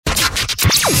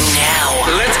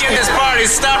now. Let's get this party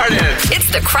started.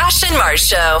 It's the Crash and Mars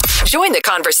Show. Join the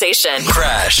conversation.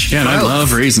 Crash. Yeah, and I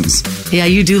love raisins. Yeah,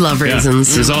 you do love raisins.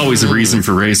 Yeah, there's always a reason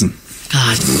for raisin.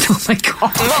 God. Oh my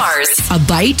God. Mars. A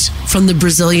bite from the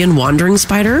Brazilian wandering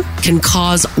spider can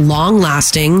cause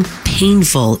long-lasting,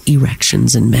 painful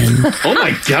erections in men. Oh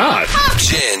my God.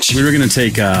 Ginge. We were going to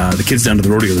take the kids down to the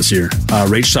rodeo this year.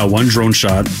 Rach saw one drone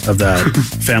shot of that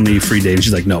family free day, and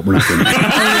she's like, no, we're not doing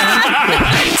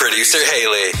it. Producer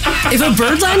Haley. If a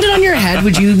bird landed on your head,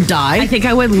 would you die? I think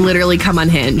I would literally come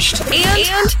unhinged.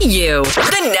 And you.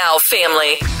 The Now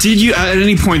family. Did you, at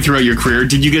any point throughout your career,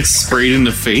 did you get sprayed in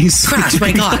the face? Crash,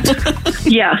 my God.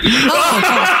 Yeah.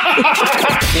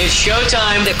 It's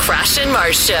showtime. The Crash and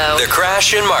Mars Show. The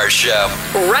Crash and Mars Show.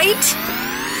 Right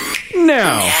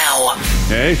Now. now.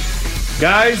 Hey,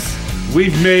 guys,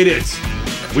 we've made it.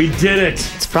 We did it.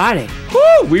 It's Friday.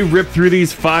 Woo! We ripped through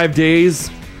these 5 days.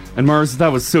 And Mars, that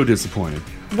was so disappointing.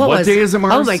 What day is it,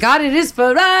 Mars? Oh my God, it is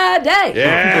Friday. Yeah.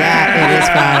 Yeah, it is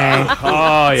Friday.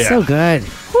 Oh, yeah. So good.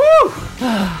 Woo!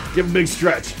 Give a big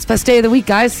stretch. It's best day of the week,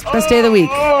 guys. Best day of the week.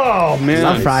 Oh, man.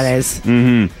 Love Fridays.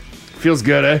 Feels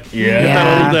good, eh? Yeah.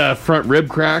 Yeah. That old front rib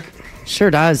crack.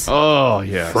 Sure does. Oh,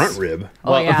 yeah. Front rib.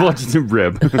 Well, yeah. well, just a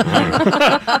rib.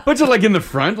 But just like in the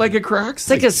front, like it cracks. It's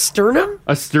like a sternum?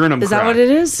 a sternum Is crack. that what it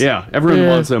is? Yeah. Everyone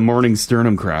wants a morning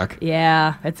sternum crack.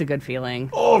 Yeah, it's a good feeling.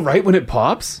 Oh, right when it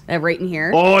pops? Right in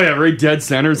here. Oh, yeah, right dead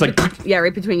center. It's like, Yeah,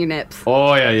 right between your nips.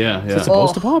 oh, yeah, yeah, yeah.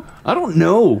 Supposed to pop? I don't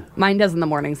know. Mine does in the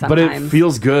morning But sometimes. it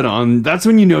feels good on. That's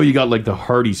when you know you got like the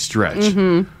hearty stretch.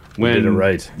 Mm-hmm. When did it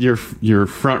right. your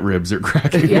front ribs are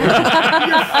cracking.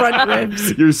 Front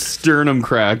ribs. Your sternum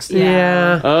cracks.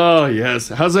 Yeah. Oh yes.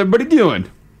 How's everybody doing?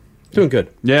 Doing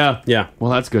good. Yeah. Yeah. Well,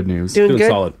 that's good news. Doing Doing good?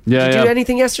 solid. Yeah. Did you do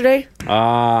anything yesterday?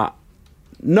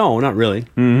 No, not really.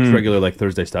 It's regular, like,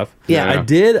 Thursday stuff. Yeah. I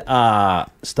did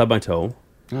stub my toe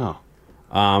Oh.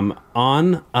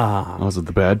 on, Was it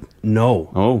the bed? no.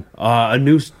 Oh. A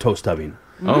new toe stubbing.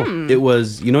 Oh. It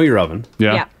was, you know your oven.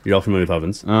 Yeah. Yeah. You're all familiar with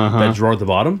ovens. Uh-huh. That drawer at the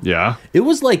bottom. Yeah. It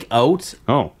was, like, out,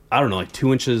 Oh. I don't know, like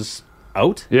 2 inches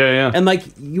out. Yeah. Yeah. And, like,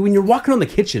 when you're walking around the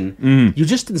kitchen, you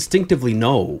just instinctively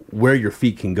know where your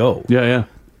feet can go. yeah. Yeah.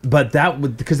 But that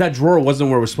would, because that drawer wasn't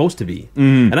where it was supposed to be.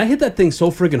 And I hit that thing so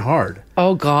friggin' hard.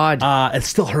 Oh, God. It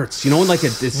still hurts. You know, when like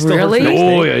it still Really? hurts. the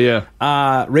next Oh day? yeah.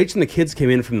 Yeah. Rach and the kids came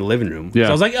in from the living room. Yeah. So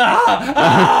I was like,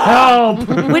 help! Wait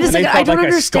a And they second. felt I don't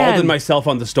like I scalded understand. myself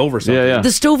on the stove or something. Yeah. Yeah.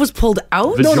 The stove was pulled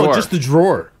out? The No, drawer. just the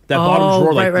drawer. That bottom Oh,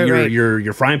 drawer, like right, right.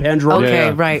 your frying pan drawer. Okay, Yeah,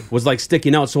 yeah. right. Was like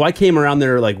sticking out. So I came around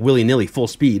there like willy-nilly, full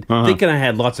speed, thinking I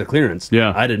had lots of clearance.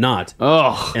 Yeah. I did not.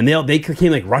 Oh. And they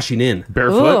came like rushing in.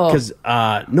 Barefoot. Oh. Because,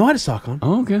 no, I had a sock on.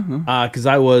 Oh, okay. Because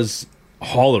I was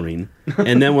hollering.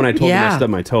 And then when I told them Yeah. I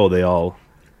stubbed my toe, they all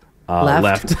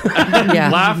left. Yeah.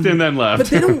 Laughed and then left. But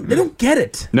they don't get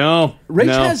it. No. Rach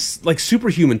no. has like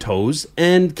superhuman toes,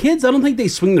 and kids, I don't think they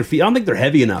swing their feet. I don't think they're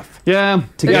heavy enough Yeah.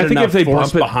 to yeah, get I think enough if they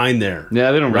force bump it behind there.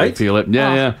 Yeah, they don't really Right? feel it.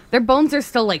 Yeah, yeah. Their bones are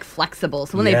still like flexible,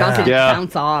 so when they bounce it, it Yeah.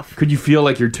 bounce off. Could you feel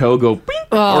like your toe go bing?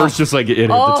 Or it's just like it hit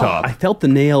the top? I felt the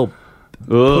nail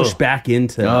Ugh. push back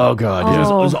into. Oh god. It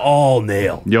Yeah. was all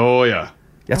nail. Oh yeah.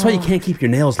 That's why you can't keep your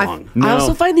nails long. No. I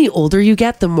also find the older you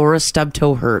get, the more a stub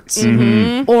toe hurts.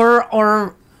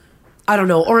 Or I don't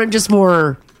know, or I'm just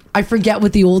more, I forget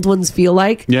what the old ones feel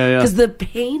like. Yeah, yeah. Because the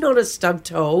pain on a stub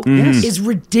toe is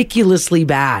ridiculously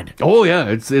bad. Oh yeah.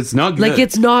 It's not good. Like,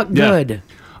 it's not Yeah. good.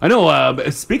 I know.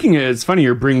 Speaking of, it's funny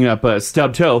you're bringing up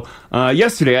stub toe.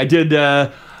 Yesterday I did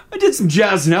some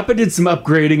jazzing up. I did some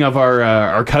upgrading of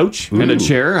our couch and a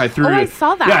chair. I threw Oh, it. I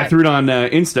saw that. Yeah, I threw it on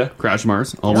Insta, Crash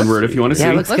Mars, all one word if you want to see.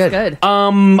 Yeah, it looks Looks good. good.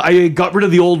 I got rid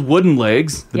of the old wooden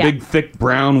legs, the Yeah. big, thick,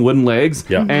 brown wooden legs,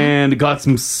 Yeah. and got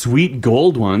some sweet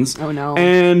gold ones. Oh, no.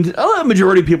 And a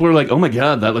majority of people are like, oh my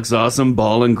God, that looks awesome,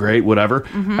 ballin', great, whatever.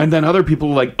 And then other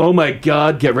people are like, oh my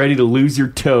God, get ready to lose your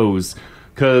toes.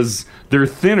 Because they're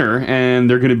thinner and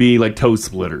they're going to be like toe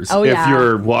splitters. Oh, if yeah.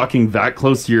 you're walking that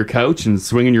close to your couch and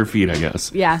swinging your feet, I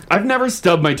guess. Yeah. I've never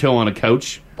stubbed my toe on a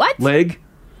couch. What? Leg.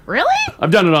 Really?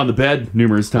 I've done it on the bed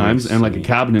numerous times and like a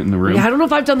cabinet in the room. Yeah, I don't know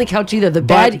if I've done the couch either. The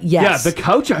But, bed, yes. Yeah, the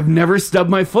couch, I've never stubbed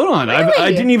my foot on. Really?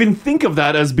 I didn't even think of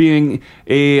that as being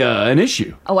an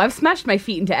issue. Oh, I've smashed my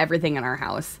feet into everything in our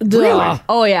house. Really?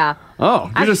 Oh, yeah. Oh,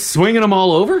 you're just swinging them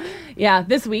all over? Yeah,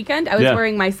 this weekend I was Yeah.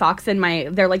 wearing my socks and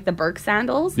they're like the Birk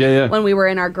sandals. Yeah, yeah. When we were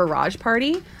in our garage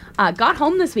party. Got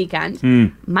home this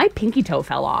weekend. My pinky toe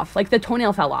fell off. Like the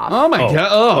toenail fell off. Oh, my God.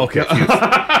 Oh, okay.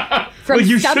 from Like,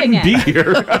 you stubbing shouldn't it. be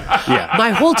here.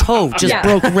 My whole toe just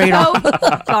broke right off.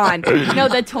 Gone. No,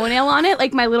 the toenail on it,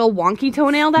 like my little wonky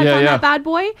toenail that's on that bad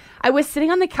boy. I was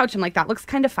sitting on the couch. I'm like, that looks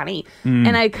kind of funny.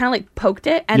 And I kind of like poked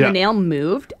it, and the nail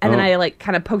moved. And then I like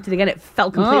kind of poked it again. It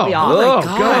fell completely off. Oh, God.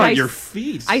 God. Your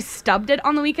feet. I stubbed it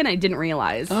on the weekend. I didn't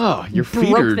realize. Oh, your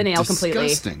feet broke are the nail completely.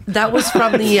 disgusting. That was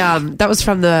from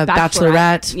the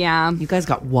Bachelorette. Yeah. You guys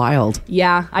got wild.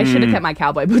 Yeah. I should have kept my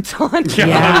cowboy boots on.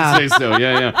 Yeah, I would say so.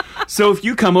 Yeah. So if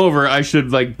you come over, I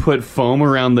should like put foam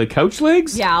around the couch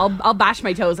legs? Yeah, I'll bash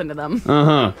my toes into them.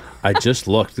 I just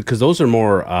looked because those are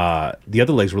more. The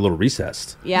other legs were a little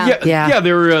recessed. Yeah.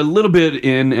 They were a little bit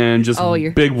in and just you're-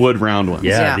 big wood round ones.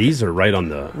 Yeah, these are right on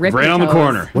the. Rip Right your on the toes.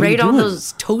 corner. Right on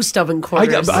those toe stubbing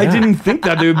corners. I didn't think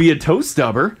that there would be a toe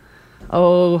stubber.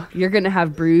 Oh, you're going to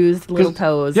have bruised little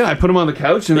toes. Yeah, I put them on the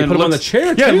couch and You then put it 'em on looks- the chair,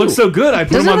 Yeah, it too. looks so good. I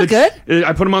put Does them it on look the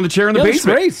I put them on the chair in the Yeah, it looks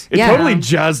basement. great. It Yeah. totally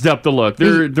jazzed up the look.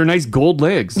 They're nice gold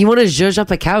legs. You want to zhuzh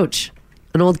up a couch,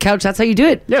 an old couch. That's how you do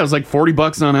it. Yeah, it was like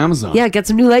 $40 on Amazon. Yeah, get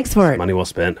some new legs for it. Money well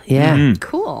spent. Yeah,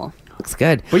 Cool. looks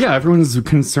good. But yeah, everyone's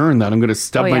concerned that I'm going to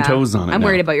stub Oh, my yeah. toes on it. I'm now.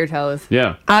 worried about your toes.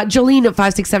 Yeah. Jolene at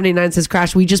 56789 says,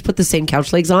 Crash, we just put the same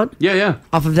couch legs on Yeah.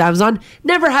 off of Amazon.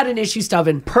 Never had an issue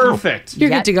stubbing. Perfect. You're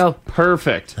Yet. good to go.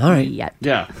 Perfect. All right. Yet.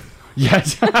 Yeah.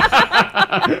 Yes.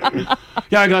 Yeah,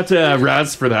 I got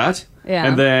Raz for that. Yeah.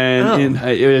 And then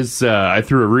it was I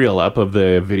threw a reel up of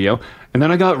the video. And then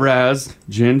I got Raz,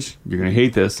 Ginge, you're going to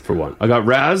hate this. For what? I got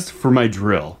Raz for my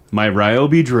drill, my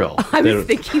Ryobi drill. I was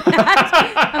thinking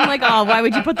that. I'm like, oh, why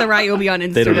would you put the Ryobi on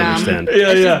Instagram? They don't understand.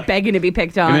 Yeah, It's yeah. just begging to be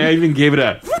picked on. And I even gave it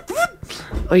a...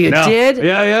 Oh, you No. did?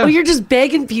 Yeah. Oh, you're just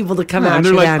begging people to come out. And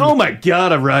they're like, then. oh my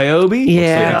God, a Ryobi?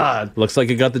 Yeah. God. Looks like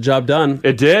it got the job done.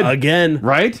 It did. Again.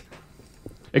 Right?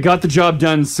 It got the job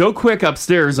done so quick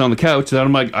upstairs on the couch that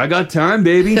I'm like, I got time,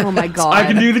 baby. Oh my God. I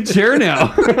can do the chair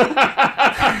now.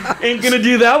 Ain't gonna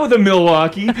do that with a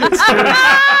Milwaukee. You can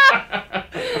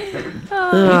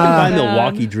buy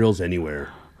Milwaukee drills anywhere.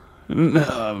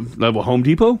 Home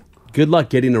Depot? Good luck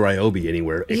getting a Ryobi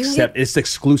anywhere, You except it's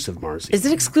exclusive, Marcy. Is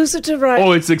it exclusive to Ryobi?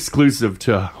 Oh, it's exclusive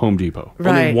to Home Depot.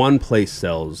 Only right. one place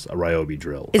sells a Ryobi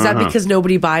drill. Is that because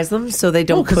nobody buys them, so they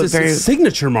don't because put it's very... a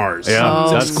signature, Mars. Yeah,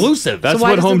 It's that's exclusive. That's So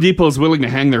why what Home doesn't- Depot is willing to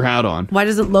hang their hat on. Why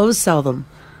doesn't Lowe's sell them?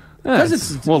 Because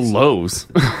it's Well, Lowe's.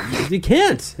 you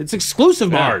can't. It's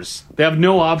exclusive, Mars. They have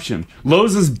no option.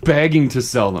 Lowe's is begging to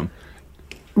sell them.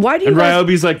 Why do you And guys...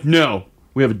 Ryobi's like, no,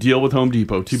 we have a deal with Home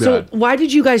Depot. Too So bad. why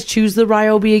did you guys choose the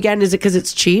Ryobi again? Is it because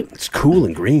it's cheap? It's cool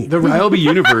and green. The Ryobi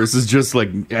universe is just like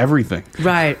everything.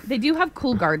 Right. They do have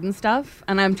cool garden stuff,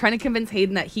 and I'm trying to convince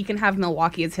Hayden that he can have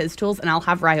Milwaukee as his tools, and I'll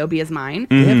have Ryobi as mine.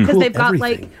 Because cool they've got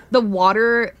everything. like the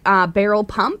water barrel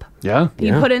pump. Yeah.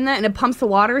 You Yeah. put in that, and it pumps the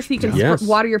water so you can Yes.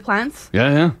 water your plants.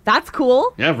 Yeah. That's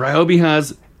cool. Yeah, Ryobi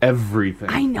has everything.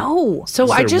 I know. So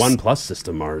It's I their just... One Plus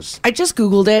system, Mars. I just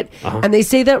Googled it, and they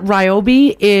say that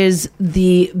Ryobi is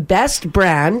the best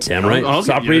brand Damn right. Okay,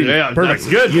 Stop reading. Yeah, Perfect. that's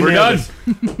good. You We're nailed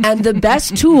done. it. and the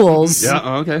best tools.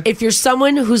 Yeah, okay. If you're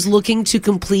someone who's looking to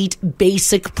complete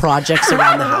basic projects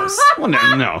around the house. Well,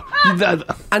 no.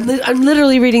 That- I'm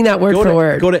literally reading that word for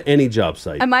word. Go to any job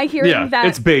site. Am I hearing yeah, that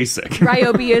it's basic.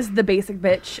 Ryobi is the basic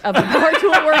bitch of the power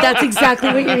tool world? That's exactly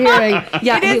what you're hearing.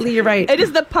 Yeah, Haley, you're right. It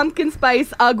is the pumpkin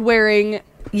spice UGG wearing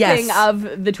Yes. thing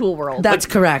of the tool world. That's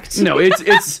correct. No,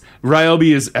 it's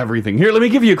Ryobi is everything. Here, let me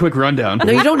give you a quick rundown.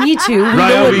 No, you don't need to. We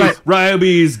know it, but-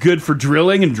 Ryobi is good for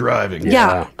drilling and driving.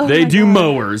 Yeah. They do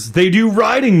mowers. They do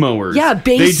riding mowers. Yeah,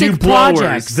 They basic do blowers.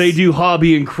 projects. They do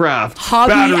hobby and craft.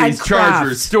 Hobby batteries, and craft.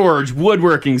 chargers, storage,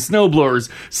 woodworking, snowblowers,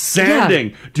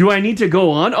 sanding. Do I need to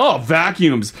go on? Oh,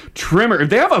 vacuums, trimmer.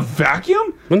 They have a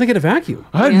vacuum? When they get a vacuum?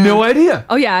 I have no idea.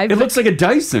 Oh, yeah, It looks like a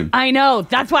Dyson. I know.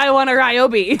 That's why I want a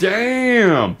Ryobi.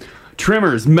 Damn.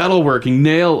 Trimmers, metalworking,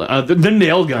 nail. The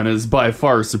nail gun is by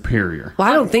far superior. Well,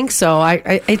 I don't think so.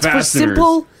 It's for Fasteners.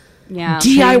 simple Yeah.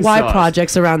 DIY Chainsaws.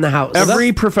 projects around the house.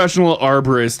 Every professional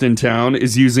arborist in town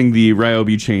is using the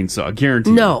Ryobi chainsaw.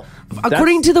 Guaranteed. No.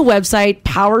 According to the website,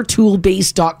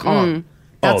 powertoolbase.com.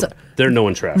 That's They're no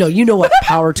one trash. no, you know what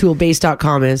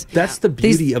powertoolbase.com is. That's the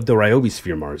beauty of the Ryobi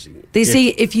sphere, Marzi. They say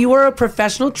if you are a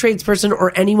professional tradesperson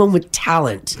or anyone with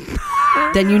talent,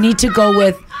 then you need to go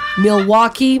with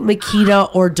Milwaukee, Makita,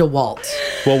 or DeWalt.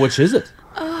 Well, which is it?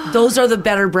 Those are the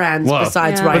better brands Well,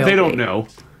 besides yeah. Ryobi. But they don't know.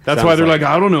 That's Sounds why they're like like,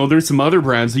 I don't know. There's some other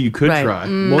brands that you could Right. try.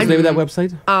 What was the name of that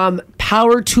website?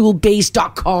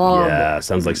 Powertoolbase.com. Yeah,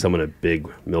 sounds like someone at big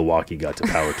Milwaukee got to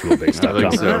powertoolbase.com. I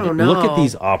think so. I don't know. Look at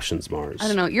these options, Mars. I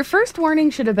don't know. Your first warning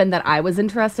should have been that I was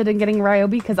interested in getting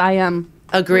Ryobi because I am.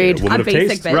 Agreed. A woman A of basic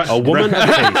taste. bitch. A woman of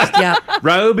taste. Yeah.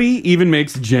 Ryobi even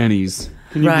makes Jenny's.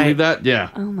 Can you Right. believe that? Yeah.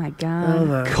 Oh my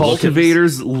god.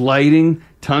 Cultivators, lighting,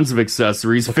 tons of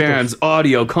accessories, fans,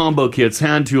 audio, combo kits,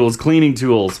 hand tools, cleaning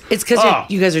tools. It's because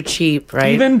you guys are cheap,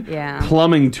 right? Even Yeah.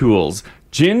 plumbing tools.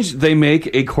 Ginge, they make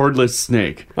a cordless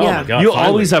snake. Oh Yeah. my god! You'll finally.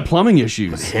 always have plumbing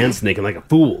issues. hand snaking like a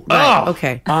fool. Right,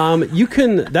 okay. You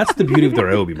can. That's the beauty of the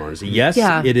Ryobi, Marzi. Yes,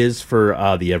 Yeah. it is for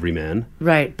the everyman.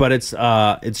 Right. But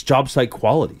it's job site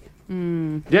quality.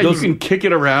 Yeah, you can kick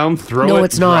it around, throw No, it,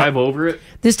 it's not. drive over it.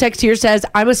 This text here says,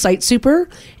 I'm a site super.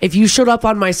 If you showed up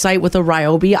on my site with a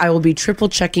Ryobi, I will be triple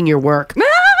checking your work.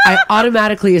 I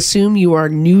automatically assume you are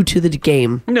new to the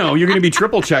game. No, you're going to be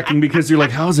triple checking because you're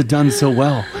like, how is it done so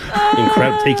well?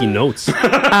 Incredible, taking notes.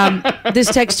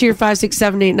 This text here,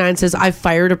 56789, says, I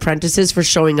fired apprentices for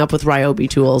showing up with Ryobi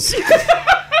tools.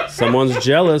 Someone's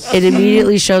jealous. It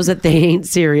immediately shows that they ain't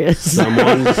serious.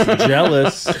 Someone's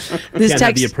jealous. This Can't have the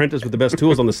text, apprentice with the best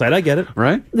tools on the site. I get it.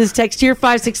 Right? this text here,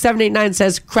 56789,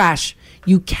 says, Crash,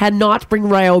 you cannot bring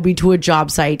Ryobi to a job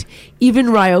site. Even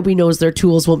Ryobi knows their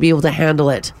tools won't be able to handle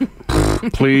it.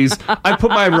 Please. I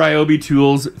put my Ryobi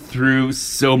tools through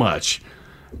so much,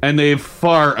 and they've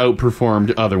far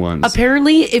outperformed other ones.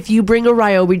 Apparently, if you bring a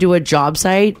Ryobi to a job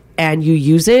site and you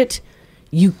use it,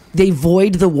 they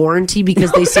void the warranty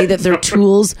because they say that their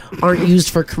tools aren't used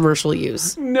for commercial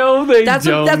use. No, they That's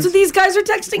don't. what these guys are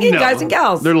texting in, No, guys and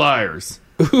gals. They're liars.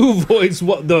 Who voids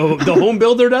what the home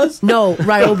builder does? No,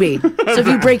 Ryobi. So if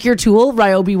you break your tool,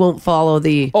 Ryobi won't follow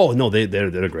the. Oh no,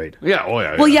 they're great. Yeah, oh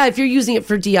yeah. Well, yeah, if you're using it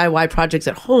for DIY projects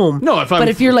at home. No, if I'm but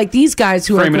if you're like these guys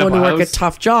who are framing going up to a work a house.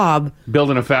 tough job,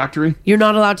 Building a factory. you're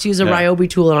not allowed to use a Yeah. Ryobi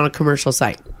tool on a commercial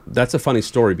site. That's a funny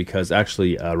story because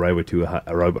actually,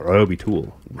 Ryobi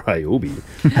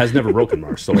tool has never broken,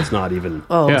 Mars, so it's not even.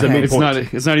 Oh, Yeah, it's a okay. moot it's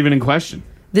point. not even in question.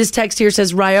 This text here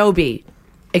says Ryobi,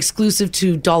 exclusive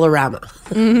to Dollarama.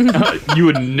 You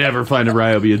would never find a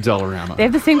Ryobi at Dollarama. They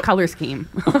have the same color scheme.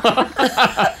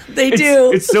 They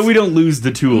do. It's so we don't lose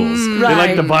the tools. They like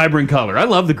right. the vibrant color. I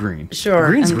love the green. Sure. The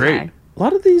green's Okay. great. A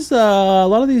lot of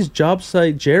these job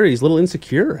site Jerry's a little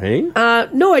insecure, hey?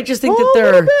 No, I just think that a they're.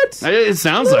 little bit. It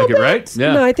sounds like it, right?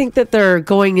 Yeah. No, I think that they're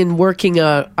going and working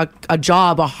a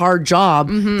job, a hard job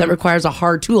that requires a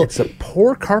hard tool. It's a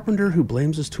poor carpenter who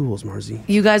blames his tools, Marzi.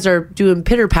 You guys are doing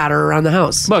pitter patter around the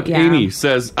house. Look, Yeah. Amy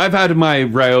says, I've had my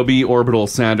Ryobi orbital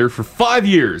sander for 5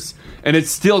 years, and it's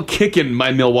still kicking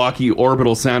my Milwaukee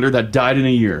orbital sander that died in a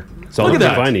year. It's all Look the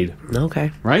at stuff that. I need.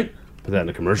 Okay. Right? Put that in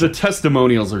a commercial. The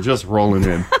testimonials are just rolling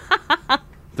in.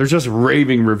 They're just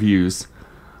raving reviews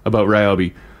about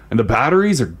Ryobi. And the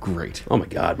batteries are great. Oh my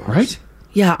God, Mars. Right?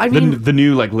 Yeah, I mean, The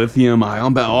new like lithium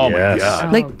ion battery. Oh Yes. my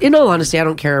god. like in all honesty, I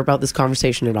don't care about this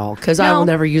conversation at all because I No. will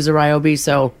never use a Ryobi,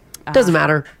 so it doesn't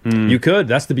matter. You could.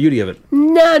 That's the beauty of it.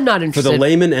 Nah, not For interested. the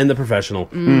layman and the professional.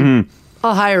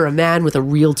 I'll hire a man with a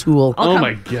real tool. Oh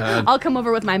my god. I'll come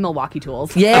over with my Milwaukee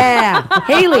tools. Yeah,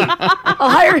 Haley. I'll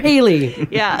hire Haley.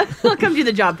 Yeah, I'll come do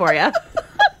the job for you.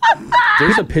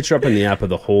 There's a picture up in the app of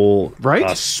the whole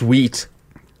Right? suite.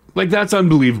 Like that's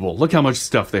unbelievable. Look how much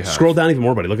stuff they have. Scroll down even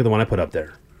more, buddy. Look at the one I put up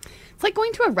there. It's like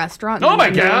going to a restaurant. Oh and my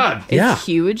the menu God. is Yeah.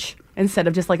 huge instead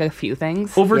of just like a few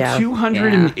things. Over Yeah.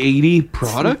 280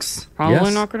 products? Probably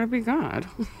Yes. not going to be good.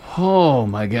 Oh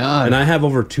my god. And I have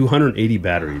over 280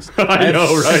 batteries. I have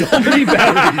know, right? So many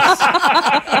batteries.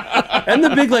 And the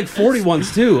big, like, 40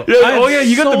 ones, too. Yeah, I have oh yeah,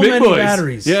 you got so the big many boys.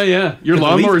 batteries. Yeah, yeah. Your Got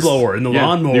the leaf lawnmower blower and the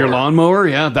lawnmower. Your lawnmower,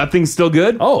 yeah. That thing's still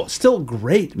good. Oh, still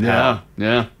great. yeah, pal.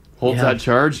 yeah. Holds Yeah. that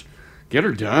charge. Get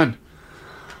her done.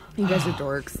 You guys are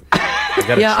dorks. I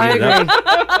gotta Yeah, I clean it agree.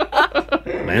 up.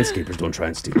 Landscapers don't try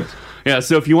and steal it. Yeah,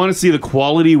 so if you want to see the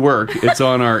quality work, it's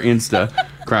on our Insta.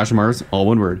 Crash Mars, all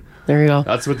one word. There you go.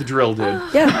 That's what the drill did.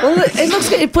 Yeah, well, it looks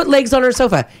good. It put legs on our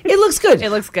sofa. It looks good. It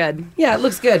looks good. Yeah, it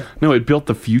looks good. No, it built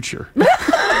the future. Oh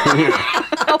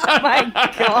my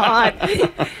god.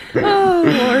 Oh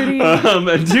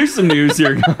lordy. Do some news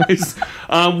here, guys.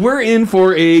 We're in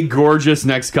for a gorgeous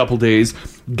next couple days.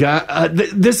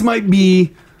 This might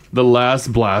be the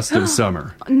last blast of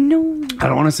summer. No. I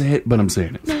don't want to say it, but I'm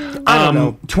saying it. I don't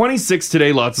know. 26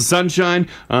 today, lots of sunshine.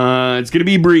 It's going to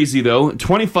be breezy, though.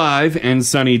 25 and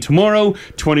sunny tomorrow,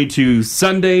 22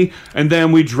 Sunday, and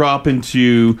then we drop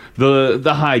into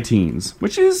the high teens,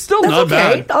 which is still That's not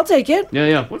okay. bad. I'll take it. Yeah,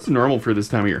 yeah. What's normal for this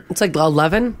time of year? It's like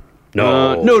 11.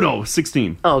 No,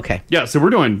 16. Oh, okay. Yeah, so we're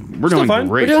doing fine.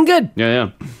 great. We're doing good. Yeah, yeah.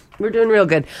 We're doing real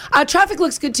good. Traffic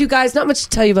looks good too, guys. Not much to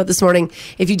tell you about this morning.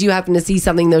 If you do happen to see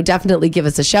something, though, definitely give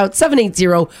us a shout.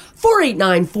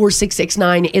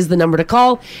 780-489-4669 is the number to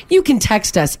call. You can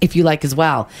text us if you like as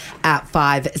well at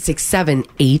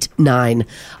 56789.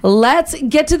 Let's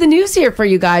get to the news here for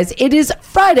you guys. It is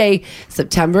Friday,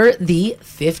 September the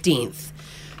 15th.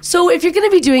 So if you're going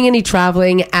to be doing any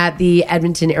traveling at the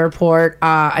Edmonton airport,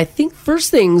 I think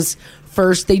first things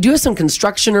first, they do have some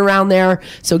construction around there,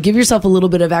 so give yourself a little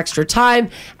bit of extra time.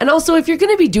 And also, if you're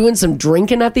going to be doing some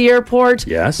drinking at the airport,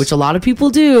 yes, which a lot of people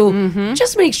do,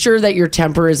 just make sure that your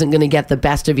temper isn't going to get the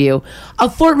best of you. A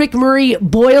Fort McMurray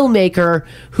Boilermaker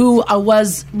who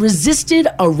was resisted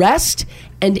arrest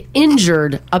and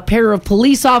injured a pair of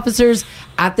police officers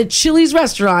at the Chili's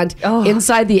restaurant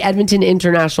inside the Edmonton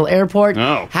International Airport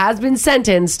has been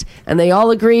sentenced, and they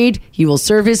all agreed he will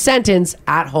serve his sentence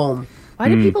at home. Why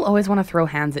do people always want to throw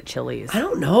hands at Chili's? I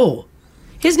don't know.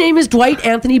 His name is Dwight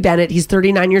Anthony Bennett. He's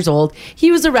 39 years old. He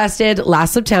was arrested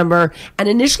last September and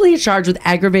initially charged with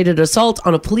aggravated assault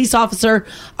on a police officer,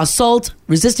 assault,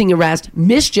 resisting arrest,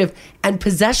 mischief, and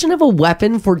possession of a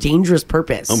weapon for dangerous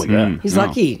purpose. Oh my God. He's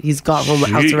lucky he's got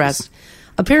house arrest.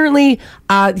 Apparently,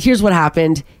 here's what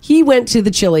happened. He went to the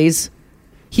Chili's.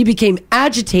 He became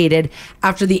agitated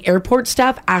after the airport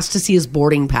staff asked to see his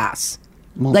boarding pass.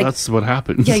 Well, that's what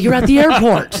happened. Yeah, you're at the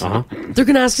airport. They're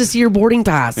going to ask to see your boarding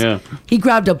pass. Yeah. He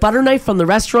grabbed a butter knife from the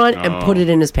restaurant and put it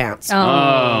in his pants.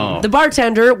 The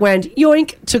bartender went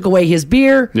yoink, took away his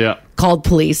beer, called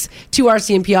police. 2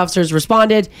 RCMP officers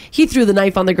responded. He threw the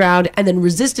knife on the ground and then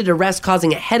resisted arrest,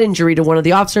 causing a head injury to one of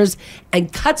the officers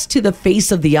and cuts to the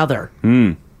face of the other.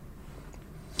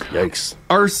 Yikes.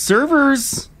 Are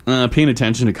servers paying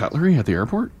attention to cutlery at the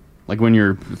airport? Like when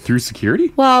you're through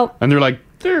security? Well, and they're like,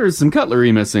 there's some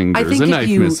cutlery missing. There's a knife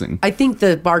missing. I think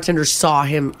the bartender saw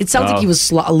him. It sounds like he was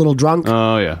a little drunk.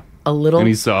 Oh, yeah. A little. And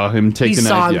he saw him take the knife. He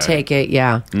saw him take it,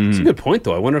 yeah. That's a good point,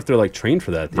 though. I wonder if they're like trained for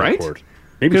that at the airport.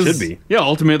 Maybe it should be. Yeah,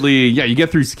 ultimately, you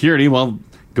get through security. Well,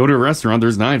 go to a restaurant,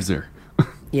 there's knives there.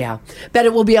 Yeah.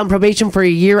 Bennett will be on probation for a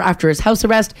year after his house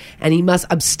arrest, and he must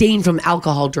abstain from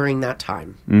alcohol during that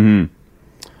time.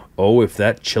 Oh, if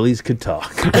that Chili's could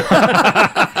talk.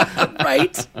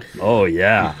 Right? Oh,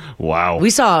 yeah. Wow.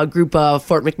 We saw a group of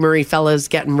Fort McMurray fellas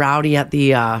getting rowdy at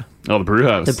the brew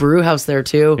house. The brew house there,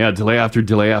 too. Yeah, delay after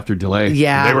delay after delay.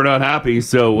 Yeah. They were not happy,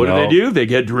 so what do? They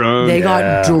get drunk. They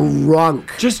got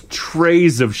drunk. Just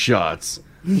trays of shots.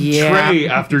 Yeah. Tray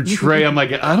after tray. I'm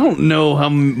like, I don't know how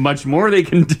much more they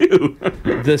can do.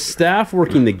 The staff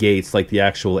working the gates, like the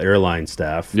actual airline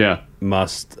staff,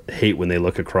 must hate when they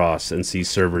look across and see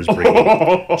servers bringing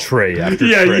tray after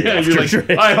tray after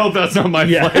tray. I hope that's not my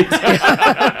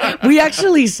flight. We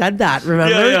actually said that,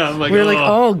 remember? Yeah. I'm like, we were like,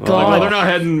 oh, God. We're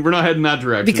not heading that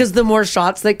direction. Because the more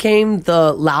shots that came,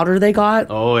 the louder they got.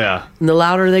 Oh, yeah. And the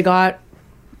louder they got,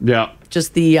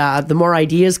 just the more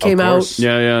ideas came out.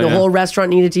 Yeah. The whole restaurant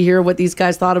needed to hear what these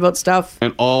guys thought about stuff.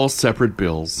 And all separate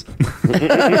bills.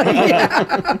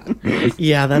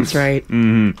 Yeah, that's right.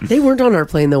 They weren't on our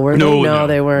plane, though, were they? No,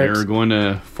 they weren't. They were going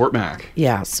to Fort Mac.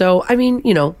 Yeah, so, I mean,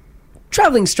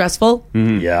 traveling's stressful.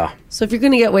 Yeah. So if you're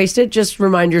going to get wasted, just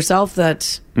remind yourself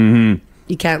that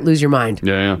you can't lose your mind.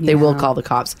 Yeah. They will call the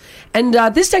cops. And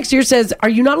this text here says, are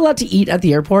you not allowed to eat at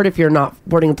the airport if you're not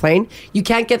boarding a plane? You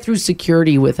can't get through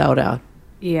security without a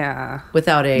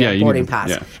boarding pass.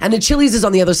 Yeah. And the Chili's is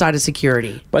on the other side of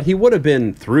security. But he would have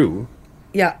been through.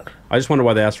 Yeah. I just wonder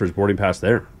why they asked for his boarding pass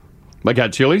there. Like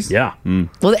at Chili's? Yeah.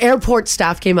 Well, the airport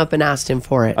staff came up and asked him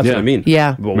for it. That's what I mean.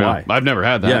 Yeah. Well, why? I've never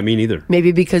had that. Yeah, me neither.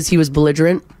 Maybe because he was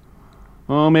belligerent.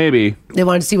 Oh, maybe. They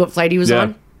wanted to see what flight he was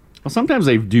on. Well, sometimes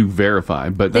they do verify,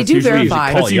 but that's They do usually,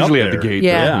 verify. That's usually at the there. gate.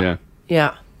 Yeah. though.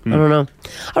 Yeah. I don't know.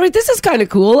 All right, this is kind of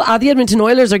cool. The Edmonton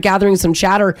Oilers are gathering some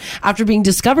chatter after being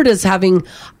discovered as having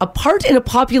a part in a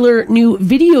popular new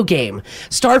video game.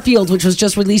 Starfield, which was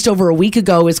just released over a week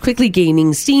ago, is quickly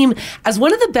gaining steam as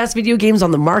one of the best video games on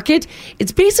the market.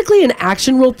 It's basically an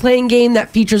action role-playing game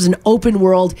that features an open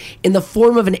world in the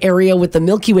form of an area with the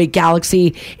Milky Way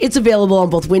galaxy. It's available on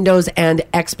both Windows and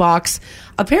Xbox.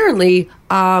 Apparently,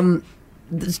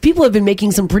 people have been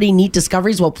making some pretty neat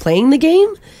discoveries while playing the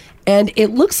game. And it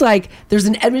looks like there's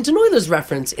an Edmonton Oilers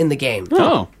reference in the game.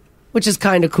 Oh. Which is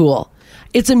kind of cool.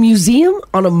 It's a museum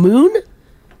on a moon.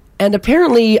 And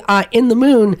apparently in the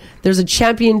moon, there's in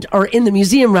the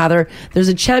museum rather, there's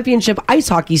a championship ice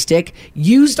hockey stick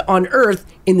used on Earth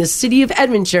in the city of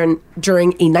Edmonton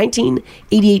during a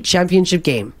 1988 championship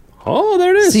game. Oh,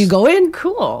 there it is. So you go in.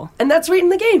 Cool. And that's right in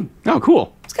the game. Oh,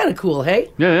 cool. It's kind of cool, hey?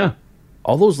 Yeah.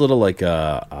 All those little like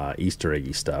Easter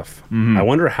eggy stuff. I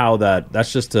wonder how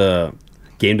that's just a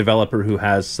game developer who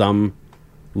has some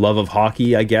love of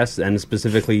hockey, I guess, and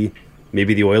specifically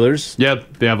maybe the Oilers. Yeah,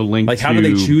 they have a link. Like, to how do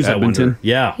they choose? Edmonton? I wonder.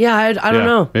 Yeah. Yeah, I don't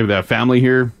know. Maybe they have family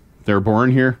here. They were born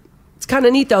here. It's kind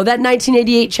of neat, though. That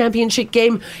 1988 championship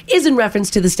game is in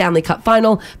reference to the Stanley Cup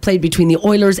final played between the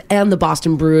Oilers and the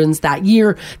Boston Bruins that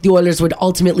year. The Oilers would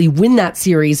ultimately win that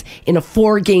series in a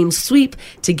 4-game sweep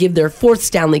to give their 4th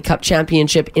Stanley Cup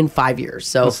championship in 5 years.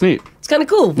 So That's neat. It's kind of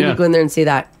cool when you go in there and see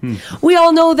that. We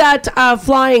all know that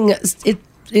flying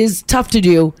is tough to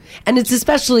do, and it's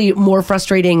especially more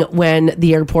frustrating when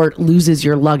the airport loses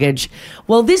your luggage.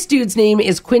 Well, this dude's name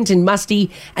is Quentin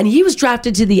Musty, and he was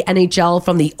drafted to the NHL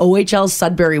from the OHL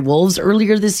Sudbury Wolves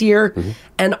earlier this year.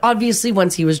 And obviously,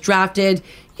 once he was drafted,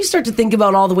 you start to think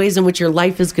about all the ways in which your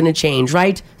life is going to change,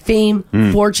 right? Fame,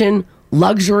 fortune,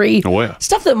 luxury,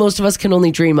 stuff that most of us can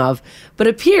only dream of. But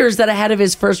it appears that ahead of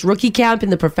his first rookie camp in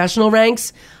the professional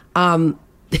ranks,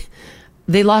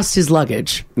 they lost his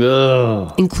luggage,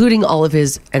 including all of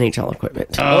his NHL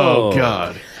equipment. Oh,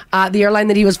 God. The airline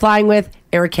that he was flying with,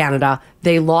 Air Canada,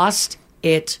 they lost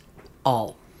it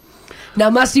all. Now,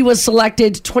 Musty was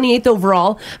selected 28th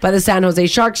overall by the San Jose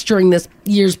Sharks during this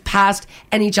year's past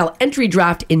NHL entry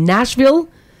draft in Nashville,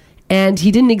 and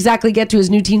he didn't exactly get to his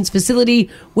new team's facility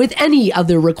with any of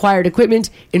the required equipment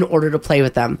in order to play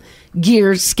with them.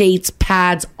 Gear, skates,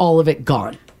 pads, all of it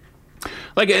gone.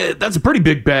 Like, that's a pretty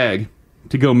big bag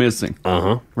to go missing.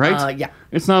 Right? Yeah.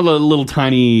 It's not a little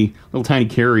tiny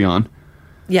carry-on.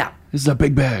 Yeah. This is a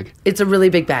big bag. It's a really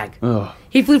big bag. Ugh.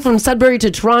 He flew from Sudbury to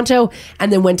Toronto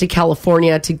and then went to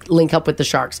California to link up with the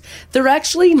Sharks. They're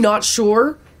actually not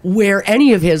sure where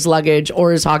any of his luggage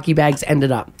or his hockey bags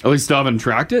ended up. Oh, they still haven't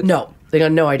tracked it? No, they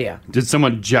got no idea. Did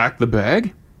someone jack the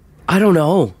bag? I don't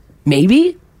know.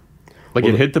 Maybe? Like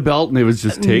it hit the belt and it was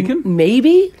just taken?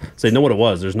 Maybe? So they know what it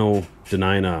was. There's no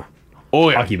denying a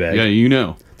hockey bag. Yeah, you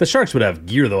know. The Sharks would have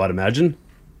gear, though, I'd imagine.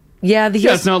 Yeah,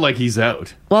 it's not like he's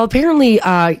out. Well, apparently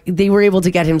they were able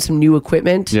to get him some new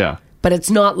equipment. Yeah. But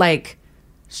it's not like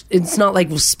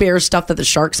spare stuff that the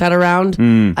Sharks had around.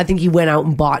 I think he went out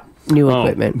and bought new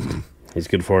equipment. He's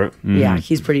good for it. Yeah,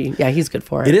 he's good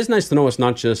for it. It is nice to know it's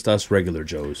not just us regular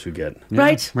Joes who get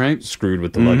right screwed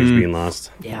with the luggage being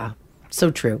lost. Yeah. So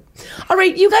true. All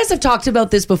right, you guys have talked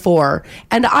about this before,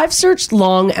 and I've searched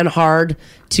long and hard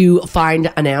to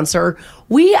find an answer.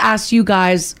 We asked you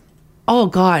guys, oh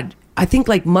God, I think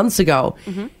like months ago,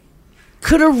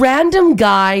 could a random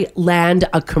guy land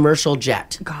a commercial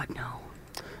jet? God, no.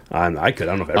 I could.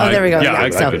 I don't know if Oh, there we go. Yeah, I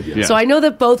could, yeah. So I know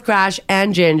that both Crash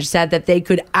and Ginge said that they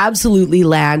could absolutely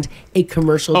land a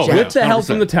commercial jet. With the help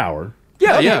from the tower.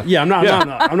 Yeah. I'm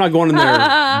not going in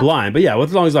there blind, but yeah,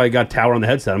 as long as I got tower on the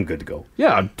headset, I'm good to go.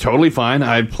 Yeah, I'm totally fine.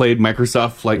 I've played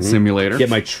Microsoft Flight Simulator. Get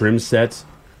my trim set,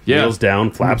 wheels down,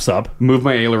 flaps up. Move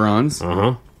my ailerons.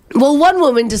 Well, one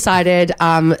woman decided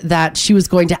that she was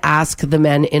going to ask the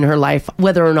men in her life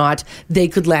whether or not they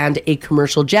could land a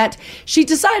commercial jet. She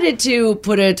decided to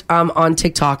put it on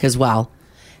TikTok as well.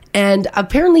 And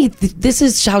apparently this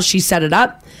is how she set it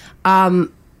up.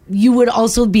 You would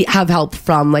also have help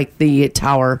from like the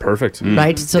tower. Perfect.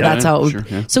 Right? So that's how it would. Sure,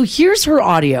 yeah. So here's her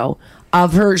audio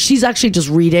of her. She's actually just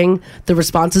reading the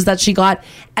responses that she got.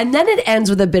 And then it ends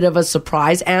with a bit of a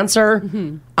surprise answer.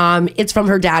 It's from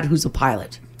her dad, who's a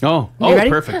pilot. Oh, You ready?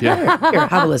 perfect. Yeah. Here,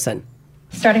 have a listen.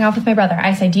 Starting off with my brother,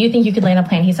 I say, do you think you could land a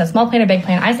plane? He says, small plane or big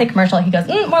plane? I say commercial. He goes,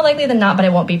 more likely than not, but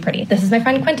it won't be pretty. This is my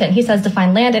friend Quentin. He says,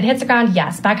 define land. It hits the ground.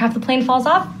 Yes. Back half the plane falls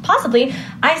off? Possibly.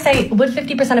 I say, would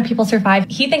 50% of people survive?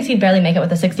 He thinks he'd barely make it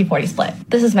with a 60-40 split.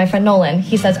 This is my friend Nolan.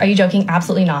 He says, are you joking?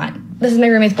 Absolutely not. This is my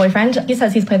roommate's boyfriend. He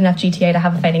says he's played enough GTA to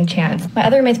have a fighting chance. My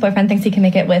other roommate's boyfriend thinks he can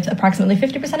make it with approximately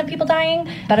 50% of people dying.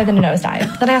 Better than a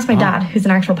nosedive. Then I asked my dad, who's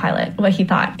an actual pilot, what he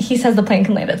thought. He says the plane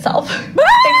can land itself. Thanks,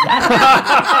 Dad.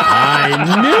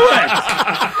 I knew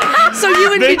it. So you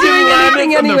would be doing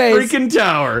anything from anyways. the freaking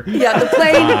tower. Yeah, the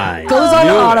plane goes on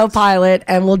autopilot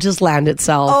and will just land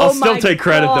itself. I'll still take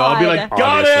credit though. I'll be like,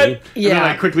 got Obviously. it. And then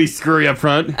I quickly scurry up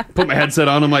front, put my headset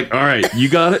on. I'm like, all right, you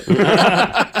got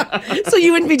it. So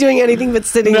you wouldn't be doing anything but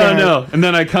sitting there. No. And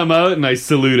then I come out and I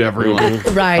salute everyone.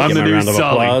 Right. I'm Give the him a new round of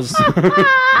Sully. applause.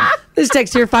 This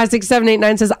text here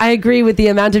 56789 says, I agree with the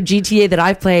amount of GTA that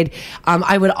I've played.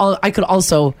 I could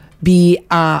also be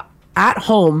at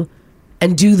home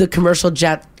and do the commercial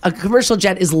jet. A commercial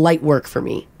jet is light work for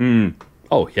me.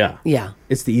 Oh, yeah. Yeah.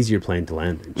 It's the easier plane to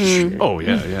land in. Oh,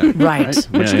 yeah. Right.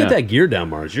 Once you get that gear down,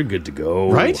 Mars, you're good to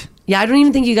go. Right? Yeah, I don't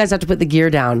even think you guys have to put the gear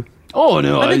down. Oh,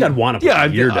 no. I think I'd want to put the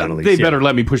gear down at least. They yeah. better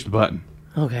let me push the button.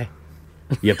 Okay.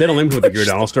 Yeah, if they don't let me put the gear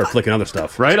down, I'll start flicking other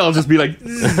stuff. Right? I'll just be like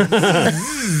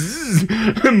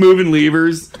moving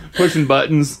levers, pushing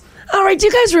buttons. All right. right, do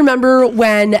you guys remember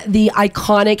when the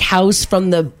iconic house from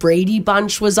the Brady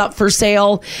Bunch was up for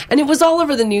sale? And it was all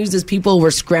over the news as people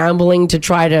were scrambling to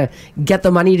try to get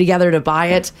the money together to buy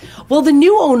it. Well, the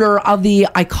new owner of the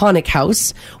iconic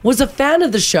house was a fan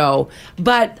of the show,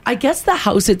 but I guess the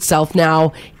house itself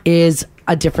now is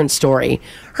a different story.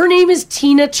 Her name is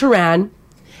Tina Turan,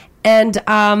 and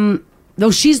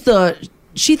though she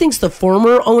thinks the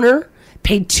former owner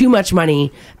paid too much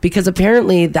money because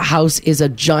apparently the house is a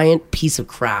giant piece of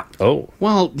crap. Oh.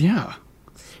 Well, yeah.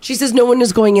 She says no one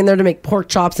is going in there to make pork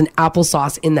chops and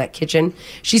applesauce in that kitchen.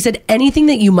 She said anything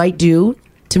that you might do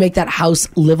to make that house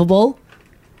livable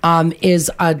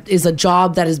is a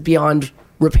job that is beyond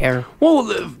repair. Well,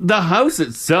 the house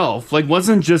itself, like,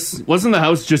 wasn't the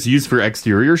house just used for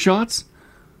exterior shots?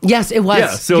 Yes, it was. Yeah,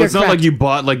 so You're it's not correct. like you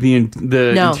bought like the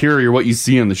No. interior, what you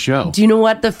see on the show. Do you know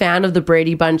what the fan of the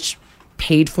Brady Bunch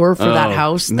paid for that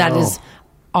house? That no. is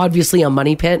obviously a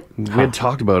money pit. We had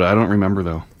talked about it. I don't remember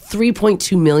though.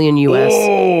 $3.2 million US.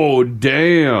 Oh,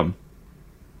 damn.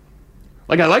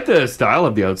 Like, I like the style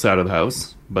of the outside of the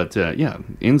house, but yeah,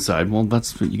 inside, well,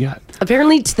 that's what you got.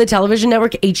 Apparently, the television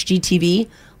network HGTV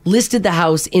listed the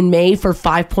house in May for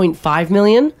 $5.5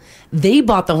 million. They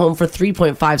bought the home for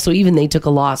 $3.5, so even they took a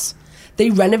loss. They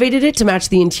renovated it to match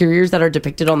the interiors that are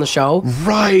depicted on the show.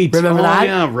 Right. Remember that?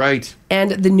 Yeah, right.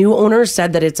 And the new owner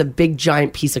said that it's a big,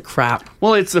 giant piece of crap.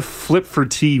 Well, it's a flip for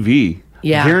TV.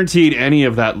 Yeah. Guaranteed any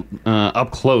of that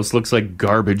up close looks like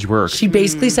garbage work. She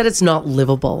basically said it's not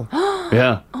livable.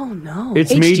 Yeah. Oh no.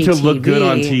 It's made to look HGTV. good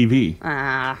on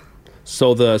TV.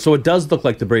 So it does look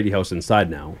like the Brady house inside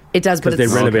now. It does, but because they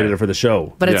it's, renovated it for the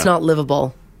show. but it's Yeah. not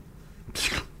livable.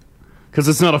 Because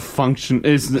it's not a function.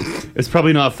 It's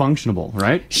probably not functionable,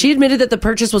 right? She admitted that the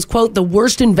purchase was, quote, the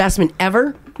worst investment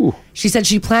ever. Ooh. She said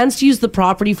she plans to use the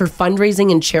property for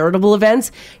fundraising and charitable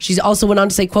events. She's also went on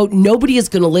to say, quote, nobody is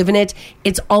going to live in it.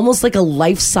 It's almost like a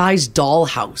life-size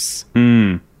dollhouse.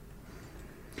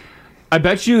 I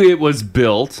bet you it was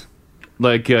built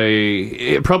like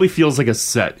it probably feels like a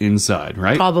set inside,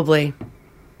 right? Probably.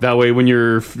 That way, when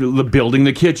you're building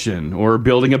the kitchen or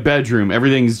building a bedroom,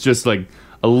 everything's just like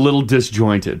a little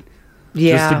disjointed.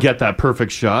 Yeah. Just to get that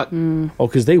perfect shot. Oh,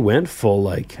 because they went full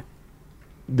like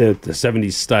the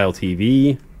 70s style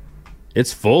TV.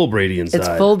 It's full Brady inside. It's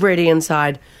full Brady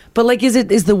inside. But like,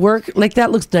 is the work, like that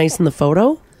looks nice in the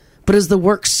photo, but is the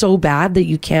work so bad that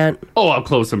you can't? Oh, up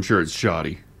close, I'm sure it's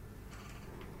shoddy.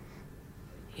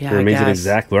 Yeah, It remains I an guess.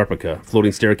 exact replica.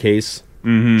 Floating staircase,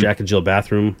 Jack and Jill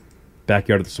bathroom,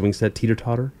 backyard of the swing set,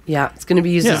 teeter-totter. Yeah, it's going to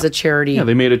be used as a charity. Yeah,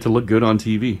 they made it to look good on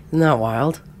TV. Isn't that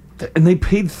wild? And they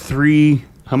paid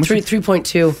how much?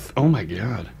 3.2. Oh my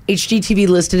god. HGTV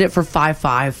listed it for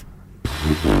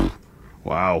 5.5.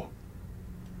 Wow.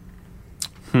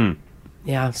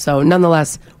 Yeah, so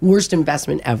nonetheless, worst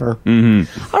investment ever.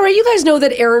 All right, you guys know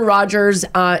that Aaron Rodgers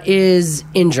is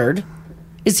injured.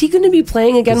 Is he going to be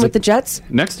playing again with the Jets?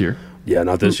 Next year. Yeah,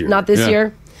 not this year. Not this Yeah.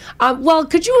 year? Well,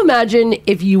 could you imagine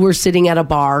if you were sitting at a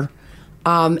bar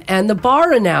and the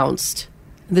bar announced,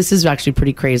 this is actually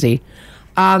pretty crazy,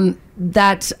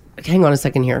 that, hang on a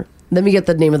second here. Let me get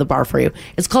the name of the bar for you.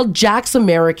 It's called Jack's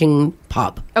American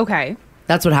Pub. Okay.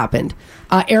 That's what happened.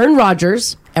 Aaron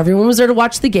Rodgers, everyone was there to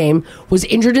watch the game, was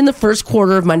injured in the first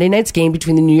quarter of Monday night's game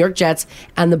between the New York Jets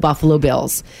and the Buffalo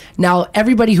Bills. Now,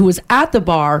 everybody who was at the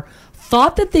bar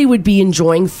thought that they would be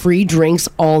enjoying free drinks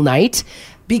all night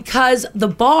because the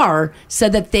bar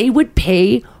said that they would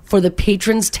pay for the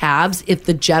patrons' tabs if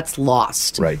the Jets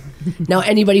lost. Right. Now,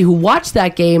 anybody who watched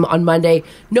that game on Monday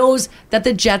knows that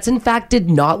the Jets, in fact, did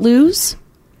not lose.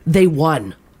 They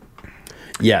won.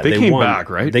 Yeah, They came won. back,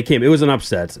 right? They came. It was an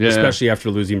upset, Yeah, especially after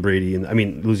losing Brady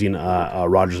and losing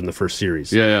Rodgers in the first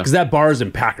series. Yeah, yeah. Because that bar is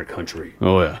in Packer country.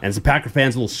 Oh, yeah. and some Packer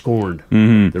fans a little scorned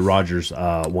that Rodgers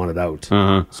wanted out.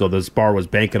 Uh-huh. So this bar was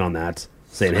banking on that,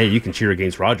 saying, "Hey, you can cheer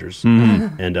against Rodgers,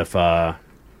 and if the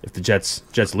Jets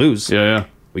lose, Yeah.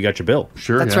 we got your bill."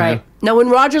 Sure. That's yeah, right. Now, when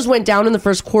Rodgers went down in the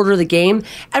first quarter of the game,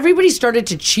 everybody started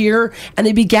to cheer and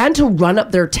they began to run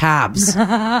up their tabs.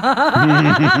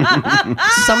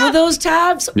 Some of those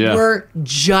tabs Yeah. were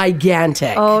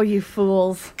gigantic Oh, you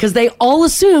fools. because they all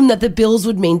assumed that the Bills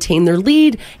would maintain their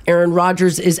lead. Aaron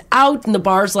Rodgers is out, and the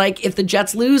bar's like, if the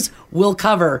Jets lose, we'll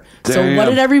cover. So, Damn. what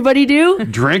did everybody do?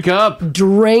 Drink up.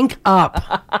 Drink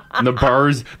up. And the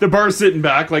bar's sitting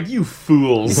back like, you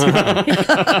fools.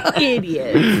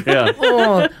 Idiot. Yeah.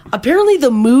 Oh, apparently,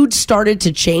 the mood started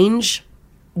to change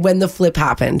when the flip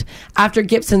happened. After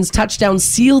Gibson's touchdown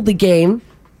sealed the game,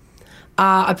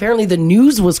 apparently the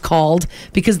news was called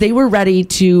because they were ready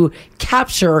to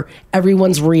capture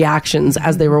everyone's reactions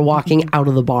as they were walking out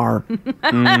of the bar.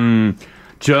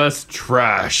 just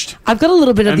trashed. I've got a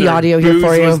little bit of And the their audio here booze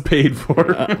for you. was paid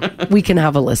for. We can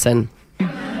have a listen.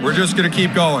 We're just going to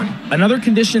keep going. Another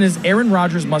condition is Aaron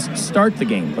Rodgers must start the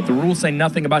game, but the rules say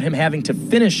nothing about him having to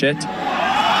finish it.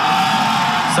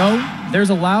 So, there's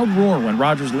a loud roar when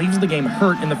Rodgers leaves the game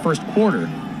hurt in the first quarter.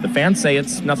 The fans say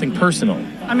it's nothing personal.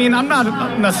 I mean, I'm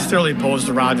not necessarily opposed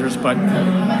to Rodgers, but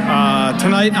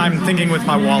tonight I'm thinking with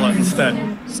my wallet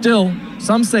instead. Still,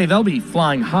 some say they'll be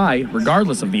flying high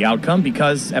regardless of the outcome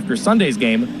because after Sunday's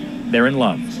game, they're in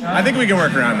love. I think we can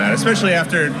work around that, especially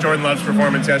after Jordan Love's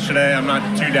performance yesterday. I'm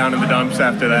not too down in the dumps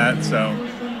after that, so.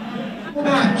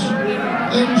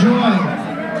 Enjoy.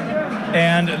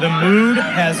 And the mood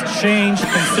has changed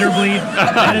considerably.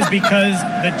 That is because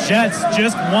the Jets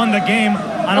just won the game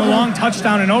on a long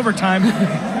touchdown in overtime.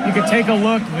 You can take a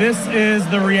look. This is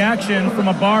the reaction from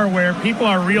a bar where people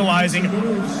are realizing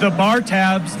the bar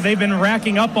tabs they've been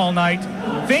racking up all night,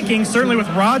 thinking, certainly with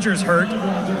Rodgers hurt,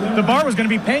 the bar was going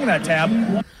to be paying that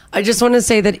tab. I just want to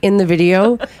say that in the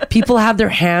video, people have their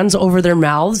hands over their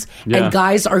mouths, and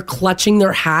guys are clutching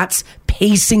their hats,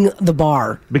 pacing the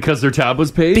bar. Because their tab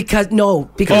was paid? Because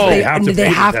they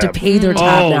have to pay their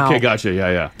tab now. Okay, gotcha,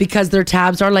 yeah. Because their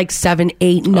tabs are like 7,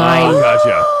 8, 9.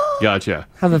 Gotcha.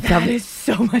 That is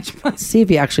so much fun. See if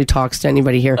he actually talks to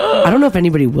anybody here. I don't know if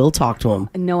anybody will talk to him.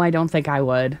 No, I don't think I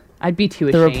would. I'd be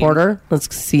too The ashamed. reporter?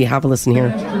 Let's see. Have a listen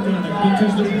here.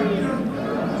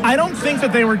 I don't think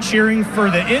that they were cheering for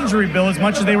the injury bill as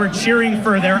much as they were cheering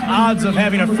for their odds of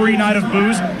having a free night of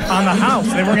booze on the house.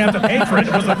 They weren't going to have to pay for it.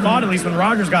 It was the thought, at least when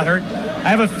Rodgers got hurt. I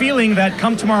have a feeling that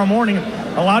come tomorrow morning,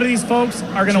 a lot of these folks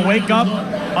are going to wake up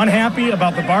unhappy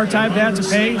about the bar tab they had to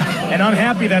pay and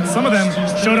unhappy that some of them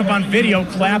showed up on video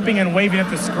clapping and waving at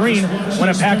the screen when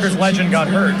a Packers legend got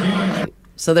hurt.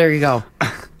 So there you go.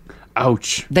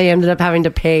 Ouch. They ended up having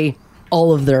to pay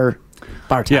all of their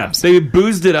bar tabs. Yeah, they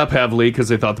boozed it up heavily because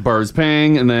they thought the bar was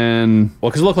paying, and then... Well,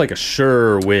 because it looked like a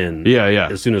sure win. Yeah.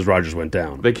 As soon as Rodgers went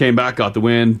down. They came back, got the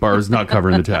win, bar's not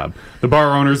covering the tab. The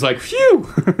bar owner's like, phew!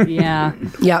 Yeah.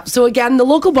 Yeah, so again, the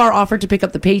local bar offered to pick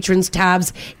up the patrons'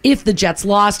 tabs if the Jets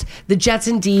lost. The Jets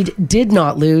indeed did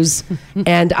not lose,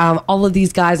 and all of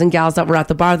these guys and gals that were at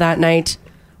the bar that night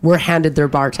were handed their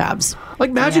bar tabs. Like,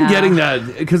 imagine getting that,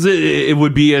 because it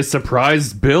would be a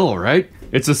surprise bill, right?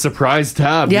 It's a surprise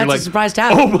tab. Yeah, You're it's a surprise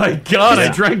tab. Oh my God, I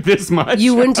drank this much.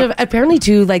 You wouldn't have, apparently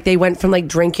too, like they went from like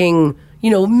drinking,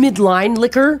 midline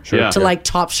liquor to like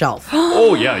top shelf.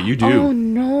 Oh yeah, you do. Oh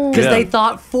no. Because they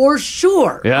thought for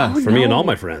sure. Yeah, for me and all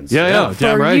my friends. Yeah,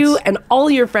 damn for right. you and all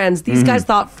your friends, these guys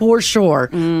thought for sure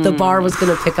the bar was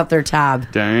going to pick up their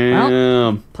tab. Damn.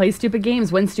 Well, play stupid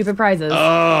games, win stupid prizes.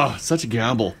 Oh, such a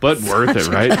gamble, but worth it,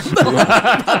 right? Is it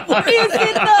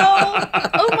though?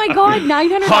 Oh my God,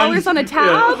 $900 on a tab?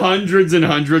 Yeah, hundreds and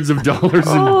hundreds of dollars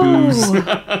in booze.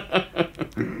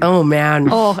 Oh man.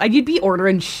 Oh, and you'd be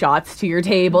ordering shots to your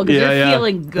table because you're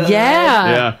feeling good.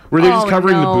 Yeah. Were they just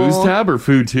covering the booze tab or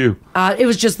food too? It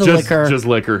was just the liquor. Just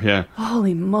liquor, yeah.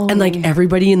 Holy moly. And like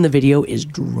everybody in the video is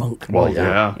drunk. Well,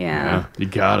 yeah. You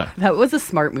gotta. That was a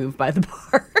smart move by the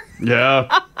bar. Yeah.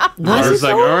 I was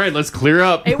like, all right, let's clear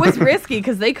up. It was risky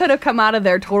because they could have come out of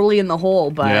there totally in the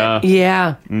hole, but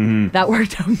Yeah. that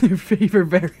worked out in their favor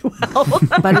very well.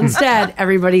 But instead,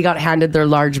 everybody got handed their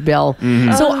large bill.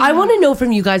 So I want to know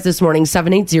from you guys this morning,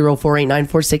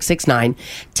 780-489-4669.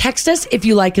 Text us if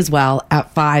you like as well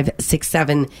at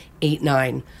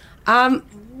 56789.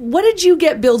 What did you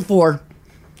get billed for?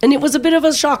 And it was a bit of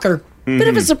a shocker, bit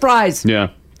of a surprise. Yeah.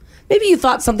 Maybe you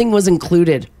thought something was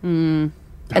included, and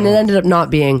it ended up not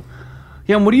being.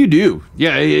 Yeah, and what do you do?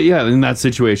 Yeah, in that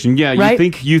situation. Yeah,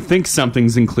 Right? you think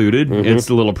something's included. It's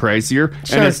a little pricier.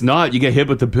 Sure. And it's not. You get hit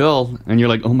with the bill, and you're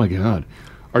like, oh my God.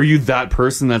 Are you that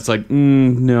person that's like,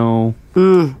 no?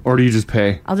 Or do you just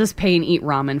pay? I'll just pay and eat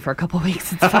ramen for a couple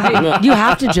weeks. It's fine. You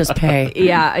have to just pay.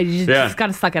 Yeah, you just got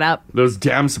to suck it up. Those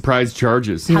damn surprise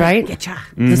charges. Right? Getcha.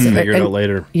 Figure it out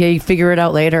later. Yeah, you figure it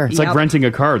out later. It's like renting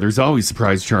a car. There's always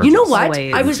surprise charges. You know what?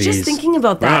 Always. I was just Fees. thinking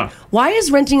about that. Yeah. Why is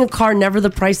renting a car never the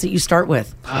price that you start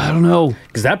with? I don't know.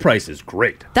 Because that price is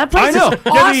great. That price I know. is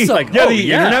awesome.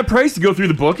 The internet price, you go through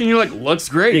the book and you're like, looks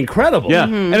great. Incredible. Yeah.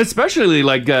 And especially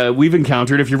like we've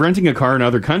encountered, if you're renting a car in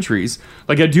other countries,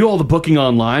 like I do all the booking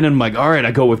online and I'm like, all right,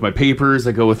 I go with my papers,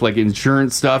 I go with like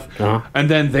insurance stuff. And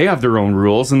then they have their own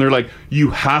rules and they're like, you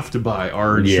have to buy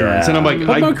our insurance. Yeah. And I'm like,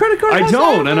 But my credit card I has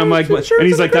don't. And I'm like, insurance and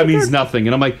he's on like, the that credit means card. nothing.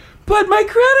 And I'm like, but my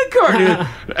credit card,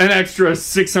 an extra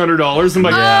 $600. I'm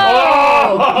like,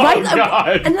 right?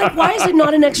 God. And like, why is it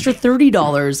not an extra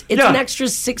 $30? It's an extra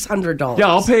 $600. Yeah,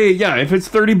 I'll pay. Yeah, if it's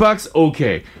 $30,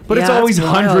 okay, but it's Yeah, always that's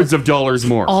wild. hundreds of dollars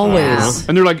more. Always.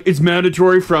 And they're like, it's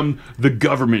mandatory from the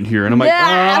government here, and I'm like,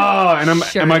 and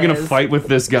am I going to fight with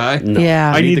this guy? No.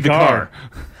 Yeah. I need the car.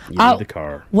 You need the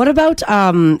car. What about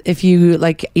if you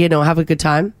have a good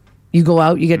time? You go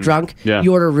out, you get drunk, Yeah.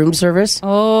 you order room service.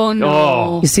 Oh no!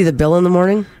 Oh. You see the bill in the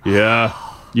morning. Yeah.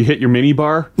 You hit your mini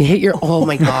bar? You hit your. Oh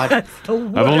my god! I've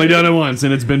only done it once,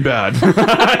 and it's been bad.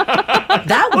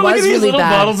 That Look at was these really little bad.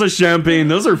 bottles of champagne.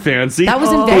 Those are fancy. That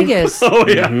was in Vegas. Oh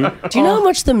yeah. Do you know how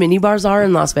much the mini bars are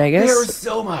in Las Vegas? There was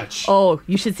so much. Oh,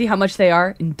 you should see how much they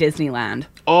are in Disneyland.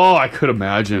 Oh, I could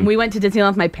imagine. We went to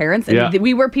Disneyland with my parents, and Yeah.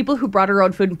 we were people who brought our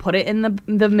own food and put it in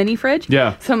the mini fridge.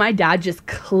 Yeah. So my dad just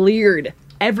cleared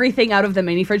everything out of the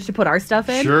mini fridge to put our stuff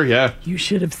in. Sure, yeah. You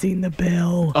should have seen the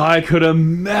bill. I could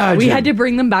imagine. We had to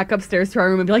bring them back upstairs to our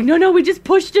room and be like, no, we just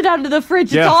pushed it out of the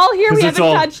fridge. Yeah, It's all here. 'cause We it's haven't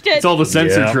all- touched it. It's all the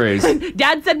sensor trays.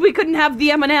 Dad said we couldn't have the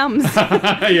M&Ms.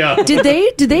 Yeah. Did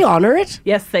they honor it?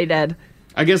 Yes, they did.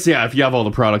 I guess, yeah, if you have all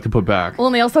the product to put back. Well,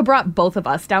 and they also brought both of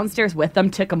us downstairs with them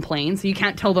to complain, so you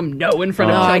can't tell them no in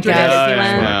front Oh, of I children guess. at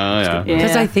Disneyland. Yeah.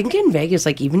 Because I think in Vegas,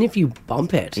 like even if you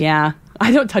bump it, Yeah. I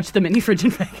don't touch the mini fridge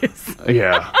in Vegas.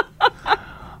 Yeah.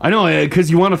 I know, because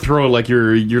you want to throw like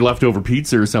your leftover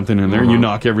pizza or something in there and you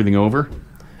knock everything over.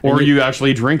 Or you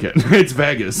actually drink it. It's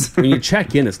Vegas. When you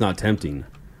check in, it's not tempting.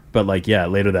 But like, yeah,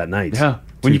 later that night. Yeah.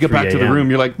 When you get back to the room,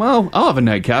 you're like, well, I'll have a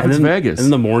nightcap. It's Vegas. And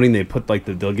in the morning, they put like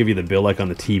they'll give you the bill like on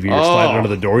the TV or slide under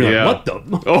the door. You're like, what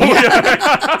the? Oh,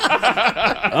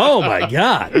 yeah. Oh my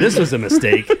God. This was a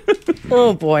mistake.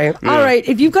 Oh boy. All right.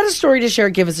 If you've got a story to share,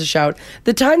 give us a shout.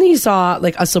 The time that you saw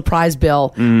like a surprise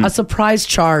bill, a surprise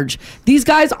charge, these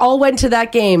guys all went to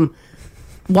that game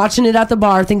watching it at the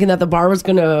bar, thinking that the bar was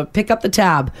going to pick up the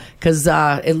tab because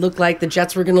it looked like the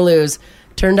Jets were going to lose.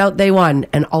 Turned out they won,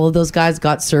 and all of those guys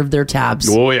got served their tabs.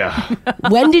 Oh, yeah.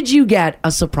 When did you get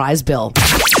a surprise bill?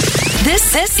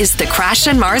 This is the Crash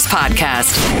and Mars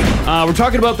podcast. We're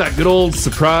talking about that good old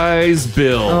surprise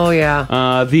bill. Oh,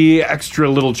 yeah. The extra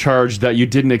little charge that you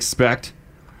didn't expect.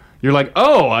 You're like,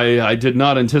 oh, I did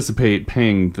not anticipate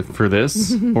paying for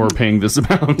this or paying this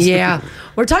amount. Yeah.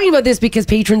 We're talking about this because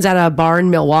patrons at a bar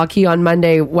in Milwaukee on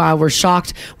Monday were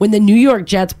shocked when the New York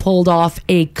Jets pulled off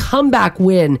a comeback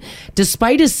win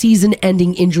despite a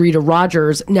season-ending injury to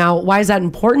Rodgers. Now, why is that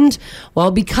important?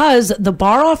 Well, because the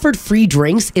bar offered free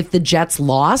drinks if the Jets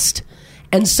lost.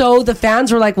 And so the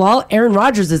fans were like, well, Aaron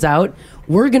Rodgers is out.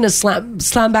 We're going to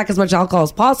slam back as much alcohol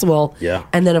as possible. Yeah.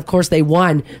 And then, of course, they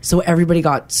won. So everybody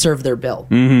got served their bill.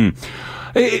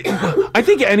 I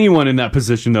think anyone in that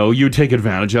position, though, you would take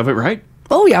advantage of it, right?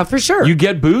 Oh, yeah, for sure. You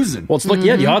get boozing. Well, it's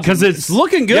the odds because it's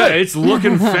looking good. Yeah, it's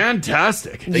looking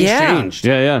fantastic. Things Yeah. changed.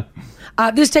 Yeah.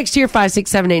 This text here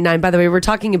 56789. By the way, we're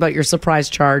talking about your surprise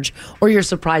charge or your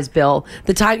surprise bill.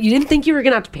 The time you didn't think you were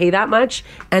going to have to pay that much,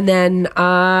 and then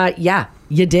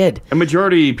you did. A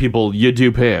majority of people, you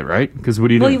do pay it, right? Because what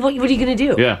do you do? Well, what are you going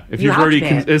to do? Yeah, if You you've have already, to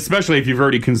pay it. especially if you've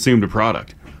already consumed a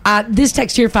product. This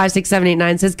text here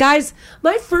 56789 says, guys,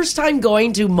 my first time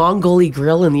going to Mongoli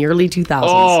Grill in the early 2000s.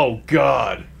 Oh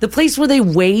God! The place where they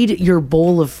weighed your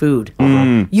bowl of food.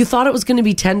 You thought it was going to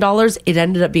be $10. It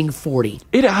ended up being $40.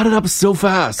 It added up so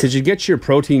fast. Because you get your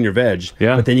protein, your veg,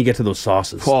 Yeah. but then you get to those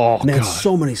sauces. Oh, Man, God.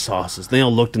 so many sauces. They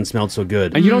all looked and smelled so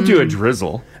good. And you don't do a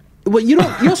drizzle. Well, you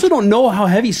also don't know how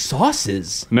heavy sauce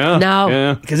is. No.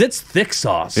 Yeah. Because it's thick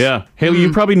sauce. Yeah. Haley,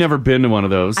 you've probably never been to one of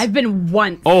those. I've been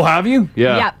once. Oh, have you?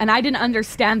 Yeah. Yeah, and I didn't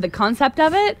understand the concept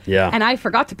of it. Yeah. And I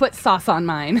forgot to put sauce on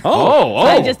mine. Oh. So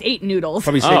I just ate noodles.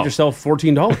 Probably saved yourself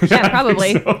 $14. Yeah,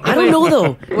 probably. I don't know,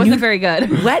 though. It wasn't very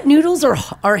good. Wet noodles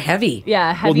are heavy.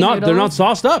 Yeah, heavy noodles. They're not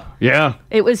sauced up. Yeah.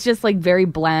 It was just like very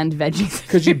bland veggies.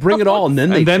 Because you bring it all and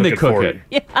then they cook for it.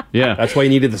 you. Yeah. Yeah. That's why you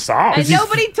needed the sauce. And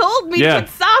nobody told me Yeah. to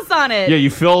put sauce on it. Yeah, you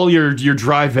fill your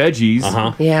dry veggies,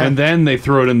 Yeah. and then they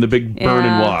throw it in the big burn and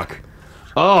Yeah. wok.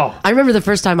 Oh, I remember the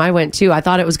first time I went too. I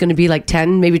thought it was going to be like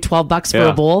 10, maybe $12 for yeah.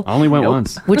 a bowl. I only went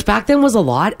once. Which back then was a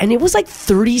lot, and it was like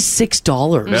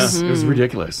 $36. Yeah, it was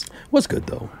ridiculous. Was good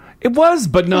though. It was,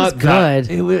 but not good.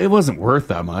 That, it wasn't worth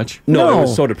that much. No, it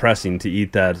was so depressing to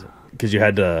eat that because you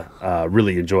had to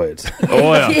really enjoy it.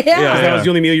 Oh yeah, Yeah. That was the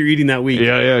only meal you're eating that week.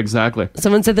 yeah, exactly.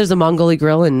 Someone said there's a Mongoli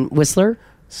Grill in Whistler.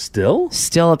 Still?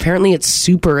 Still, apparently it's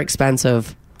super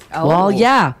expensive. Oh. Well,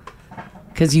 yeah,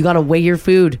 because you got to weigh your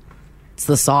food. It's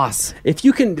the sauce. If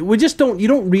you can, you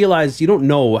don't realize, you don't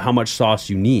know how much sauce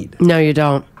you need. No, you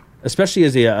don't. Especially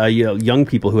as young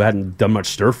people who hadn't done much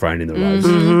stir frying in their lives.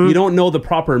 Mm-hmm. You don't know the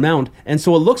proper amount. And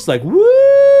so it looks like, woo!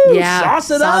 Yeah,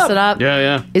 Sauce it up.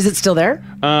 Yeah. Is it still there?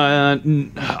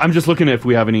 I'm just looking if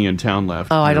we have any in town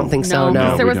left. Oh, I don't think so.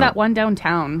 No. There we was don't. that one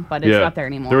downtown, but it's not there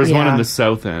anymore. There was one in the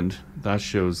south end. That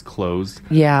show's closed.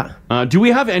 Yeah. Do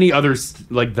we have any other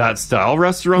like that style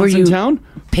restaurants Where in you town?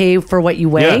 Pay for what you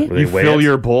weigh? Yeah, you fill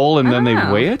your bowl and then they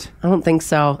weigh it. I don't think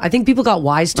so. I think people got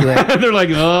wise to it. They're like,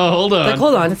 oh, hold on. Like,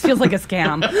 hold on. This feels like a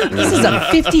scam. This is a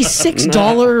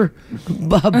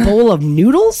 $56 bowl of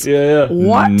noodles? Yeah.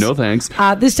 What? No thanks.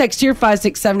 This text here,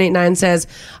 56789, says,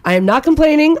 I am not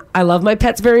complaining. I love my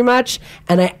pets very much,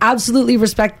 and I absolutely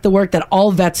respect the work that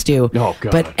all vets do. Oh,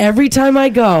 God. But every time I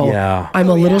go, Yeah. I'm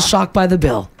a little shocked by the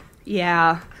bill.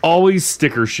 Yeah. Always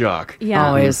sticker shock. Yeah.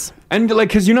 Always. And like,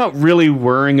 because you're not really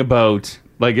worrying about,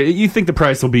 like, you think the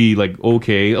price will be like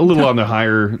okay, a little on the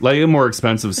higher, like, more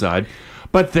expensive side.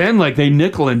 But then, like, they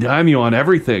nickel and dime you on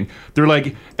everything. They're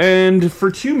like, and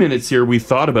for 2 minutes here, we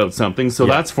thought about something, so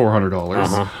that's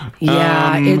 $400.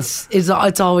 Yeah, it's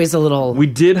always a little. We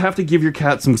did have to give your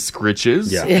cat some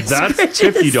scritches. Yeah. That's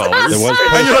Scritches. $50. There was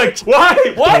And you're like, why?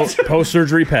 What?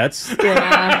 Post-surgery pets.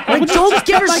 Yeah. Like, don't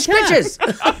give her scritches.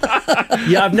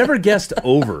 Yeah, I've never guessed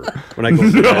over when I go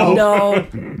to the vet. No.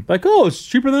 Like, oh, it's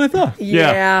cheaper than I thought.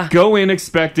 Yeah. Go in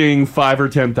expecting 5 or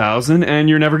 10,000, and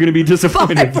you're never going to be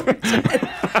disappointed.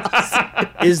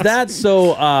 Is that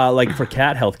so, like, for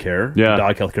cat healthcare,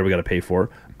 dog healthcare we got to pay for,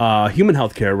 human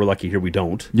healthcare, we're lucky here we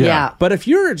don't. Yeah. But if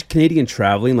you're a Canadian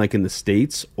traveling, like in the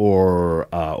States or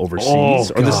overseas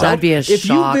or the South, That'd be a if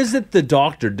shock. you visit the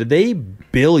doctor, do they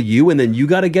bill you and then you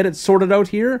got to get it sorted out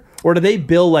here? Or do they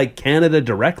bill, like, Canada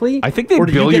directly? I think they or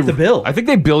do bill you get the bill. I think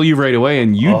they bill you right away,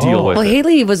 and you deal with Well, it.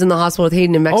 Haley was in the hospital with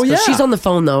Hayden in Mexico. yeah. She's on the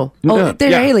phone, though. Yeah. Oh, there,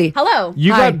 Yeah. Haley. Hello.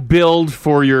 You Hi. got billed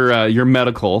for your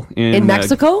medical In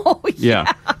Mexico? Oh,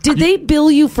 yeah. Did they bill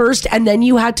you first and then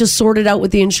you had to sort it out with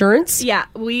the insurance? Yeah,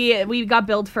 we got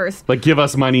billed first. Like, give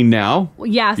us money now.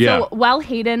 Yeah, so Yeah. while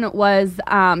Hayden was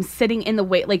sitting in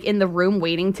the room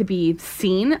waiting to be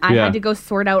seen, I Yeah. had to go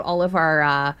sort out all of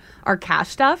our cash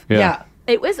stuff. Yeah.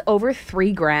 It was over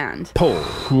 $3,000. Cool.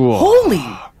 Holy.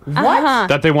 What?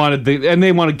 That they wanted, and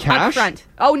they wanted cash. Up front.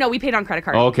 Oh no, we paid on credit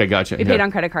card. Oh, okay, gotcha. We paid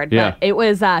on credit card. Yeah. But it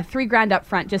was $3,000 up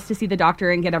front just to see the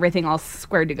doctor and get everything all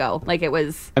squared to go. Like, it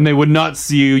was. And they would not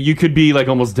see you. You could be like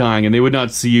almost dying, and they would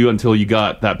not see you until you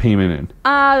got that payment in.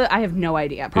 I have no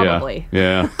idea. Probably.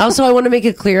 Yeah. Also, I want to make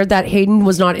it clear that Hayden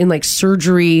was not in like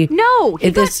surgery. No, he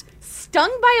It- got this-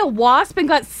 stung by a wasp and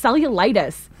got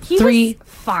cellulitis. He was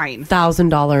fine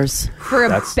 $1,000 for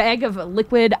a bag of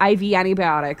liquid IV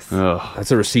antibiotics. That's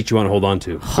a receipt you want to hold on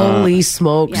to. Holy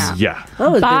smokes. Yeah.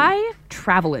 That was Buy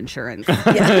travel insurance. Yeah,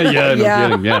 no kidding.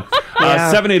 Yeah.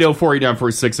 Yeah.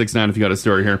 780-489-4669 if you got a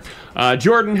story here.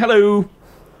 Jordan, hello.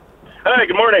 Hi,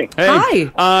 good morning. Hey.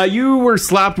 Hi. You were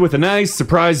slapped with a nice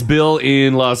surprise bill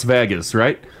in Las Vegas,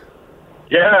 right?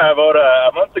 Yeah, about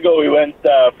a month ago we went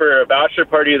for a bachelor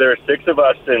party. There were 6 of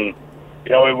us, and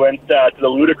we went to the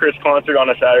Ludacris concert on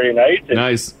a Saturday night. And,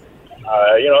 nice.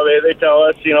 They tell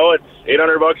us, it's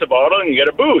 $800 a bottle and you get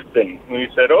a booth. And we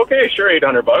said, okay, sure,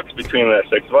 $800 between the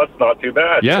 6 of us, not too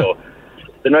bad. Yeah. So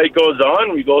the night goes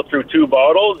on, we go through 2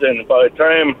 bottles, and by the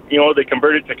time, they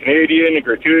convert it to Canadian and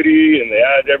gratuity and they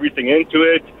add everything into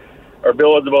it, our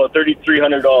bill was about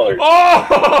 $3,300.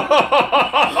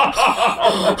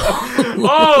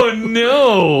 Oh,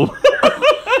 no.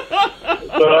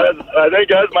 So I think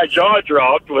as my jaw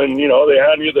dropped when, they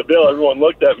handed me the bill, everyone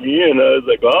looked at me and I was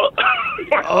like, well.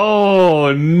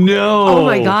 Oh, no. Oh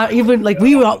my God. Even like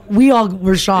we all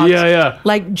were shocked. Yeah.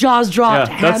 Like jaws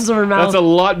dropped, hands over mouth. That's a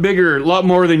lot bigger, a lot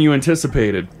more than you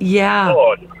anticipated. Yeah.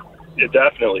 Oh, yeah,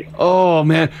 definitely. Oh,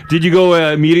 man. Did you go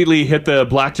immediately hit the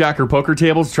blackjack or poker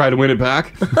tables, try to win it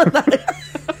back?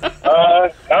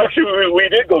 Actually, we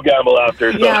did go gamble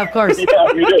after. So. Yeah, of course.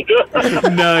 Yeah, we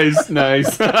did.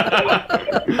 Nice. All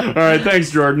right,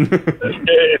 thanks, Jordan.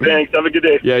 Hey, thanks. Have a good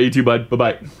day. Yeah, you too, bud.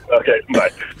 Bye-bye. Okay,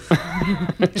 bye.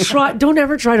 Don't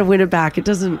ever try to win it back. It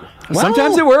doesn't.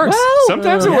 Sometimes it works.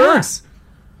 Sometimes it works.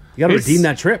 You got to redeem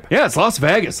that trip. Yeah, it's Las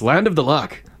Vegas, land of the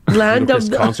luck. Land of This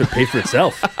the concert paid for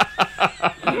itself.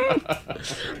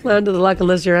 land of the luck,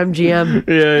 unless you're MGM.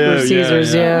 Yeah, or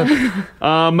Caesars.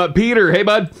 Yeah. Peter, hey,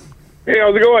 bud. Hey,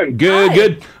 how's it going?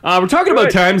 Good. We're talking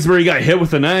about times where you got hit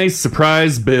with a nice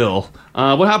surprise bill.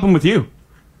 What happened with you?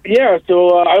 Yeah,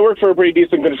 so I work for a pretty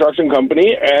decent construction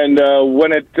company, and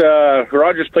when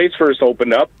Rogers Place first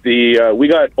opened up, we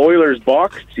got Oilers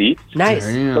box seats. Nice.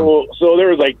 So there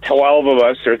was like 12 of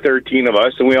us or 13 of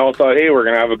us, and we all thought, hey, we're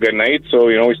going to have a good night. So,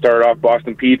 we started off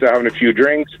Boston Pizza, having a few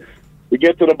drinks. We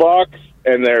get to the box,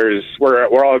 and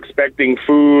we're all expecting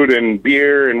food and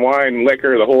beer and wine and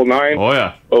liquor, the whole nine. Oh,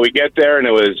 yeah. But we get there, and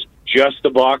it was just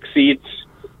the box seats,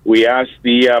 We asked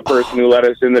the person who let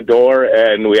us in the door,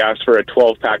 and we asked for a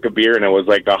 12-pack of beer, and it was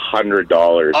like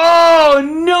 $100.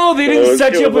 Oh, no, they didn't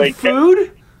set you up with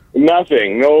food?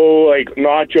 Nothing. No, like,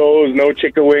 nachos, no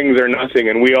chicken wings or nothing.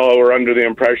 And we all were under the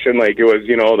impression, like, it was,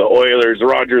 the Oilers,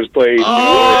 Rogers Place.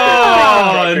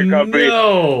 Oh,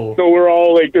 no. So we're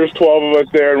all, like, there's 12 of us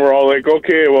there, and we're all like,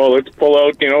 okay, well, let's pull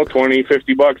out, $20,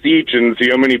 $50 each and see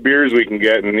how many beers we can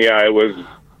get. And, yeah, it was...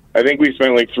 I think we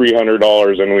spent like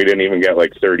 $300 and we didn't even get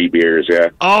like 30 beers, yeah.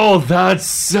 Oh, that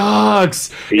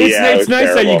sucks. It's nice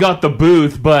terrible. that you got the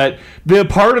booth, but the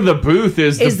part of the booth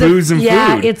is the booze and food.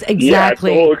 Yeah, it's exactly. Yeah, it's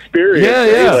the whole experience.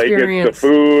 Yeah. Like, it's the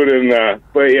food and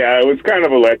but yeah, it was kind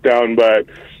of a letdown, but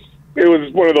it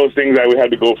was one of those things that we had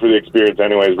to go for the experience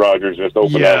anyways. Rogers just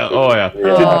opened up. Oh, yeah.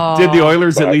 Did the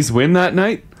Oilers at least win that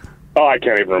night? Oh, I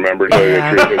can't even remember. To tell you the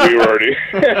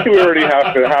truth. We were already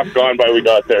half gone by we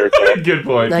got there. So. Good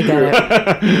point. I get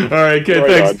it. All right, okay,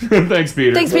 Right thanks. Thanks,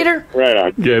 Peter. Thanks, Peter. Right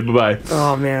on. Okay, bye-bye.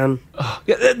 Oh, man.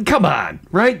 Come on,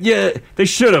 right? Yeah, they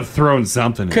should have thrown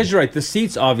something in. Because you're right, the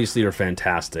seats obviously are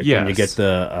fantastic. Yes. When you get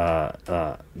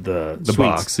the suites.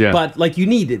 box, yeah. But like you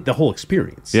need the whole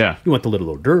experience. Yeah. You want the little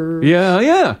hors d'oeuvres. Yeah.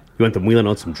 You want them wheeling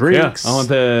out some Yeah. drinks. I want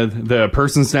the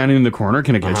person standing in the corner.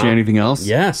 Can I get you anything else?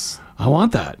 Yes. I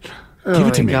want that. Oh Give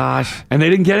it to my me. gosh. And they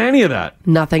didn't get any of that.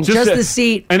 Nothing. Just the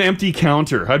seat. An empty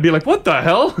counter. I'd be like, what the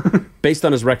hell? Based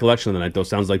on his recollection of the night, though,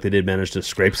 sounds like they did manage to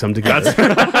scrape some together.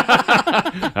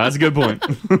 That's a good point.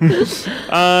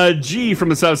 G from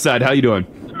the South Side. How you doing?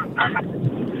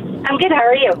 I'm good. How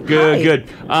are you? Good.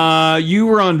 You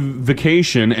were on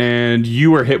vacation and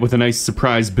you were hit with a nice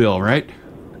surprise bill, right?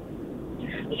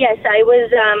 Yes, I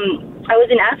was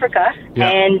in Africa,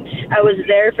 and I was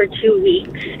there for 2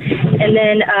 weeks. And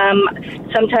then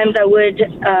sometimes I would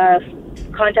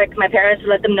contact my parents to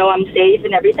let them know I'm safe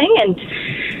and everything. And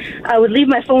I would leave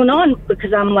my phone on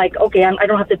because I'm like, okay, I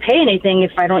don't have to pay anything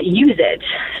if I don't use it.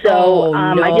 So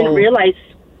no. I didn't realize.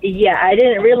 Yeah, I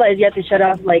didn't realize you have to shut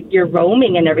off like your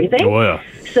roaming and everything. Oh yeah.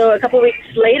 So a couple of weeks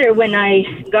later, when I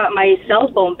got my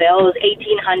cell phone bill, it was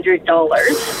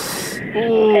 $1,800,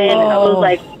 and I was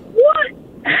like, what?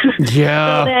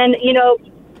 Yeah. So then,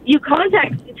 you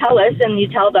contact TELUS and you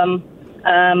tell them,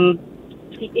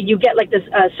 you get like this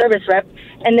service rep,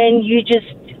 and then you just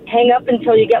hang up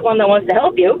until you get one that wants to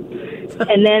help you.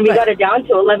 And then we got it down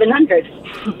to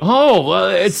 $1,100. Oh, well,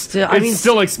 it's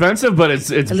still expensive, but it's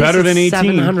better than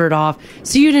 18. $700 off.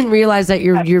 So you didn't realize that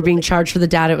you're being charged for the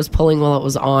data it was pulling while it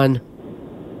was on.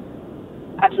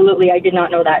 Absolutely, I did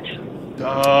not know that.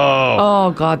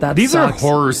 Oh God, that These sucks. are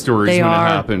horror stories They when are. it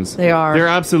happens. They are. They're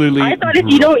absolutely. I thought if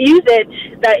you don't use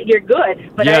it, that you're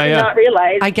good. But I did not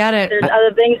realize. I get it. There's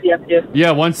other things you have to do. Yeah,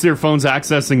 once your phone's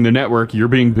accessing the network, you're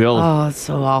being billed. Oh, it's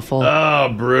so awful.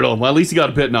 Oh, brutal. Well, at least you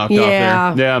got a bit knocked Yeah.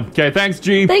 off there. Yeah. Okay, thanks,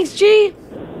 G. Thanks, G.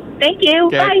 Thank you.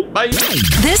 Okay, Bye.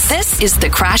 This is the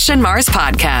Crash and Mars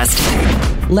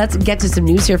podcast. Let's get to some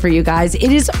news here for you guys.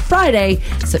 It is Friday,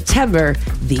 September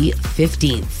the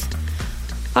 15th.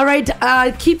 All right,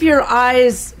 keep your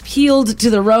eyes peeled to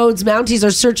the roads. Mounties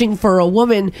are searching for a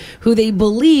woman who they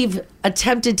believe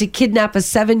attempted to kidnap a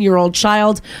 7-year-old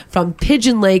child from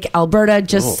Pigeon Lake, Alberta,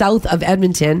 just south of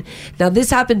Edmonton. Now,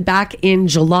 this happened back in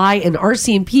July, and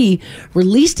RCMP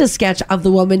released a sketch of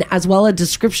the woman as well as a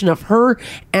description of her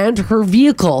and her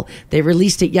vehicle. They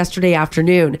released it yesterday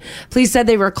afternoon. Police said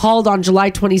they were called on July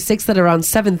 26th at around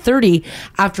 7:30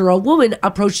 after a woman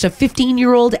approached a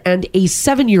 15-year-old and a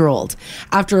 7-year-old.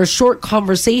 After a short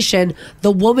conversation,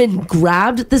 the woman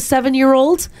grabbed the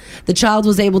 7-year-old. The child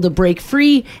was able to break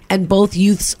free, and both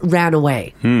youths ran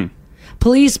away.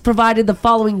 Police provided the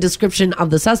following description of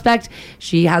the suspect.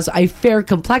 She has a fair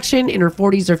complexion, in her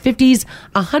 40s or 50s,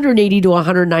 180 to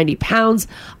 190 pounds,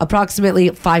 approximately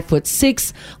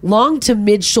 5'6", long to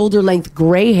mid-shoulder length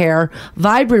gray hair,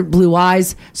 vibrant blue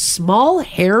eyes, small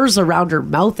hairs around her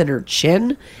mouth and her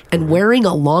chin, and wearing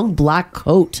a long black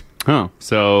coat. Oh,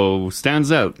 so stands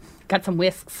out. Got some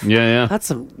whisks. Yeah. That's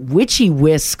some witchy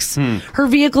whisks. Her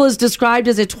vehicle is described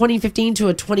as a 2015 to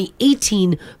a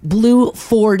 2018 blue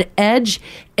Ford Edge.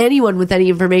 Anyone with any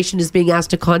information is being asked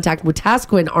to contact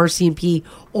Wetaskiwin RCMP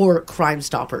or Crime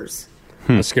Stoppers.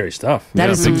 That's scary stuff. That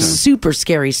is some super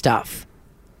scary stuff.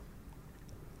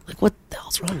 Like, what the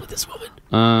hell's wrong with this woman?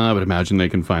 I would imagine they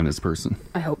can find this person.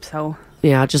 I hope so.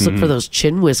 Yeah, just look for those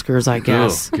chin whiskers, I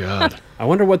guess. Oh, God. I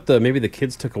wonder what maybe the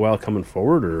kids took a while coming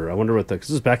forward, or I wonder what because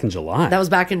this was back in July. That was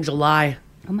back in July.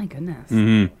 Oh, my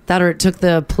goodness. That or it took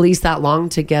the police that long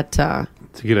to get to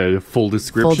get a full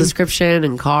description.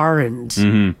 and car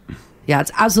and Yeah,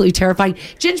 it's absolutely terrifying.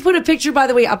 Ginge put a picture, by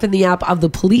the way, up in the app of the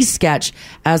police sketch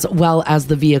as well as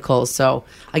the vehicle. So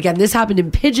again, this happened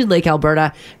in Pigeon Lake,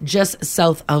 Alberta, just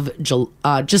south of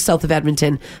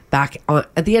Edmonton, back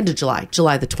at the end of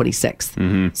July the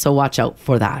 26th. So watch out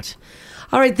for that.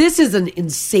 All right, this is an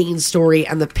insane story,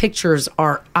 and the pictures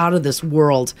are out of this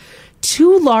world.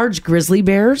 2 large grizzly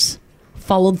bears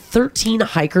followed 13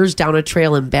 hikers down a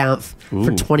trail in Banff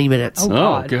for 20 minutes.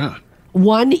 Oh, God.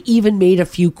 One even made a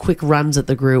few quick runs at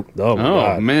the group. Oh,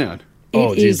 God. Man.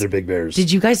 Oh, geez, they're big bears.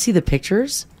 Did you guys see the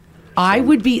pictures?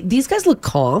 These guys look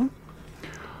calm.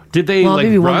 Did they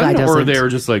maybe one guy run, or doesn't. they were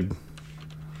just like...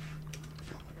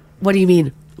 What do you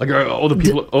mean? Like, the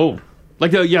people...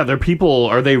 their people,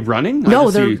 are they running? No,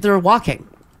 they're walking.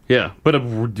 Yeah, but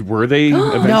were they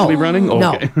eventually running?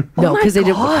 No, Okay. no, because they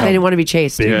didn't want to be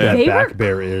chased. Big that back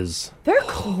bear is. They're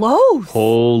close.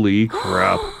 Holy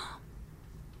crap.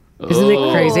 Isn't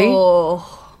it crazy?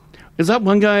 Is that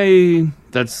one guy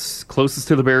that's closest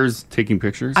to the bears taking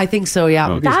pictures? I think so,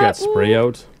 yeah. He's got spray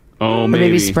out. Oh,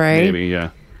 maybe spray. Maybe, yeah.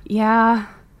 Yeah.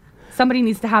 Somebody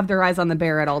needs to have their eyes on the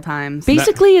bear at all times.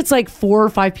 Basically, it's like 4 or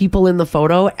 5 people in the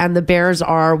photo, and the bears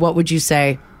are, what would you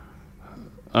say,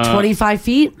 25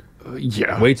 feet?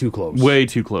 Yeah. Way too close. Way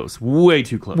too close. Way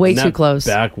too close. Way too close.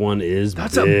 Back one is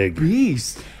That's big. a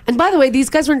beast. And by the way, these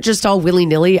guys weren't just all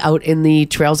willy-nilly out in the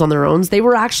trails on their own. They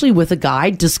were actually with a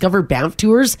guide, Discover Banff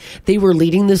Tours. They were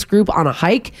leading this group on a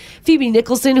hike. Phoebe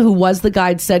Nicholson, who was the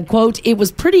guide, said, quote, "It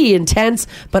was pretty intense,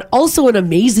 but also an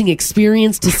amazing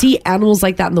experience to see animals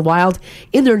like that in the wild,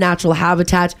 in their natural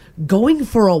habitat, going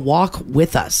for a walk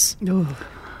with us." Did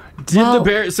the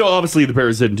bears... So obviously the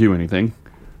bears didn't do anything.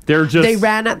 They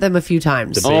ran at them a few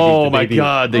times. My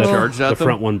God, they charged at them? The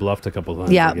front one bluffed a couple times.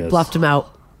 Yeah, I guess. bluffed them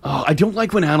out. Oh, I don't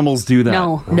like when animals do that.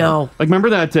 No. Like,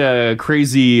 remember that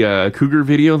crazy cougar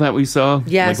video that we saw?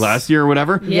 Yes. Like last year or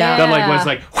whatever? Yeah. That was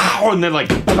like, wow, and then like,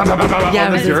 Yeah,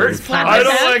 on the it dirt. was I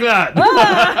don't like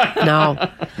that. No.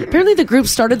 Apparently the group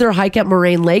started their hike at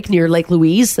Moraine Lake near Lake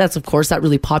Louise. That's, of course, that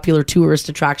really popular tourist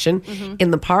attraction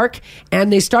in the park.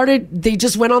 And they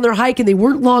just went on their hike, and they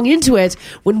weren't long into it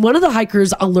when one of the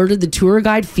hikers alerted the tour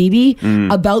guide, Phoebe,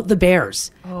 about the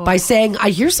bears by saying, "I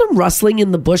hear some rustling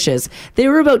in the bushes." They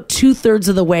were about 2/3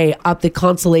 of the way up the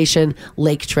Consolation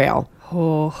Lake Trail.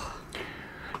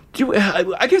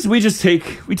 I guess we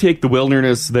take the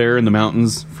wilderness there in the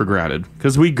mountains for granted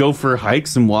because we go for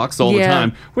hikes and walks all the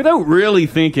time without really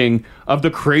thinking of the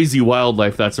crazy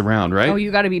wildlife that's around, right? Oh, you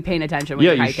got to be paying attention when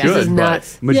Yeah, you're you hiking. should. This is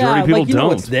nuts. But majority of people like, you know don't.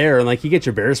 what's there, and like you get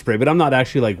your bear spray, but I'm not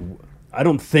actually like. I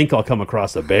don't think I'll come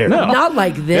across a bear. No. Not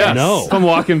like this. Yeah, No. If I'm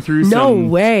walking through No some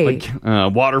way.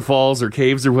 like waterfalls or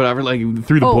caves or whatever, like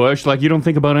through the bush, like you don't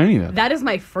think about any of that. That is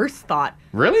my first thought.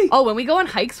 Really? Oh, when we go on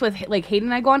hikes with, like, Hayden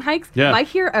and I go on hikes, Yeah. if I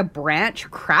hear a branch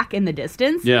crack in the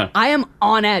distance, Yeah. I am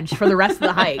on edge for the rest of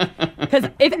the hike. Because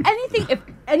if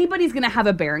anybody's going to have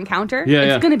a bear encounter, Yeah.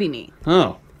 it's going to be me.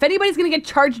 Oh. If anybody's going to get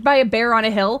charged by a bear on a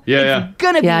hill, Yeah. it's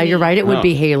going to be Yeah, me. you're right. It would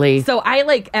be Haley. So I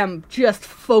am just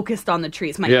focused on the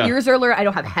trees. My Yeah. ears are alert. I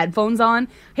don't have headphones on.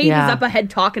 Hayden's Yeah. up ahead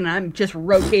talking, and I'm just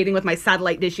rotating with my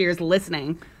satellite dish ears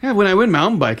listening. Yeah, when I went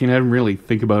mountain biking, I didn't really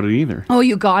think about it either. Oh,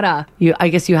 you gotta. I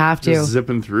guess you have to. Just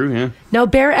zipping through, yeah. Now,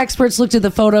 bear experts looked at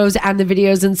the photos and the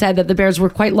videos and said that the bears were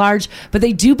quite large, but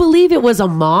they do believe it was a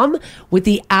mom with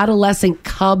the adolescent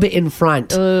cub in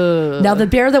front. Now, the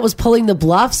bear that was pulling the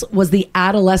bluffs was the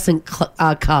adolescent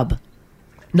cub,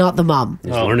 not the mom.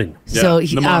 He's learning. Yeah. So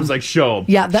the mom's like, show him.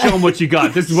 yeah, show him what you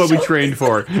got. This is what we trained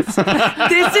for. This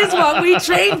is what we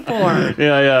trained for.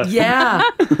 Yeah. Yeah.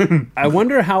 I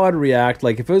wonder how I'd react.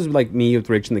 Like if it was like me with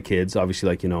Rach and the kids, obviously,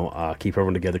 like keep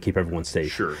everyone together, keep everyone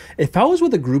safe. Sure. If I was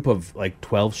with a group of like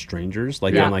 12 strangers,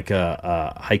 like on like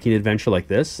a hiking adventure like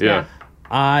this, Yeah.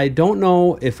 I don't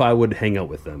know if I would hang out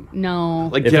with them. No.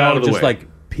 Like, If get I out would of the just way. like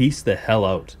piece the hell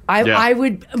out. I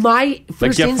would. My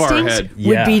first get far instinct ahead. would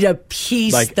Yeah. be to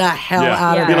piece Like- the hell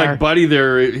out of Be there. like, buddy,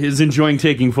 there is enjoying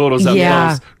taking photos up Yeah.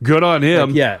 close. Good on him.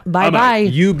 Like, yeah. Bye-bye.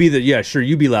 You be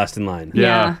you be last in line.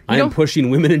 Yeah. I am pushing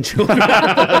women and children.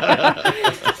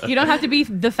 You don't have to be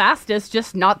the fastest,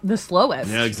 just not the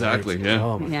slowest. Yeah, exactly. Yeah.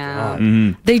 Oh my Yeah.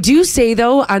 God. They do say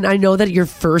though, and I know that your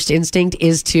first instinct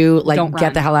is to like Don't get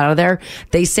run. the hell out of there.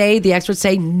 The experts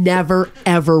say never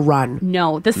ever run.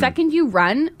 No, the second you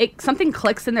run, something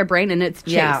clicks in their brain and it's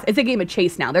chase. Yeah. It's a game of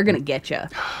chase now. They're going to get you.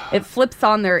 It flips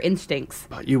on their instincts.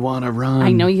 But you want to run.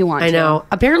 I know you want to. I know.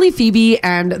 Apparently Phoebe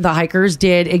and the hikers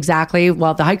did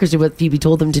the hikers did what Phoebe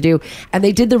told them to do, and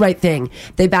they did the right thing.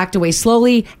 They backed away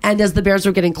slowly, and as the bears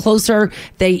were getting closer,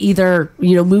 they either,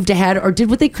 moved ahead or did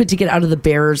what they could to get out of the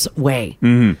bears' way.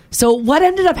 So what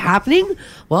ended up happening?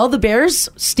 Well, the bears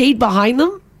stayed behind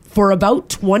them for about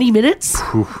 20 minutes.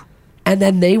 And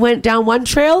then they went down one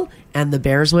trail and the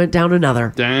bears went down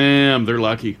another. Damn, they're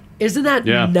lucky. Isn't that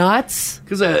nuts?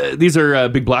 Because these are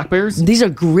big black bears? These are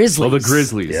grizzlies. Oh, the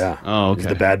grizzlies. Yeah. Oh, okay. These are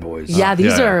the bad boys. Yeah,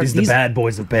 these are... These are the bad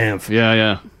boys of Banff.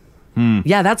 Yeah.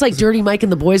 Yeah, that's like Dirty Mike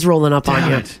and the boys rolling up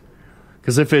on you.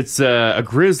 Because if it's a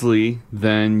grizzly,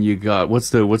 then you got...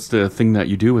 What's the thing that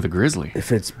you do with a grizzly?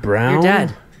 If it's brown... You're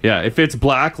dead. Yeah, if it's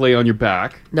black, lay on your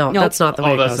back. No, that's not the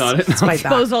way it that's goes. not it? It's fight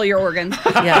back. Expose all your organs.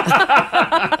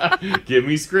 Yeah. Give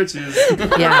me scritches.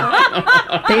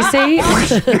 Yeah. They say...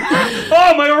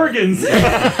 oh, my organs!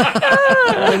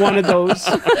 I wanted those.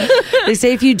 They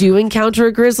say if you do encounter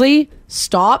a grizzly,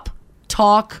 stop,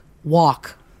 talk,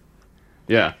 walk.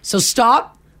 Yeah. So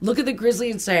stop, look at the grizzly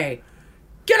and say,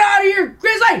 "Get out of here,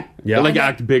 grizzly!" Yeah, like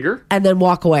act bigger? And then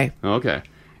walk away. Okay.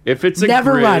 If it's a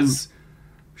Never run.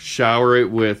 shower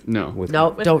it with... No,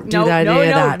 don't do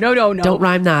that. No. Don't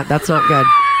rhyme that. That's not good.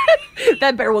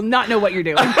 That bear will not know what you're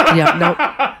doing. Yeah, no.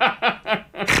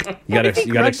 You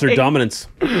got to exert dominance.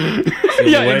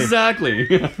 Yeah, exactly.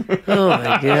 Oh,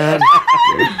 my God.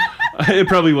 It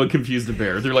probably would confuse the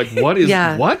bear. They're like, what is...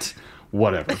 Yeah. What?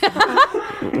 Whatever.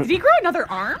 Did he grow another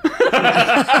arm?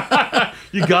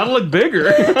 You gotta look bigger.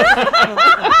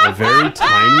 A very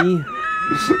tiny,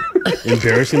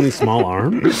 embarrassingly small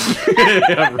arm.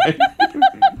 Yeah, right.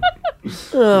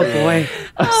 Oh, boy.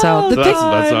 So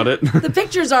that's not it. The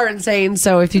pictures are insane.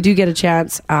 So if you do get a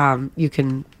chance, you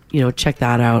can, check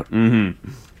that out.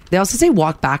 Mm-hmm. They also say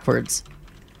walk backwards.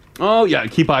 Oh, yeah.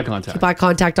 Keep eye contact. Keep eye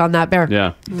contact on that bear.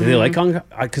 Yeah. Do they like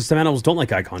because some animals don't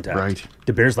like eye contact. Right.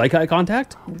 Do bears like eye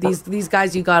contact? These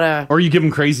guys, you gotta... Or you give them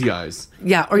crazy eyes.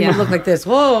 Yeah, or you look like this.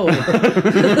 Whoa.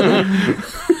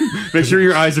 Make sure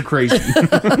your eyes are crazy.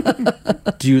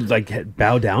 Do you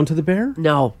bow down to the bear?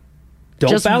 No.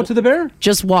 Don't bow to the bear?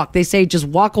 Just walk. They say just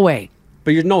walk away.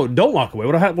 But don't walk away.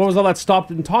 What was all that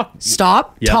stop and talk?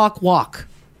 Stop, talk, walk.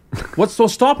 What's so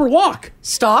stop or walk?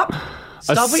 Stop.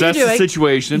 Stop what you're Assess doing. the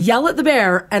situation. Yell at the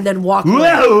bear and then walk away.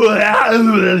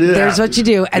 There's what you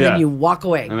do, and then you walk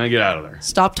away. And then get out of there.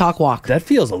 Stop, talk, walk. That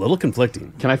feels a little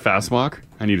conflicting. Can I fast walk?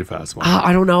 I need to fast walk.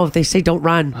 I don't know if they say don't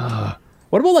run.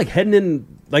 What about heading in,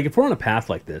 if we're on a path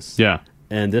like this? Yeah.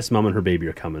 And this mom and her baby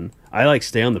are coming. I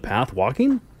stay on the path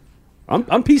walking.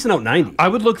 I'm piecing out 90. I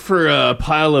would look for a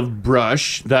pile of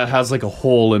brush that has a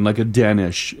hole in a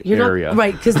den-ish area. Not,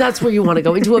 right, because that's where you want to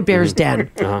go, into a bear's den.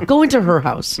 Go into her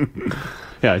house.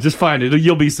 Yeah, just find it.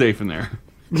 You'll be safe in there.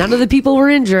 None of the people were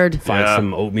injured. Find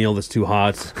some oatmeal that's too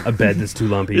hot, a bed that's too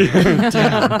lumpy.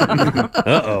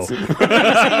 Uh-oh.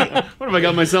 What have I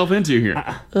got myself into here?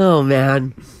 Oh,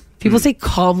 man. People say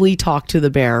calmly talk to the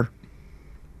bear.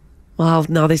 Well,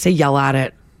 no, they say yell at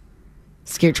it.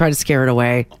 Try to scare it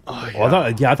away. Oh,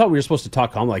 yeah. I thought we were supposed to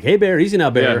talk calm, hey bear, easy now,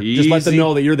 bear. Yeah, just let them easy.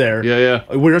 know that you're there. Yeah.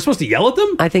 We were supposed to yell at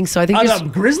them? I think so. I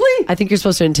think grizzly? I think you're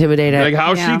supposed to intimidate it.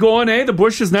 How's she going, eh? The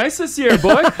bush is nice this year,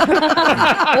 boy.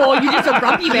 Oh, you're just a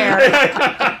grumpy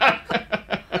bear.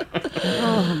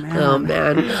 Oh,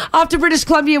 man. Off to British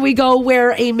Columbia we go,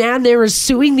 where a man there is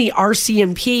suing the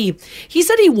RCMP. He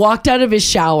said he walked out of his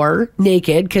shower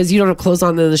naked, because you don't have clothes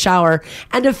on in the shower,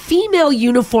 and a female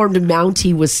uniformed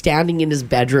Mountie was standing in his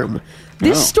bedroom.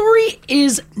 This story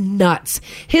is nuts.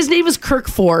 His name is Kirk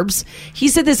Forbes. He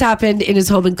said this happened in his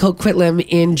home in Coquitlam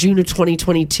in June of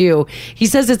 2022. He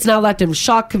says it's now left him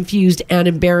shocked, confused, and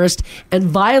embarrassed, and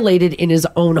violated in his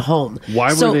own home.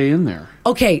 Why were they in there?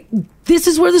 Okay, this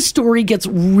is where the story gets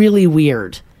really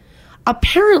weird.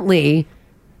 Apparently,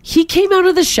 he came out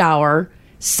of the shower,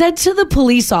 said to the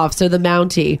police officer, the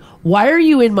Mountie, "Why are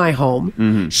you in my home?"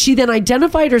 Mm-hmm. She then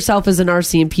identified herself as an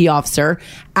RCMP officer,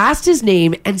 asked his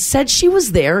name, and said she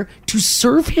was there to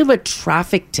serve him a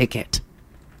traffic ticket.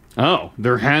 Oh,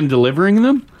 they're hand delivering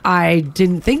them? I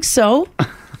didn't think so.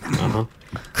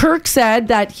 Kirk said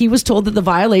that he was told that the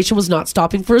violation was not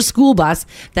stopping for a school bus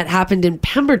that happened in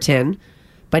Pemberton,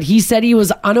 but he said he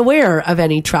was unaware of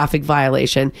any traffic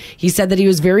violation. He said that he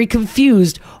was very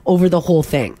confused over the whole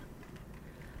thing.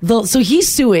 So he's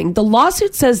suing. The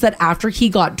lawsuit says that after he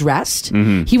got dressed,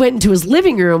 he went into his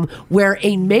living room where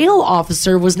a male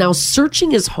officer was now searching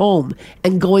his home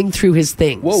and going through his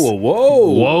things.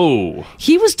 Whoa.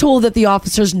 He was told that the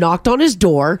officers knocked on his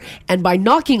door, and by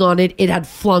knocking on it, it had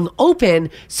flung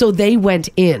open, so they went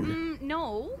in.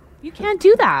 No, you can't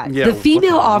do that. The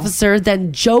female officer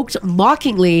then joked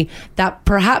mockingly that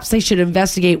perhaps they should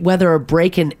investigate whether a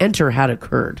break and enter had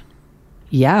occurred.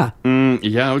 Yeah.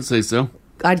 Yeah, I would say so.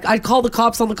 I'd call the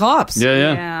cops on the cops.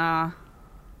 Yeah.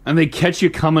 And they catch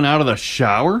you coming out of the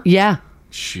shower? Yeah.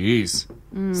 Jeez.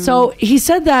 So he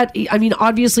said that, I mean,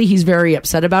 obviously he's very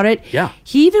upset about it. Yeah.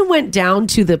 He even went down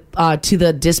to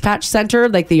the dispatch center,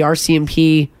 like the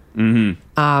RCMP, the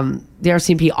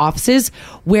RCMP offices,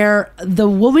 where the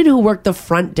woman who worked the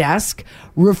front desk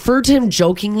referred to him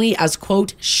jokingly as,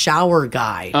 quote, shower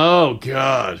guy. Oh,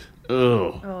 God.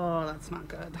 Oh. Oh, that's not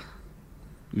good.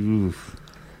 Oof.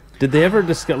 Did they ever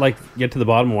get to the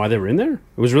bottom of why they were in there? It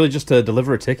was really just to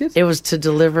deliver a ticket? It was to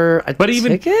deliver a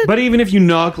ticket? But even if you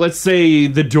knock, let's say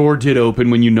the door did open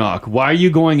when you knock, why are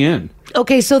you going in?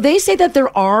 Okay, so they say that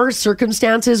there are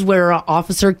circumstances where an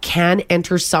officer can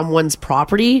enter someone's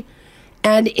property.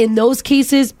 And in those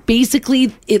cases,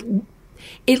 basically,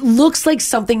 it looks like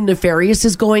something nefarious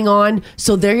is going on,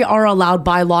 so they are allowed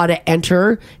by law to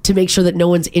enter to make sure that no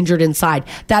one's injured inside.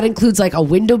 That includes like a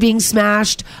window being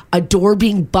smashed, a door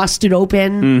being busted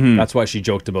open. That's why she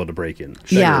joked about a break-in.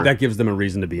 Yeah. That gives them a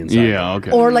reason to be inside. Yeah,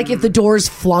 okay. Or like if the door's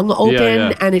flung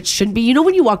open and it shouldn't be. You know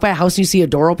when you walk by a house and you see a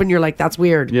door open, you're like, that's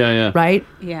weird. Yeah. Right?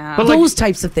 Yeah. But those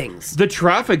types of things. The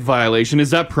traffic violation,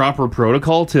 is that proper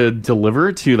protocol to deliver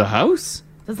it to the house?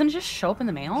 Doesn't it just show up in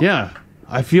the mail? Yeah.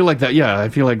 I feel like that. Yeah, I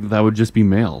feel like that would just be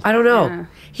mailed. I don't know. Yeah.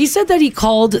 He said that he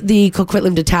called the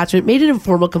Coquitlam detachment, made an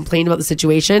informal complaint about the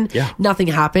situation. Yeah. Nothing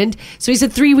happened. So he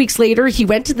said 3 weeks later, he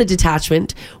went to the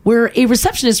detachment where a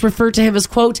receptionist referred to him as,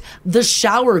 quote, the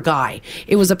shower guy.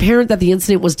 It was apparent that the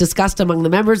incident was discussed among the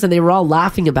members and they were all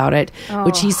laughing about it,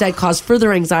 which he said caused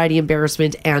further anxiety,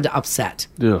 embarrassment, and upset.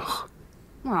 Ugh.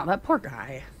 Wow, that poor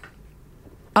guy.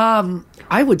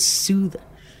 I would sue them.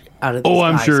 Out of these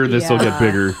I'm guys. sure this will get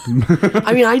bigger.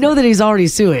 I mean, I know that he's already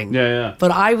suing. Yeah. But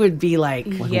I would be like,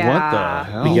 What the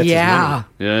hell? He gets his yeah.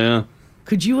 Yeah.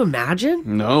 Could you imagine?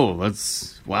 No,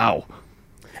 that's wow.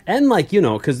 And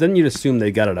because then you'd assume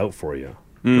they got it out for you,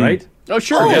 right? Oh,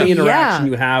 sure. Any yeah. interaction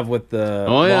you have with the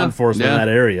law enforcement in that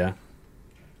area.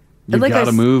 You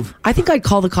gotta move. I think I'd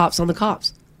call the cops on the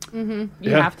cops. You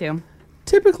have to.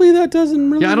 Typically, that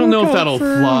doesn't really. Yeah, I don't know work if out that'll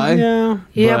for- fly.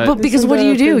 Yeah, but because what do?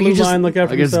 You just look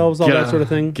after themselves, all that sort of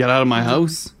thing. Get out of my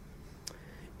house.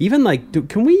 Even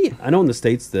can we? I know in the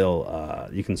States they'll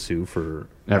you can sue for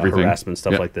Everything. harassment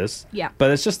stuff like this. Yeah.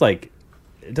 But it's just it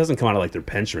doesn't come out of their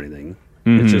pension or anything.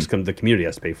 It's just the community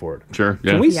has to pay for it. Sure.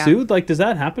 Yeah. Can we sue? Does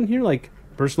that happen here?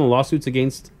 Personal lawsuits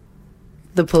against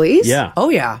the police? Yeah. Oh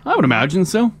yeah. I would imagine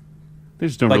so. They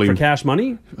just don't really for cash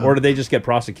money, or do they just get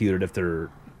prosecuted if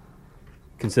they're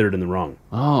considered in the wrong?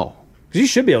 Oh. Because you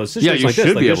should be able to. Yeah, you like should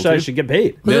this. be able this to. guy should get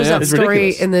paid. Well, there's that It's story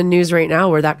ridiculous. in the news right now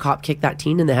where that cop kicked that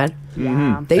teen in the head.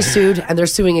 Yeah. They sued and they're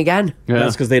suing again. Yeah.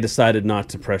 That's because they decided not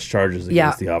to press charges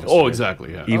against the officer. Oh,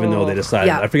 exactly. Yeah. Even though they decided,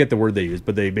 Yeah. I forget the word they used,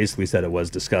 but they basically said it was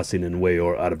disgusting and way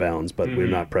or out of bounds, but we're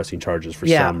not pressing charges for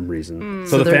Yeah. some reason.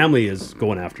 So So the they're- family is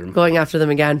going after him. Going after them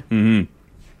again.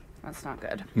 That's not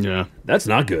good. Yeah. That's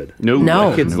not good. No.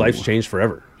 That kid's life's changed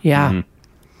forever. Yeah.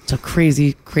 It's a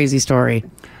crazy, crazy story.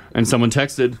 And someone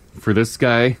texted, for this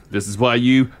guy, this is why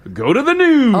you go to the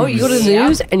news. Oh, you go to the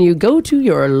news and you go to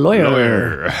your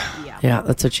lawyer. Yeah. Yeah,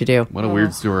 that's what you do. What a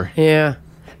weird story. Yeah.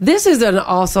 This is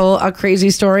also a crazy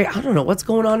story. I don't know what's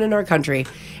going on in our country.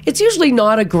 It's usually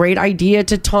not a great idea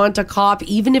to taunt a cop,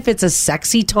 even if it's a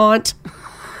sexy taunt.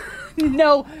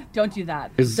 No, don't do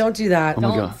that. Don't do that. Oh my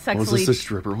Don't god. Was sexually- this a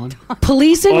stripper one?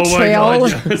 Police in Oh my Trail.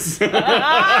 god, yes.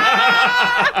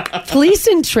 Police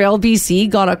in Trail, BC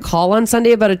got a call on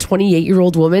Sunday about a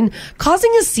 28-year-old woman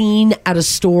causing a scene at a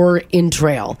store in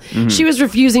Trail. She was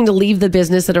refusing to leave the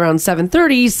business at around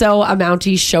 7:30, so a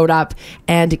Mountie showed up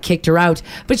and kicked her out.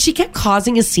 But she kept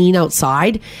causing a scene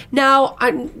outside. Now,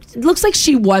 it looks like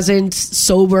she wasn't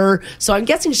sober, so I'm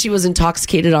guessing she was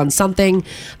intoxicated on something.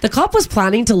 The cop was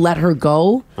planning to let her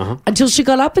go until she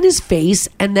got up in his face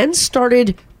and then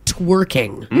started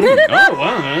twerking. Oh,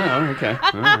 wow. Yeah, okay.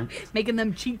 All right. Making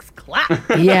them cheeks clap.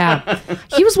 Yeah.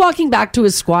 He was walking back to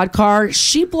his squad car.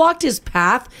 She blocked his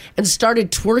path and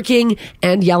started twerking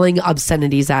and yelling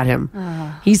obscenities at him.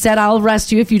 He said, "I'll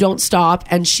arrest you if you don't stop."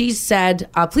 And she said,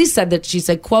 police said that she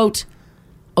said, quote,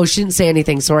 oh, she didn't say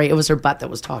anything. Sorry. It was her butt that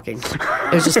was talking.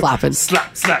 It was just flapping.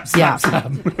 Slap, slap, Yeah.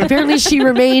 slap, slap. Apparently, she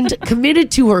remained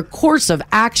committed to her course of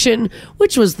action,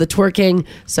 which was the twerking.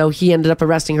 So he ended up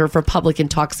arresting her for public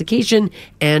intoxication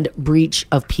and breach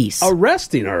of peace.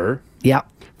 Arresting her? Yeah.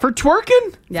 For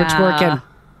twerking? Yeah. For twerking.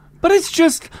 But it's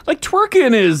just like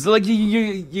twerking is like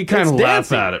you kind of It's laugh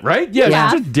dancing. at it, right? Yeah,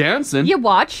 Yeah. it's just dancing. You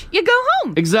watch, you go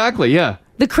home. Exactly, yeah.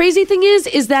 The crazy thing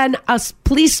is then a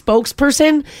police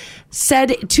spokesperson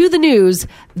said to the news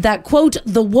that, quote,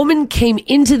 the woman came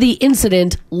into the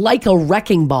incident like a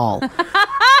wrecking ball.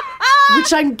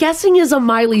 which I'm guessing is a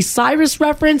Miley Cyrus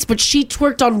reference, but she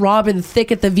twerked on Robin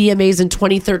Thicke at the VMAs in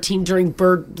 2013 during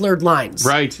Blurred Lines.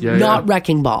 Right, yeah, Not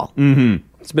Wrecking Ball. Mm-hmm.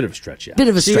 It's a bit of a stretch, yeah. Bit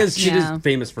of a She stretch. is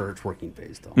famous for her twerking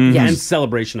phase, though. Mhm. Yes. And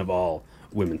celebration of all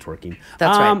women twerking.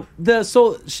 That's right.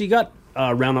 So she got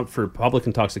round up for public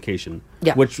intoxication,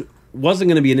 Yeah. which wasn't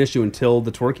going to be an issue until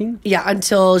the twerking. Yeah,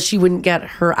 until she wouldn't get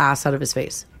her ass out of his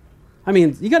face. I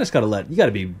mean, you got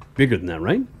to be bigger than that,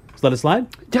 right? Just let it slide?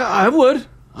 Yeah, I would.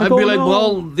 I'd oh, be like, no.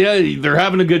 well, yeah, they're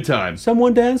having a good time.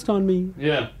 Someone danced on me.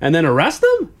 Yeah. And then arrest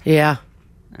them? Yeah.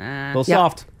 A little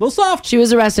soft. A little soft. She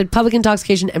was arrested, public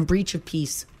intoxication, and breach of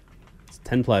peace. It's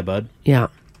 10-ply, bud. Yeah.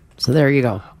 So there you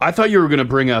go. I thought you were going to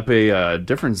bring up a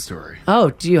different story.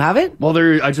 Oh, do you have it? Well,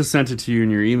 I just sent it to you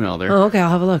in your email there. Oh, okay. I'll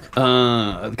have a look.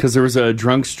 Because there was a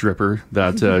drunk stripper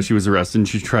that she was arrested and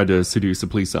she tried to seduce a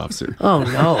police officer. Oh,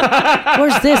 no.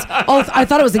 Where's this? Oh, I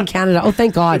thought it was in Canada. Oh,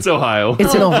 thank God. It's Ohio.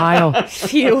 It's in Ohio.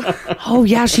 Phew. Oh,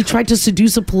 yeah. She tried to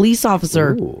seduce a police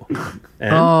officer.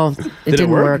 And? Oh, it didn't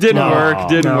work. Didn't No. work.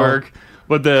 Didn't No. work.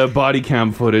 But the body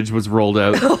cam footage was rolled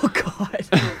out. Oh, God.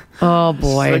 Oh,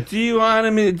 boy. It's like, do you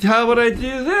want me? How would I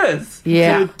do this?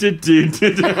 Yeah.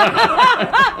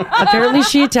 Apparently,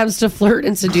 she attempts to flirt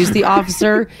and seduce the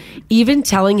officer, even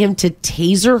telling him to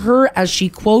taser her as she,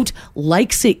 quote,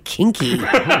 likes it kinky.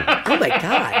 Oh, my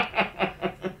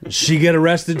God. She get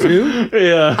arrested too?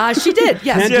 Yeah. She did,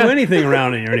 yes. Can't do anything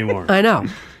around here anymore. I know.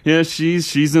 Yeah,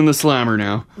 she's in the slammer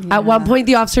now. At one point,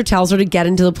 the officer tells her to get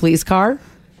into the police car,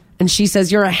 and she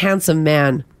says, "You're a handsome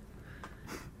man."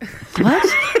 What?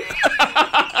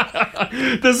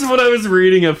 This is what I was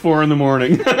reading at 4 a.m.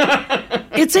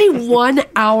 It's a 1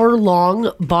 hour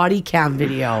long body cam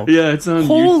video. Yeah, it's on.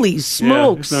 Holy Yeah,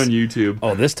 smokes! it's on YouTube.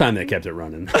 Oh, this time they kept it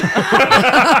running.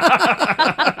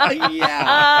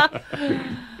 Yeah.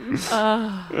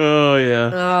 Oh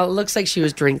yeah. Looks like she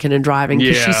was drinking and driving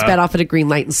because she Yeah. sped off at a green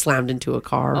light and slammed into a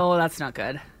car. Oh, that's not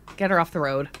good. Get her off the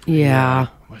road. Yeah.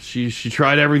 Well, she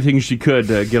tried everything she could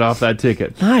to get off that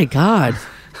ticket. My God.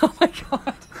 Oh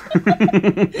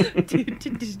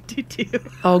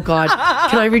God.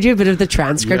 Can I read you a bit of the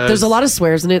transcript? Yes. There's a lot of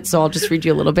swears in it, so I'll just read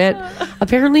you a little bit.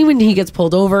 Apparently when he gets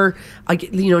pulled over,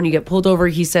 when you get pulled over,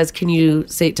 he says, "Can you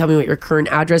tell me what your current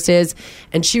address is?"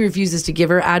 And she refuses to give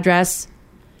her address.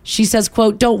 She says,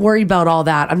 quote, "Don't worry about all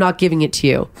that. I'm not giving it to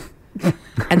you."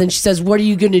 And then she says, "What are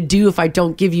you going to do if I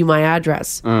don't give you my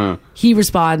address?" He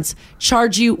responds,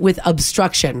 "Charge you with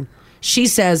obstruction." She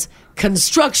says,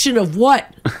 "Construction of what?"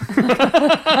 She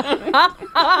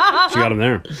got him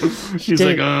there. She's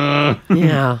did. like,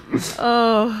 Yeah.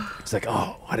 Oh. It's like,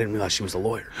 oh, I didn't realize she was a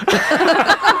lawyer.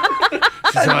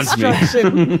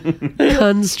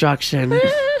 Construction.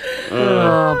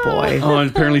 Oh boy. Oh, and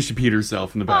apparently she peed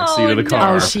herself in the back seat of the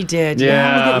car. Oh, she did.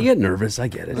 Yeah. You get nervous. I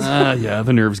get it. Yeah,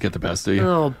 the nerves get the best of you.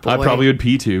 Oh, boy. I probably would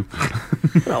pee too.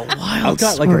 What a wild I've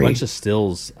got like a story. bunch of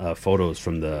stills photos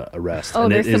from the arrest. Oh,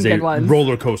 and there's it is some a good ones.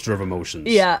 roller coaster of emotions.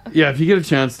 Yeah. Yeah, if you get a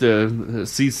chance to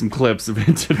see some clips of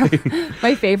it today.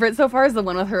 My favorite so far is the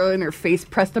one with her and her face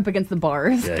pressed up against the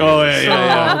bars. Yeah, Oh,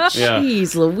 yeah.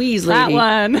 Jeez, Louise, That lady.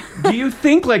 one. Do you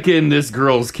think, like, in this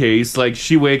girl's case, like,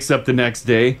 she wakes up the next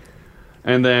day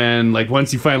and then, like,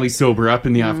 once you finally sober up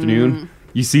in the afternoon,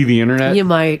 you see the internet? You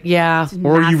might, yeah.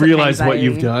 Or you Massive realize what anxiety.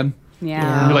 you've done?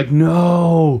 Yeah. And you're like,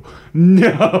 no.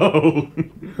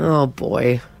 Oh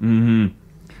boy.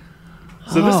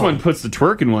 So this one puts the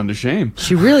twerking one to shame.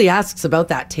 She really asks about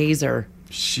that taser.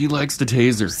 She likes to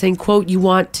taser. Saying, quote, "You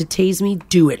want to tase me?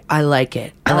 Do it. I like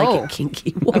it. I like Oh. it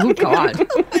kinky." Oh, God.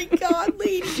 Oh my God,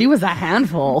 lady. She was a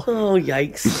handful. Oh,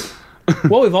 yikes.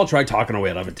 Well, we've all tried talking our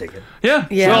way out of a ticket. Yeah.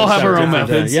 Yeah. We all have our own Different,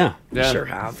 methods. yeah. Sure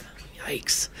have.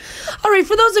 Yikes. All right,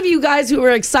 for those of you guys who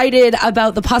are excited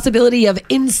about the possibility of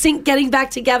NSYNC getting back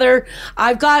together,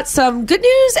 I've got some good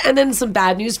news and then some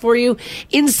bad news for you.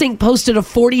 NSYNC posted a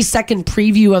 40-second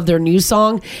preview of their new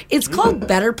song. It's called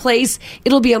Better Place.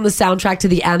 It'll be on the soundtrack to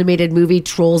the animated movie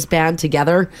Trolls Band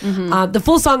Together. The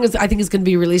full song I think is going to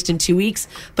be released in 2 weeks,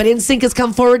 but NSYNC has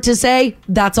come forward to say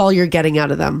that's all you're getting out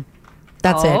of them.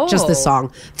 That's it, just this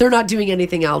song. They're not doing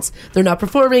anything else. They're not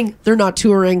performing, they're not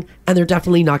touring, and they're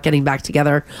definitely not getting back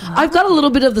together. I've got a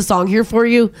little bit of the song here for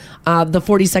you, the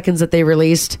 40 seconds that they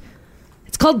released.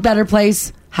 It's called Better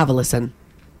Place. Have a listen.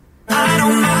 I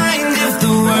don't mind if the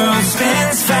world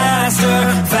spins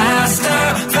faster,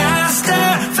 faster,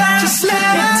 faster, faster. Just let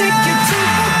me take you to a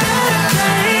better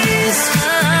place.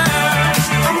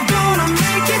 I'm gonna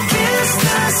make you kiss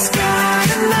the sky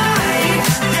tonight.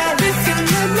 Yeah, if you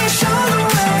let me show the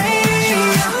way.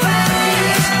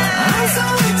 I'm so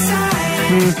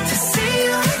excited to see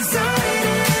you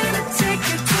excited and take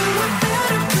you to a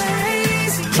better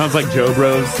place. Sounds sounds like Joe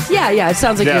Bros. Yeah. It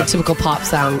sounds like Yeah. your typical pop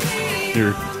sound.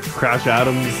 Your Crash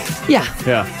Adams. Yeah.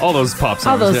 Yeah. All those pop songs.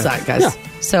 All those yeah. songs, guys. Yeah.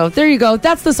 So there you go.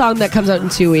 That's the song that comes out in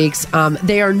 2 weeks.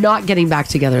 They are not getting back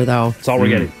together, though. That's all we're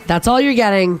getting. That's all you're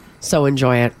getting. So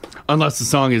enjoy it. Unless the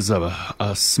song is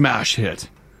a smash hit.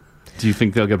 Do you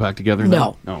think they'll get back together?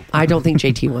 No. No. I don't think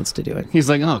JT wants to do it. He's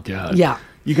like, oh, God. Yeah.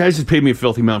 You guys just paid me a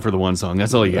filthy amount for the one song.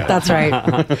 That's all you got. That's right. All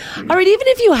right. Even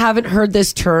if you haven't heard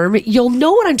this term, you'll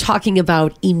know what I'm talking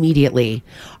about immediately.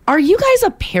 Are you guys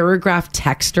a paragraph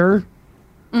texter?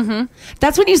 Mm-hmm.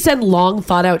 That's when you send long,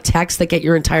 thought-out texts that get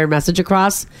your entire message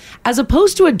across, as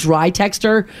opposed to a dry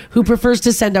texter who prefers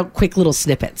to send out quick little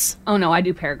snippets. Oh, no, I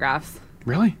do paragraphs.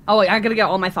 Really? Oh, I gotta get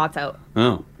all my thoughts out.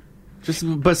 Oh.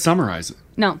 But summarize it.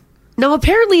 No. Now,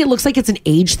 apparently, it looks like it's an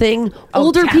age thing.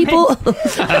 Older people...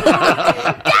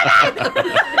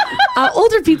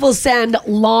 older people send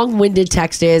long-winded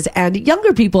texts, and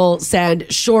younger people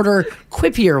send shorter,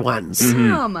 quippier ones.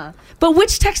 Damn. But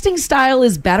which texting style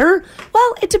is better?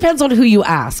 Well, it depends on who you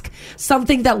ask. Some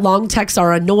think that long texts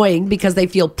are annoying because they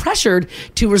feel pressured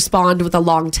to respond with a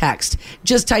long text.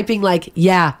 Just typing like,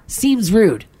 yeah, seems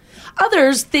rude.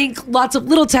 Others think lots of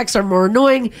little texts are more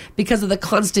annoying because of the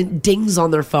constant dings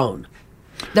on their phone.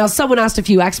 Now, someone asked a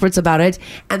few experts about it,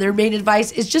 and their main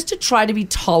advice is just to try to be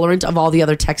tolerant of all the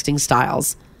other texting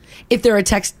styles. If they're a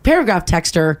paragraph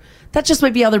texter, that just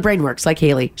might be how their brain works, like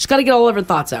Haley. She's got to get all of her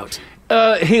thoughts out.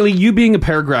 Haley, you being a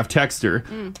paragraph texter,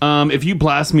 if you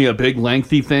blast me a big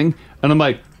lengthy thing, and I'm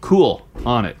like, cool,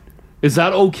 on it. Is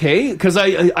that okay? Because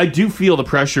I do feel the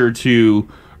pressure to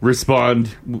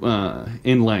respond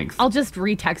in length. I'll just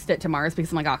retext it to Mars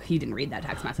because I'm like, oh, he didn't read that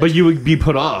text message. But you would be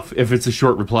put off if it's a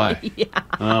short reply. Yeah.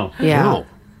 Oh. Yeah. No.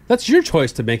 That's your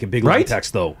choice to make a big long Right?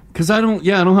 text, though. Because I don't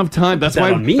have time. That's That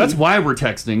why. on me. That's why we're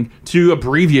texting, to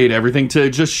abbreviate everything, to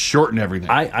just shorten everything.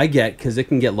 I get, because it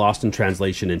can get lost in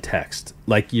translation in text,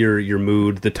 like your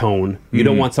mood, the tone. You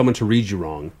don't want someone to read you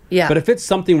wrong. Yeah. But if it's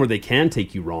something where they can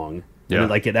take you wrong, Yeah. and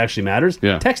like it actually matters,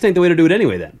 Yeah. text ain't the way to do it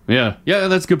anyway. Then Yeah,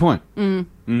 that's a good point.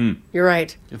 You're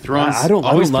right. I don't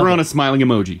always love throw on it. a smiling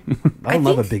emoji. I don't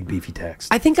love a big beefy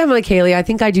text. I think I'm like Haley. I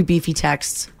think I do beefy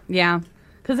texts. Yeah.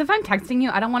 Because if I'm texting you,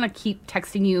 I don't want to keep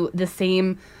texting you the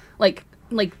same, like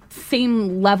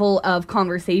same level of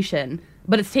conversation,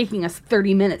 but it's taking us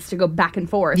 30 minutes to go back and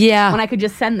forth. Yeah. When I could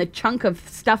just send the chunk of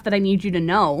stuff that I need you to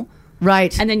know.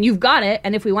 Right. And then you've got it.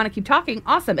 And if we want to keep talking,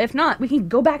 awesome. If not, we can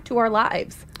go back to our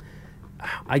lives.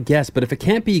 I guess, but if it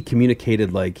can't be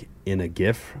communicated like in a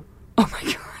GIF, oh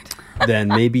my god, then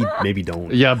maybe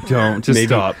don't. Yeah, don't. Just maybe,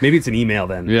 stop. Maybe it's an email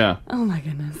then. Yeah. Oh my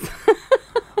goodness.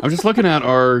 I'm just looking at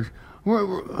our.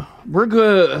 We're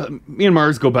good. Me and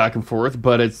Mars go back and forth,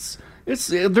 but it's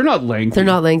they're not lengthy. They're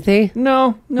not lengthy?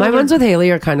 No. My ones with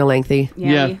Haley are kind of lengthy.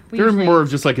 Yeah, we they're usually- more of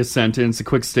just like a sentence, a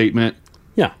quick statement.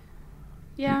 Yeah.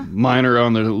 Yeah. Mine are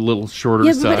on the little shorter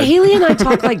Yeah, side. but Haley and I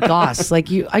talk like goss.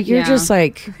 Like you're Yeah. just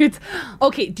like... It's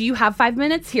okay. Do you have 5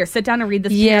 minutes? Here, sit down and read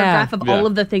this Yeah. paragraph of Yeah. all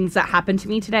of the things that happened to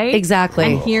me today. Exactly.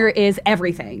 And here is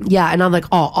everything. Yeah, and I'm like,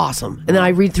 oh, awesome. And then I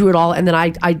read through it all, and then I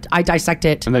dissect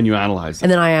it, and then you analyze it.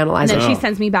 and then I And analyze then it. she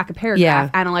sends me back a paragraph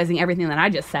Yeah. analyzing everything that I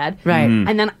just said. Right.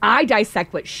 And then I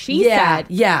dissect what she Yeah, said.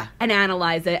 yeah. And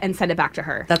analyze it and send it back to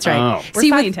her. That's right. Oh. We're See,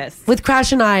 scientists. With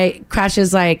Crash and I, Crash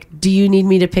is like, do you need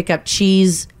me to pick up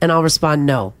cheese? And I'll respond,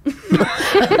 no.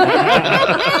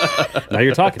 Now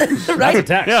you're talking. Right? That's a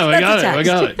text. Yeah, we That's got a it. We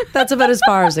text. got it. That's about as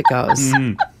far as it goes.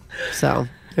 So,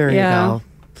 there Yeah. you go.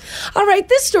 All right,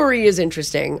 this story is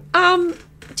interesting. Do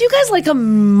you guys like a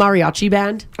mariachi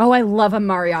band? Oh, I love a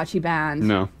mariachi band.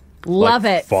 No. Love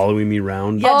Like it. Following me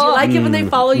around. Yeah, do you like it when they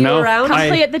follow you no. around? Come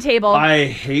play at the table. I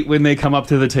hate when they come up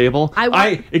to the table.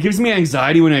 I it gives me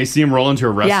anxiety when I see them roll into a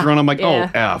restaurant. I'm like, Yeah.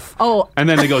 oh, F. Oh. And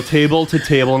then they go table to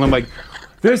table, and I'm like,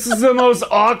 this is the most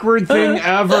awkward thing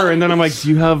ever. And then I'm like, do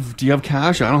you have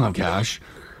cash? I don't have cash.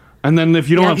 And then if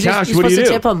you don't Yeah, have 'cause you're cash, what do you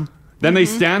supposed do? to tip 'em. Then they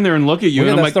stand there and look at you, Well,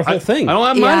 yeah, and I'm that's like, their whole thing. I don't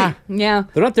have Yeah. money. Yeah.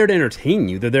 They're not there to entertain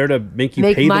you. They're there to make you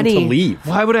Make pay money. them to leave.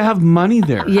 Why would I have money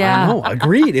there? Yeah. No,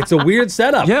 agreed. It's a weird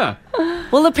setup. Yeah.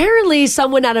 Well, apparently,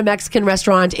 someone at a Mexican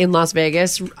restaurant in Las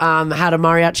Vegas had a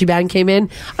mariachi band came in.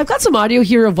 I've got some audio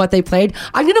here of what they played.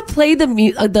 I'm going to play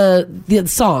the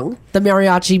song, the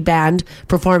mariachi band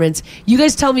performance. You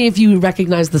guys tell me if you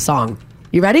recognize the song.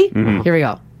 You ready? Mm-hmm. Here we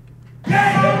go.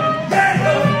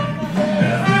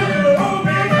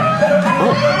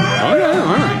 Okay, all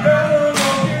right.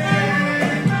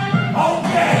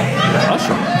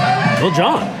 Usher. Lil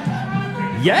Jon.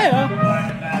 Yeah.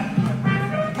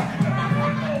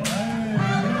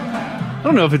 I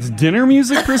don't know if it's dinner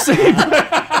music per se.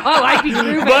 I'd be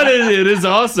grooving. But it is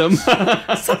awesome.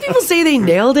 Some people say they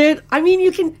nailed it. I mean,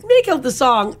 you can make out the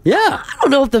song. Yeah. I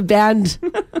don't know if the band.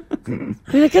 I mean,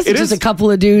 I guess it's just a couple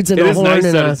of dudes and It a is horn. nice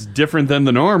and that a... it's different than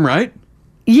the norm, right?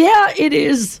 Yeah, it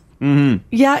is. Mm-hmm.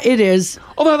 Yeah, it is.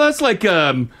 Although that's like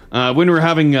when we were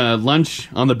having lunch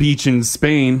on the beach in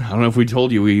Spain. I don't know if we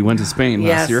told you we went to Spain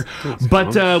Yes. last year.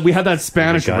 But we had that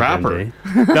Spanish rapper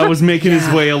that was making his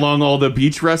way along all the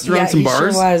beach restaurants Yeah, and he sure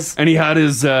bars. was. And he had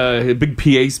his big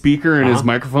PA speaker and his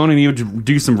microphone, and he would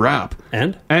do some rap.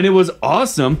 And it was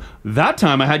awesome. That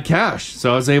time I had cash,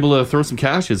 so I was able to throw some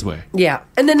cash his way. Yeah.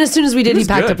 And then as soon as we did, he was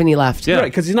packed good. up and he left. Yeah,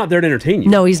 because he's not there to entertain you.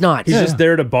 No, he's not. He's Yeah. just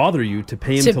there to bother you, to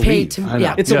pay him To to, pay leave. to- I know.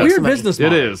 yeah, It's to a make weird some money. business It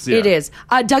model. is. Yeah. It is.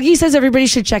 Dougie says everybody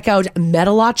should check out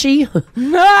Metalachi.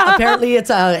 Apparently,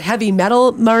 it's a heavy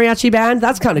metal mariachi band.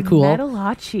 That's kind of cool.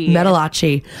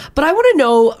 Metalachi. But I want to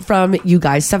know from you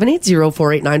guys,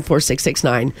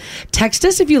 780-489-4669. Text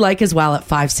us if you like as well at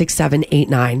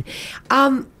 56789.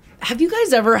 Have you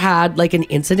guys ever had like an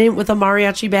incident with a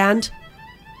mariachi band?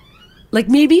 Like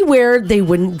maybe where they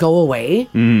wouldn't go away?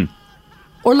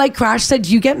 Or like Crash said,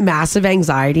 do you get massive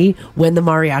anxiety when the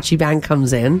mariachi band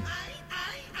comes in?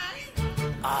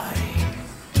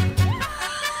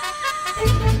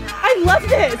 I love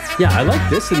this. Yeah, I like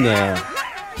this in the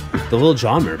Little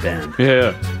John Mayer band.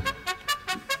 Yeah.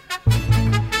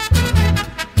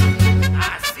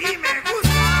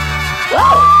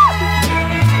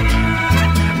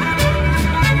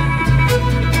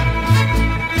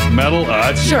 Metal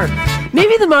Sure.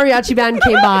 Maybe the mariachi band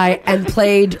came by and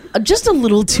played just a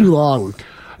little too long.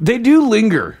 They do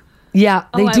linger. Yeah,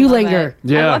 they I do love linger.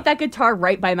 it. I want that guitar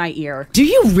right by my ear. Do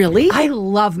you really? I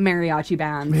love mariachi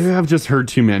bands. Maybe I've just heard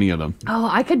too many of them. Oh,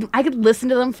 I could listen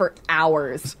to them for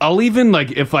hours. I'll even,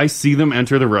 like, if I see them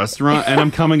enter the restaurant and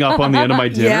I'm coming up on the end of my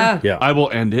dinner, Yeah. I will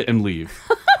end it and leave.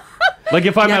 Like,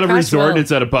 if I'm Yeah, at a Crash resort will. and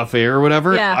it's at a buffet or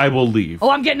whatever, Yeah. I will leave. Oh,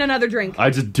 I'm getting another drink. I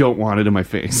just don't want it in my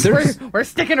face. We're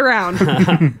sticking around.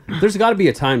 There's got to be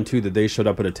a time too that they showed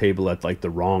up at a table at like the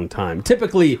wrong time.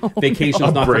 Typically, vacation's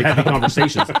no. not for Break heavy up.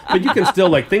 conversations, but you can still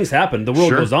like things happen. The world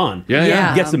Sure. goes on. Yeah,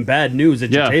 yeah. You get some bad news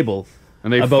at your table,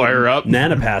 and they about fire up.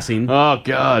 Nana passing. Oh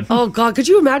God. Oh, God. Could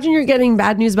you imagine you're getting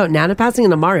bad news about Nana passing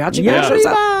and a mariachi band shows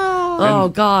up? Oh,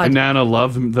 God. And Nana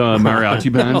loved the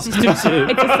mariachi bands. It's too soon.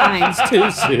 It's a sign. It's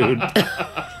too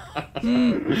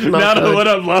soon. Nana would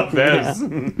have loved this.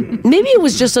 Maybe it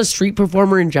was just a street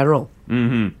performer in general.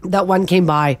 Mm-hmm. That one came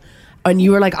by and you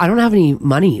were like, I don't have any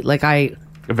money. Like,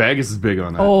 Vegas is big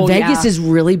on that. Oh, Vegas is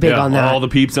really big on that. All the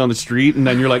peeps on the street, and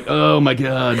then you're like, oh my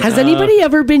God. Has anybody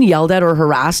ever been yelled at or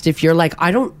harassed if you're like,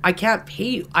 I can't pay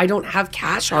you. I don't have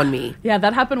cash on me? Yeah,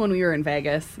 that happened when we were in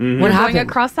Vegas. Mhm. We What were going happened?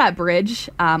 across that bridge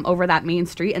over that main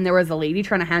street, and there was a lady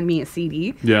trying to hand me a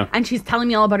CD. Yeah. And she's telling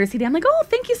me all about her CD. I'm like, oh,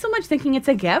 thank you so much, thinking it's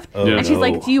a gift. Oh, and she's no.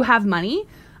 like, do you have money?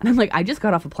 And I'm like, I just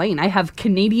got off a plane. I have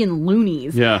Canadian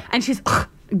loonies. Yeah. And she's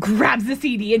grabs the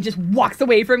CD and just walks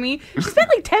away from me. She spent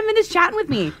like 10 minutes chatting with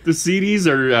me. The CDs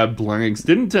are blanks.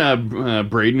 Didn't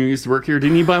Braden, who used to work here,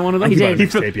 didn't he buy one of them? He did. He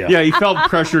fe- Mixtape, yeah, he felt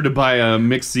pressure to buy a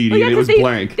mixed CD, Well, yeah, and it 'cause was they,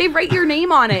 blank. They write your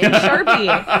name on it in Sharpie.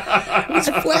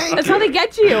 That's how they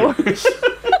get you.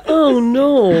 Oh,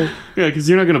 no. Yeah, because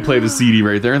you're not going to play the CD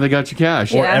right there. They got you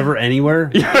cash. Or ever anywhere.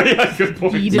 Yeah, good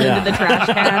point. Eat it into the trash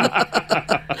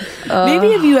can.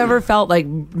 Maybe have you ever felt like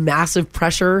massive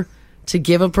pressure to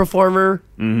give a performer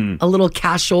a little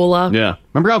cashola? Yeah.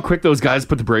 Remember how quick those guys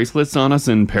put the bracelets on us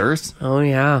in Paris? Oh,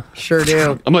 yeah. Sure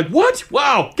do. I'm like, what?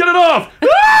 Wow, get it off!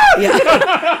 Yeah.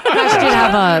 Crash did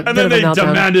have a And bit then of a they meltdown.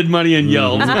 demanded money and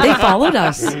yelled. They followed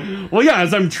us. Well, yeah,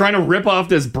 as I'm trying to rip off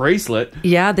this bracelet.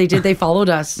 Yeah, they did. They followed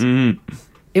us.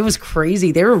 It was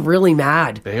crazy. They were really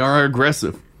mad. They are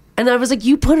aggressive. And I was like,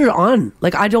 you put it on.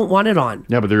 Like, I don't want it on.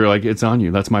 Yeah, but they're like, it's on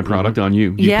you. That's my product on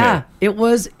you. You Yeah, pay. it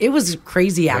was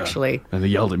crazy, actually. And they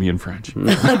yelled at me in French.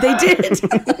 They did.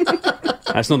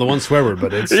 That's not the one swear word,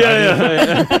 but it's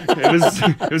Yeah.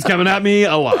 It was coming at me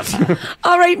a lot.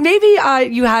 All right, maybe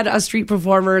you had a street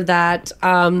performer that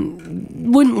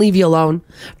wouldn't leave you alone,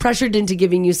 pressured into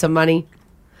giving you some money.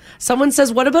 Someone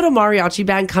says, what about a mariachi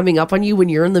band coming up on you when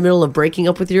you're in the middle of breaking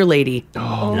up with your lady?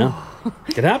 Oh. Yeah.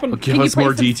 Could happen. Give us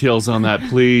more details on that,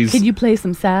 please. Could you play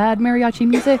some sad mariachi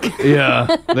music? Yeah,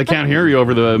 they can't hear you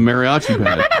over the mariachi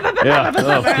band. Yeah.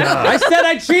 Oh, God. I said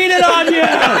I cheated on you.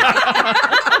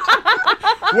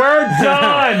 We're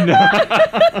done.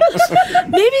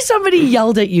 Maybe somebody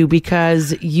yelled at you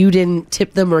because you didn't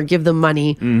tip them or give them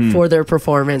money for their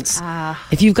performance.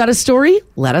 If you've got a story,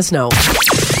 let us know.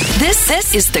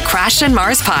 This is the Crash and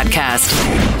Mars Podcast.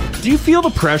 Do you feel the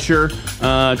pressure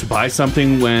to buy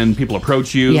something when people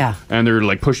approach you? Yeah. And they're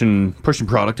like pushing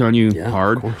product on you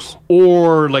hard? Of course.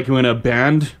 Or like when a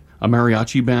band, a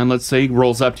mariachi band, let's say,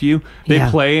 rolls up to you, they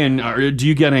play, and do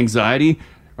you get anxiety?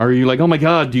 Are you like, oh my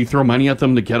God, do you throw money at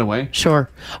them to get away?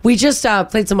 Sure. We just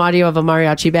played some audio of a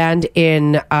mariachi band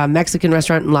in a Mexican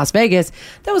restaurant in Las Vegas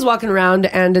that was walking around,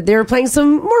 and they were playing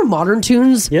some more modern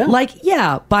tunes,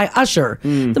 by Usher.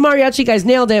 The mariachi guys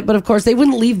nailed it, but of course they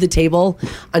wouldn't leave the table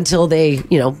until they,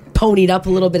 ponied up a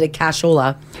little bit of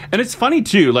cashola. And it's funny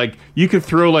too, like you could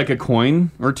throw like a coin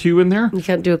or two in there. You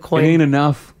can't do a coin. It ain't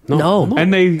enough. No.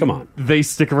 And they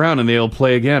stick around and they'll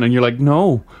play again, and you're like,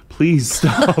 no, please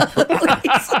stop.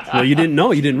 Well, you didn't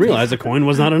know. You didn't realize a coin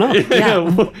was not enough.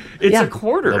 It's a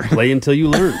quarter. They'll play until you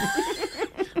learn.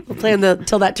 We're playing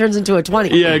till that turns into a 20.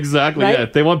 Yeah, exactly. Right? Yeah,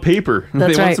 they want paper.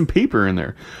 That's they right. want some paper in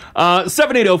there.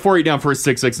 780-489 for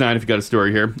 669 if you got a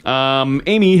story here.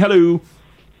 Amy, hello.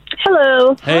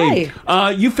 Hello. Hey.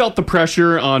 You felt the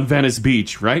pressure on Venice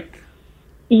Beach, right?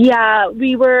 Yeah,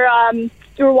 we were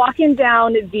walking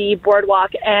down the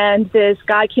boardwalk, and this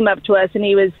guy came up to us, and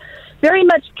he was very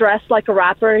much dressed like a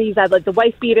rapper. He's had like the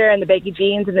wife beater and the baggy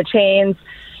jeans and the chains,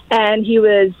 and he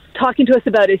was talking to us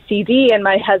about his CD, and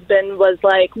my husband was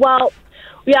like, well,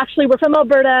 we're from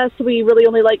Alberta, so we really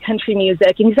only like country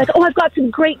music. And he's like, oh, I've got some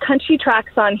great country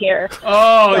tracks on here.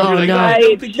 Oh, you're like, no. I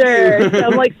don't think you Sure. do. So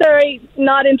I'm like, sorry,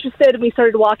 not interested. And we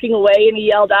started walking away, and he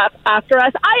yelled up after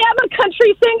us, I am a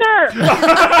country singer.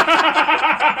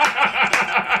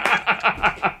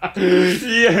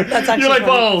 Yeah, That's actually you're like,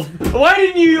 well, why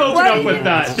didn't you open up with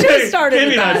that? Just started Give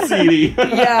me with that CD.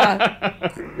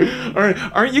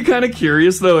 Yeah. Aren't you kind of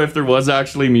curious though if there was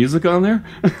actually music on there?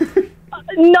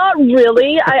 Not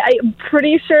really. I'm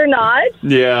pretty sure not.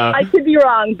 Yeah. I could be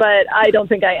wrong, but I don't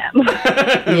think I am.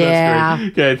 Yeah.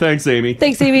 Okay, thanks, Amy.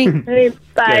 Thanks, Amy. Hey,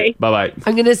 bye. Bye-bye.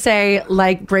 I'm going to say,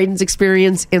 like Braden's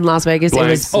experience in Las Vegas, it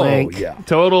was blank.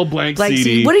 Total blank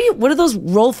CD. What do those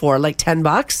roll for? Like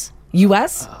 $10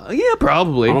 US? Yeah,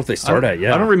 probably. I don't know if they start at,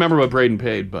 I don't remember what Braden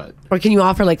paid, but Or can you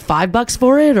offer like $5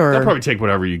 for it? Or I'll probably take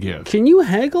whatever you give. Can you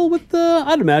haggle with the...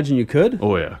 I'd imagine you could.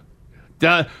 Oh, yeah.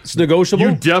 It's negotiable.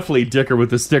 You definitely dicker with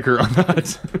the sticker on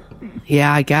that.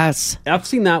 Yeah, I guess. I've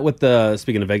seen that with the...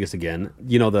 Speaking of Vegas again,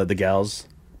 the gals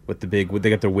with the big...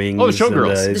 They got their wings. Oh, the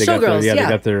showgirls. And, The showgirls, They yeah.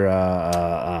 got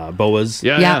their boas.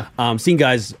 Yeah. Seen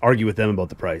guys argue with them about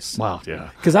the price. Wow, yeah.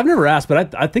 Because I've never asked,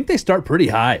 but I think they start pretty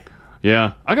high.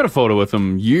 Yeah. I got a photo with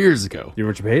them years ago. You know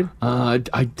what you paid? I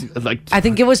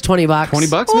think it was $20. $20 Oh, maybe?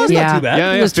 that's not too bad.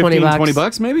 Yeah, It was 15, $20.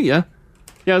 $20 maybe, yeah.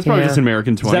 Yeah, it's probably Yeah. just an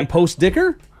American 20. Is that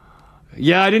post-dicker?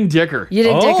 Yeah, I didn't dicker. You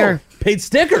didn't dicker. Paid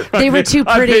sticker. They were too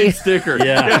I pretty. paid sticker.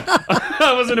 Yeah.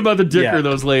 That wasn't about the dicker, Yeah.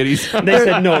 those ladies. They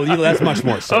said, no, that's much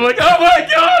more. I'm like, oh my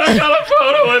God, I got a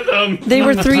photo with them. They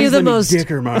were three of the most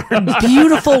Dicker, Mark.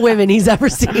 beautiful women he's ever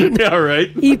seen. Yeah, right.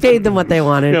 He paid them what they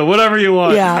wanted. Yeah, whatever you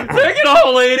want. Yeah. Take it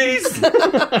all, ladies.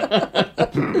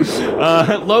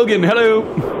 Logan, hello.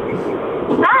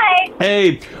 Hi.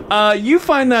 Hey, you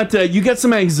find that you get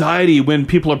some anxiety when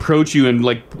people approach you and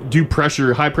like do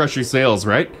high pressure sales,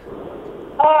 right?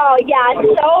 Oh, yeah,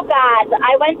 so bad.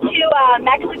 I went to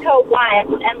Mexico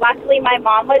once, and luckily my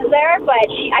mom was there, but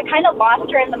I kind of lost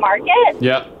her in the market.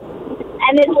 Yeah.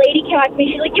 And this lady came up to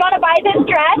me. She's like, do you want to buy this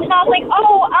dress? And I was like, no,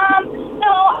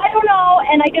 I don't know.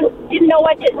 And I just didn't know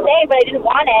what to say, but I didn't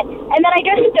want it. And then I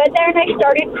just stood there and I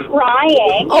started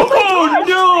crying. Oh,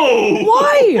 no!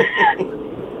 Why?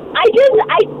 I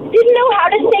didn't know how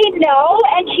to say no,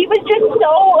 and she was just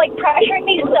so, pressuring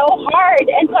me so hard,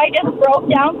 and so I just broke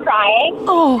down crying.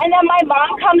 Oh. And then my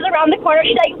mom comes around the corner,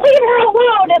 she's like, leave her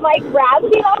alone, and, grabs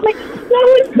me, and I was like, that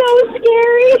was so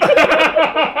scary.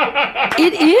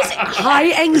 It is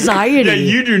high anxiety. Yeah,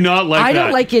 you do not like I that.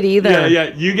 don't like it either.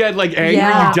 Yeah. You get, angry,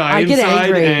 Yeah, you die I get inside,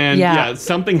 angry. and Yeah.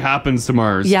 something happens to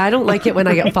Mars. Yeah, I don't like it when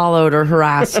I get followed or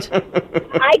harassed.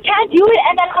 I can't do it,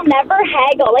 and then I'll never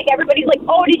haggle. Everybody's like,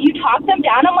 oh, did you talk them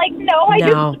down? I'm like, no, I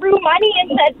just threw money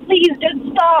and said, please, just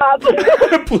stop.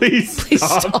 Please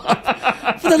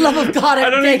stop. For the love of God, I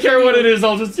don't even care what it is.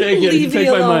 I'll just take it. You Leave me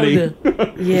take my money.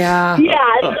 Yeah.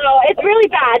 Yeah, so it's really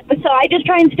bad, but so I just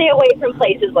try and stay away from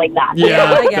places like that.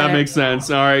 Yeah, I get that it. makes sense.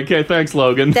 All right. Okay, thanks,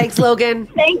 Logan. Thanks, Logan.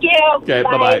 Thank you. Okay,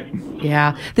 bye-bye.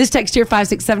 Yeah. This text here,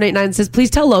 56789, says, please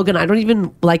tell Logan I don't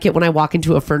even like it when I walk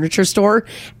into a furniture store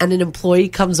and an employee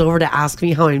comes over to ask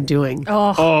me how I'm doing.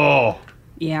 Oh.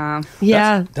 Yeah.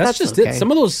 Yeah. That's just okay. it.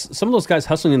 Some of those guys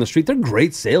hustling in the street, they're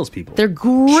great salespeople. They're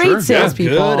great Sure,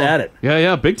 salespeople. Good at it.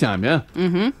 Yeah, big time, yeah.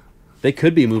 Mm-hmm. They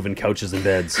could be moving couches and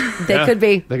beds. They could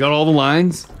be. They got all the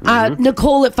lines.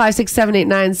 Nicole at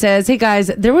 56789 says, hey guys,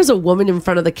 there was a woman in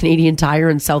front of the Canadian Tire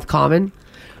in South Common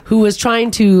who was trying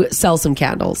to sell some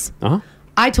candles.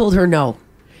 I told her no.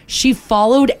 She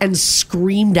followed and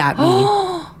screamed at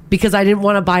me because I didn't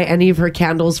want to buy any of her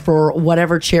candles for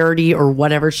whatever charity or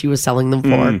whatever she was selling them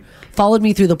for. Followed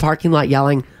me through the parking lot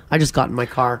yelling. I just got in my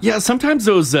car. Yeah, sometimes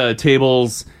those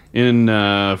tables in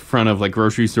front of like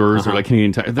grocery stores or like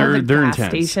Canadian Tire, they're gas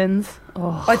intense. stations.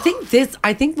 I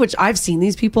think which I've seen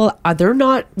these people, they're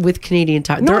not with Canadian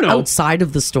Tire. They're outside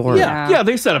of the store. Yeah,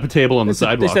 they set up a table on the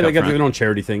sidewalk. They said they up got front. their own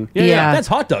charity thing. Yeah. That's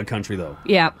hot dog country, though.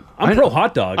 Yeah. I'm pro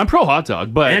hot dog. I'm pro hot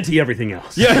dog, but anti everything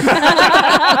else. Yeah.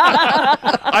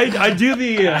 I do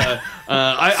the.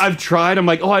 I've tried. I'm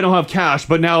like, oh, I don't have cash,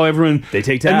 but now everyone they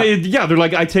take tap. And they're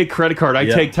like, I take credit card. I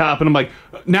take tap, and I'm like,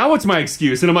 now what's my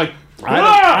excuse? And I'm like, and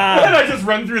I just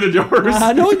run through the doors.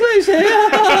 No English.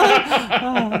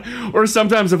 Or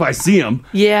sometimes if I see them,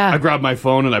 I grab my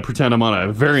phone and I pretend I'm on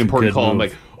a very important call. I'm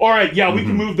like, all right, we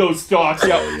can move those stocks.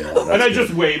 Yeah, and I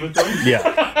just wave at them.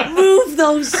 Yeah, move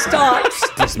those stocks.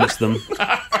 Dismiss them.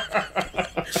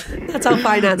 That's how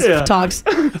finance talks.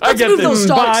 I get move those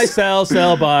stocks. Buy,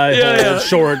 sell, buy, hold,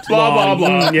 short, blah, long.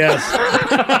 blah, blah. Yes.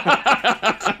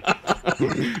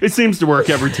 It seems to work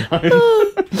every time.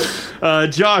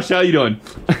 Josh, how you doing?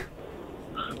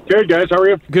 Good, guys. How are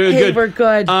you? Good, Hey, good. we're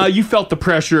good. You felt the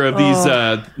pressure of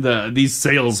these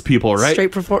sales people, right?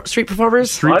 Street performers?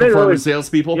 Street performers,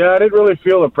 salespeople? Yeah, I didn't really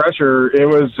feel the pressure. It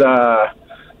was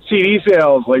CD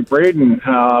sales like Braden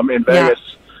in Vegas.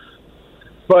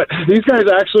 But these guys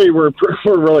actually were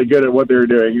really good at what they were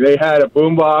doing. They had a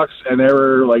boombox, and they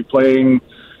were like playing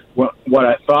what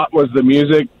I thought was the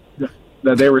music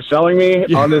that they were selling me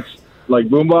on this like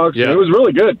boombox. Yeah. It was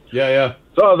really good. Yeah.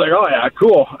 So I was like, oh, yeah,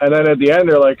 cool. And then at the end,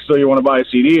 they're like, so you want to buy a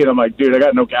CD? And I'm like, dude, I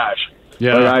got no cash.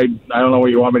 Yeah. Like, I don't know what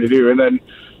you want me to do. And then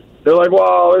they're like,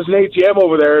 well, there's an ATM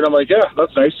over there. And I'm like, yeah,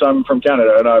 that's nice. I'm from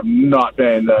Canada, and I'm not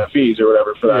paying the fees or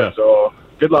whatever for that. Yeah. So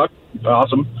good luck.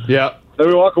 Awesome. Yeah. Then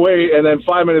we walk away, and then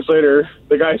 5 minutes later,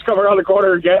 the guy's coming around the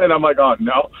corner again, and I'm like, oh,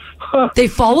 no. They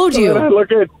followed you. And I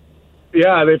look at,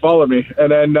 yeah, they followed me.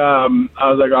 And then I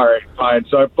was like, all right, fine.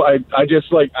 So I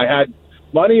just, like, I had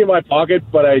money in my pocket,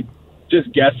 but I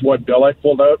just guessed what bill I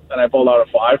pulled out, and I pulled out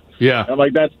a 5. Yeah. And I'm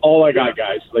like, that's all I got,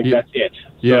 guys. Like, that's it.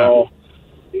 Yeah. So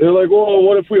they're like, well,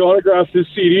 what if we autograph this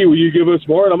CD? Will you give us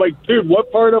more? And I'm like, dude, what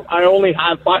part of I only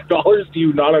have $5 do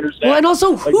you not understand? Well, and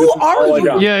also, Like, who this is are all I you?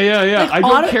 got. Yeah. I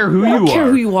don't care who you are. I don't care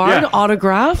who you are. Yeah. An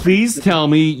autograph? Please tell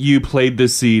me you played the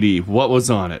CD. What was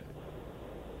on it?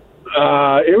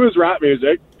 It was rap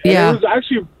music. And Yeah. It was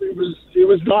actually, it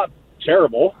was not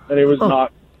terrible, and it was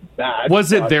not bad.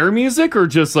 Was it but their music or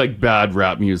just like bad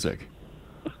rap music?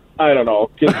 I don't know.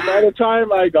 'Cause by the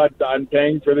time I got done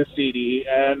paying for the CD,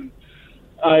 and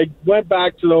I went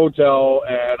back to the hotel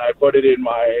and I put it in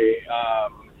my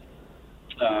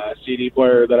CD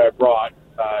player that I brought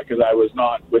because I was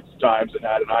not with the times and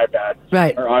had an iPad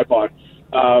or iPod.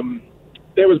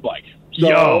 It was blank.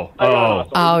 So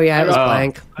Oh, yeah, it was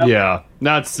blank. Yeah,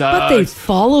 that's. But they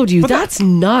followed you. That's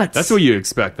nuts. That's what you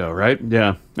expect, though, right? Yeah.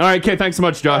 All right, okay. Thanks so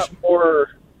much, Josh.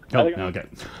 Okay.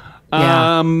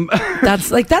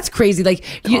 That's crazy. Like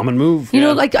common move. You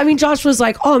know, like I mean, Josh was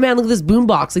like, "Oh man, look at this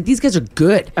boombox! Like these guys are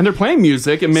good." And they're playing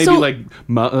music and maybe lip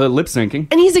syncing.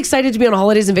 And he's excited to be on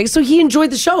holidays in Vegas, so he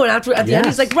enjoyed the show. And at the end,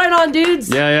 he's like, "Right on, dudes!"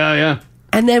 Yeah.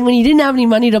 And then when he didn't have any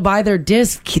money to buy their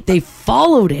disc, they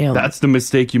followed him. That's the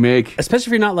mistake you make. Especially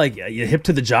if you're not like you hip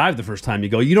to the jive the first time you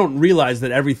go. You don't realize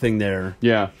that everything there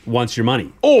wants your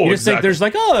money. Oh, you just think there's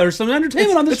like, there's some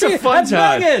entertainment on the street. It's a fun That's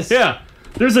time. Vegas. Yeah.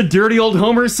 There's a dirty old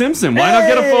Homer Simpson. Why not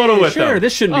get a photo with sure, them?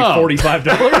 this shouldn't be $45.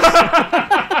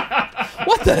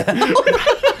 What the hell?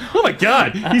 Oh my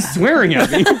God, he's swearing at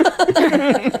me.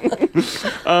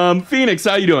 Phoenix,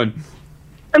 how you doing?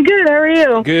 I'm good. How are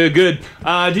you? Good.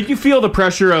 Did you feel the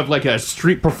pressure of like a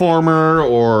street performer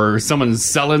or someone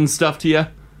selling stuff to you?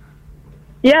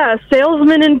 Yeah,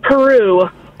 salesman in Peru.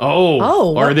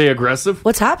 Oh, are they aggressive?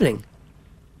 What's happening?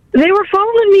 They were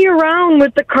following me around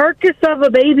with the carcass of a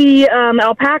baby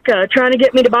alpaca, trying to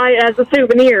get me to buy it as a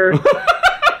souvenir.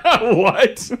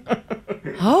 What?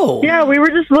 Oh. Yeah, we were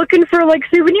just looking for like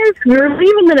souvenirs. We were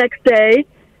leaving the next day,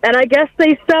 and I guess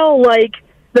they sell like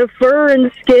the fur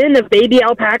and skin of baby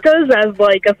alpacas as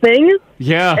like a thing.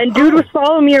 Yeah. And dude was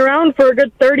following me around for a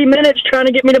good 30 minutes trying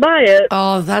to get me to buy it.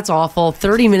 Oh, that's awful.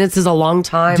 30 minutes is a long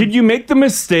time. Did you make the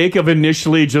mistake of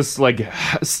initially just like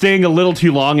staying a little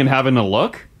too long and having a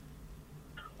look?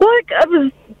 Like, I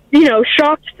was,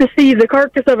 shocked to see the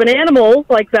carcass of an animal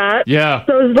like that. Yeah.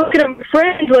 So I was looking at my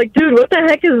friend like, dude, what the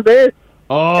heck is this?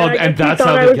 Oh, and that's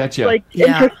how they get you. Like,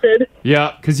 interested.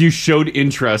 Yeah, because you showed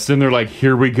interest, and they're like,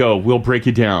 here we go. We'll break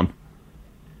you down.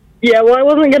 Yeah, well, I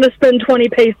wasn't going to spend 20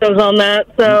 pesos on that,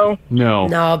 so...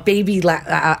 No, baby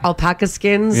alpaca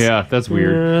skins. Yeah, that's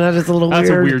weird. That is a little weird. That's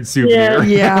a weird souvenir.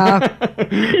 Yeah.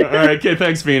 All right, okay,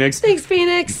 thanks, Phoenix. Thanks,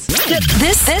 Phoenix.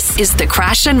 This is the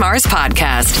Crash and Mars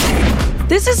podcast.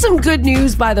 This is some good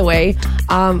news, by the way,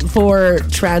 for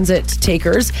transit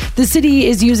takers. The city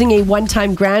is using a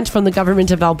one-time grant from the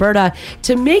government of Alberta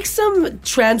to make some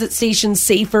transit stations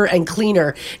safer and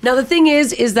cleaner. Now, the thing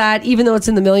is that even though it's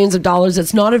in the millions of dollars,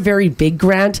 it's not a very big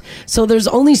grant. So there's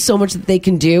only so much that they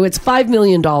can do. It's $5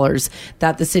 million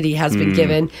that the city has been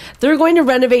given. They're going to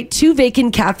renovate 2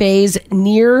 vacant cafes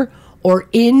near or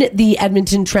in the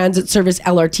Edmonton Transit Service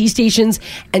LRT stations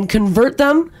and convert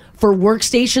them for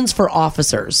workstations for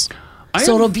officers.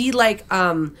 So it'll be like,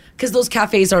 because those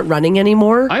cafes aren't running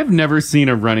anymore. I've never seen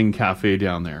a running cafe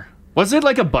down there. Was it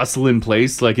like a bustling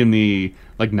place, like in the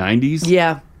 90s?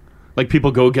 Yeah. Like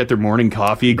people go get their morning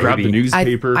coffee, grab the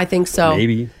newspaper. I think so.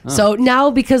 Maybe. So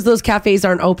now, because those cafes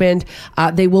aren't opened,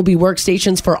 they will be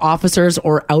workstations for officers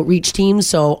or outreach teams,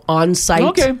 so on site.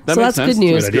 Okay, that so makes that's sense. good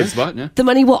news. That's a good spot, yeah. The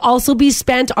money will also be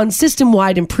spent on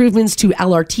system-wide improvements to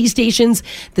LRT stations.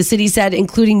 The city said,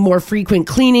 including more frequent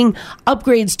cleaning,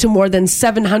 upgrades to more than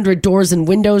 700 doors and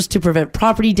windows to prevent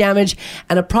property damage,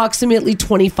 and approximately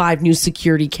 25 new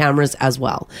security cameras as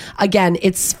well. Again,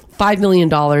 it's $5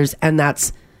 million, and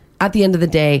that's, at the end of the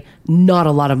day, not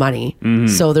a lot of money.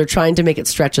 So they're trying to make it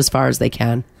stretch as far as they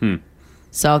can.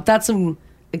 So that's some,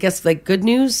 I guess, like good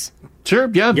news. Sure,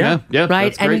 yeah. Right?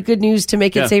 That's Any great. good news to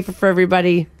make it safer for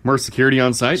everybody? More security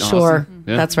on site. Sure, Awesome.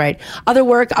 Yeah. that's right. Other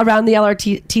work around the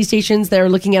LRT stations, they're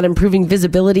looking at improving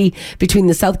visibility between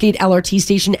the Southgate LRT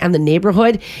station and the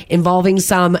neighborhood, involving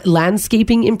some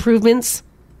landscaping improvements.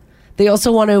 They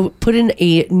also want to put in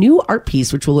a new art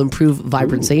piece, which will improve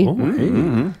vibrancy.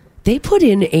 They put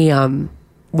in a,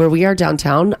 where we are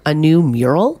downtown, a new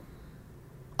mural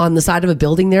on the side of a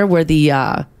building there where the...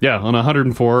 on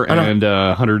 104 and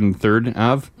 103rd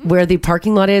Ave. Where the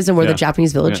parking lot is and where the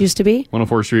Japanese village used to be.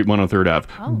 104th Street, 103rd Ave.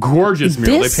 Gorgeous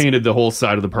mural. They painted the whole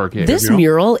side of the parkade. This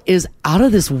mural is out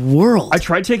of this world. I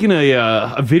tried taking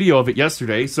a video of it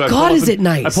yesterday. So God, is it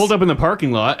nice. I pulled up in the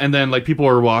parking lot and then like people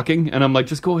were walking and I'm like,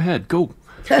 just go ahead, go.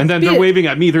 And then they're waving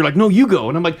at me. They're like, no, you go.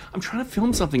 And I'm like, I'm trying to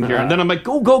film something here. And then I'm like,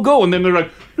 go, go, go. And then they're like,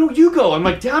 no, you go. I'm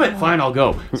like, damn it. Fine, I'll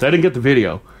go. So I didn't get the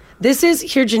video. This is,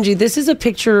 here, Gingy, this is a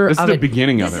picture This of is it. the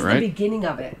beginning of it, right? This is the beginning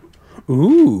of it.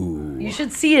 Ooh. You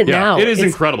should see it Yeah, now. it is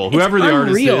It's- incredible. it's Whoever the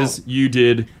unreal. artist is, you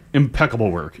did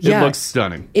impeccable work. Yeah. It looks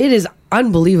stunning. It is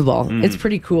unbelievable. It's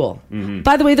pretty cool.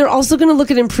 By the way, they're also going to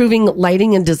look at improving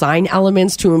lighting and design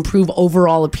elements to improve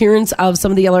overall appearance of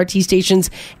some of the LRT stations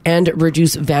and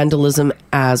reduce vandalism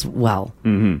as well.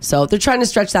 So they're trying to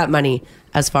stretch that money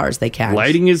as far as they can.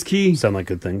 Lighting is key. Sound like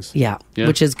good things. Yeah,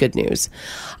 which is good news.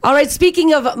 All right,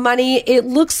 speaking of money, it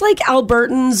looks like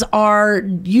Albertans are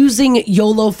using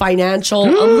YOLO Financial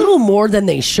a little more than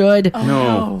they should.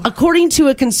 No. According to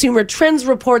a consumer trends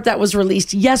report that was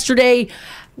released yesterday,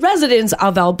 residents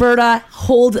of Alberta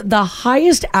hold the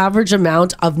highest average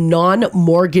amount of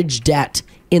non-mortgage debt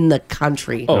in the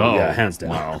country. Oh, yeah, hands down.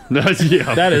 Wow.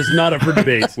 Yeah. That is not up for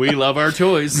debate. We love our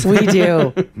toys. We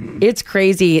do. It's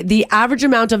crazy. The average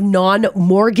amount of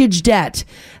non-mortgage debt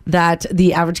that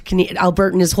the average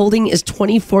Albertan is holding is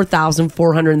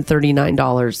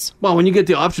 $24,439. Well, when you get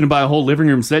the option to buy a whole living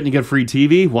room set and you get a free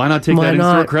TV, why not take that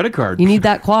in-store credit card? You need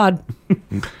that quad,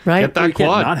 right? Get that You can't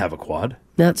quad. not have a quad.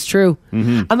 That's true.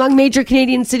 Among major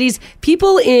Canadian cities,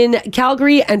 people in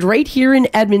Calgary and right here in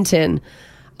Edmonton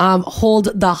hold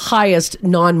the highest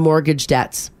non-mortgage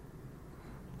debts.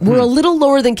 We're a little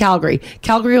lower than Calgary.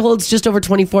 Calgary holds just over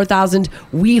 24,000.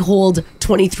 We hold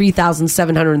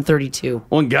 23,732.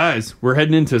 Well, guys, we're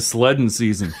heading into sledding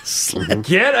season.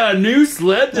 Get a new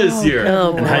sled this year.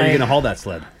 Oh, And how are you boy. going to haul that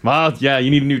sled? Well, yeah, you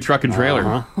need a new truck and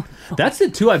trailer. That's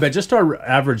it, too. I bet just our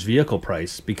average vehicle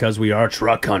price, because we are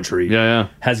truck country,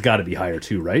 has got to be higher,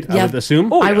 too, right? I Yeah. would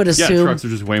assume. I would assume. Yeah, trucks are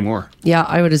just way more. Yeah,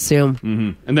 I would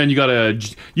assume. And then you gotta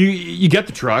you get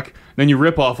the truck, then you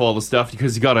rip off all the stuff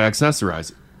because you gotta accessorize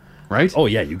it, right? Oh,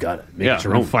 yeah, you got it. Make it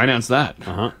your own. Finance that.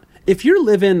 If you're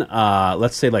living,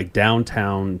 let's say, like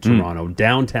downtown Toronto,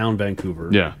 downtown Vancouver,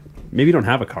 maybe you don't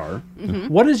have a car.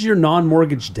 What is your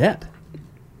non-mortgage debt?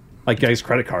 Like, guys,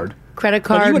 credit card. Credit Like,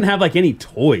 card. you wouldn't have like any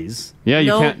toys. Yeah,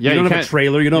 you can't. Yeah, you don't have can't- a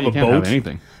trailer. You don't have a can't boat.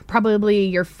 anything. Probably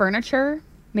your furniture,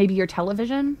 maybe your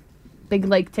television, big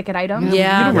like ticket items.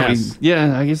 Yeah. You don't really-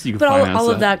 yeah, I guess you could But finance all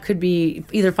of that could be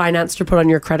either financed or put on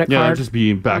your credit Yeah, card. it'd just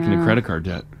be back into credit card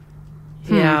debt.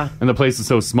 Yeah. And the place is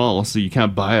so small, so you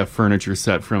can't buy a furniture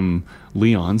set from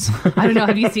Leon's. I don't know.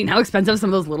 Have you seen how expensive some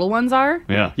of those little ones are?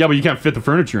 Yeah, but you can't fit the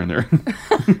furniture in there.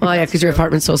 Oh, yeah, because your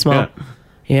apartment's so small. Yeah.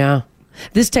 Yeah.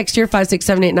 This text here,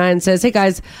 56789, says, hey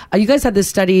guys, you guys had this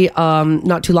study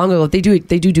not too long ago. They do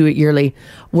it yearly,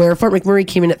 where Fort McMurray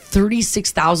came in at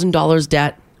 $36,000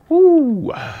 debt.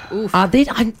 Ooh.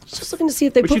 I'm just looking to see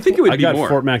if they But you think it would be got more.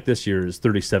 Fort Mac this year is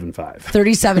 37.5.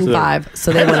 37.5,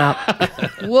 so they went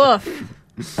up.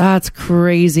 Woof. That's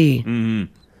crazy. Mm-hmm.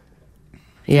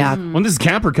 Yeah. Well, this is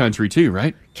camper country too,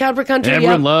 right? Camper country,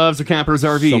 Everyone yeah. loves their campers,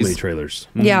 RVs. So many trailers.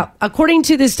 Yeah. According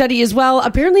to this study as well,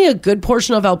 apparently a good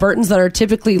portion of Albertans that are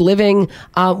typically living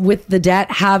with the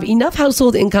debt have enough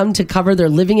household income to cover their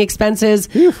living expenses.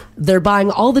 They're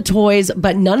buying all the toys,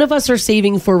 but none of us are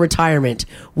saving for retirement.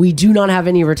 We do not have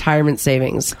any retirement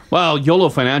savings. Well, YOLO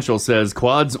Financial says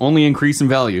quads only increase in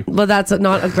value. But that's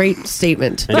not a great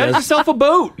statement. And Get as- yourself a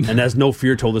boat. And as No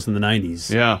Fear told us in the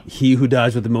 90s, he who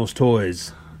dies with the most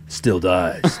toys still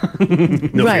dies.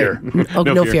 No Right. fear. Oh,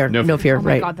 no fear. No fear. Oh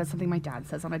my Right. God, that's something my dad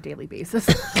says on a daily basis.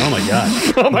 Oh my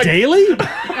God. Daily? Oh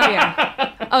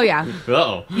yeah. Oh yeah.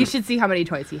 Uh-oh. You should see how many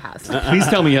toys he has. Please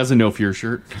tell me he has a No Fear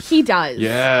shirt. He does.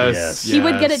 Yes. He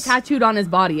would get it tattooed on his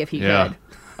body if he Yeah. could.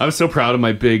 I was so proud of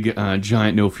my big,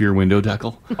 giant No Fear window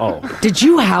decal. Oh. Did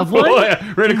you have one? Oh,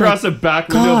 yeah. Right across the back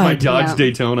window of my Dodge Yeah.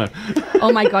 Daytona.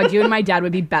 Oh my God, you and my dad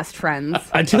would be best friends.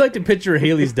 I do like to picture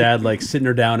Haley's dad like sitting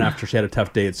her down after she had a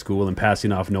tough day at school and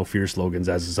passing off No Fear slogans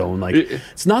as his own. Like,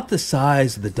 it's not the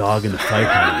size of the dog in the fight,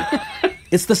 honey.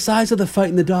 It's the size of the fight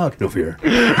in the dog. No fear.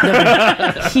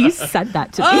 He said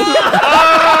that to me.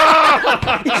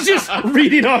 He's just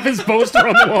reading off his poster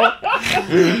on the wall.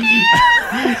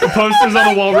 The poster's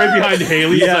on the wall right behind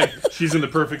Haley. Yeah. Like, she's in the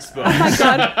perfect spot. Oh my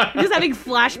God, I'm just having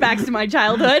flashbacks to my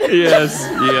childhood. Yes,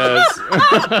 yes.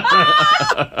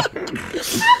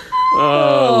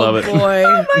 Oh, love it. Boy.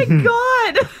 Oh my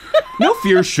God. No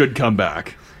Fear should come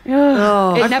back.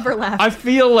 It never left. I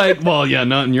feel like, well, yeah,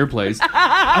 not in your place.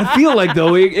 I feel like,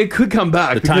 though, it could come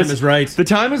back. The time is right. The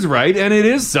time is right, and it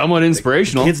is somewhat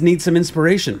inspirational. Kids need some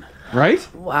inspiration. Right?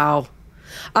 Wow.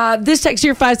 This text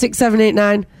here,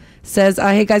 56789, says,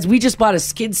 hey guys, we just bought a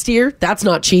skid steer. That's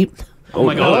not cheap. Oh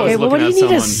my God, Okay, I was looking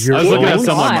at someone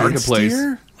Skid marketplace.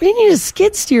 What do you need a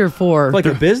skid steer for? Like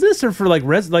a business or for like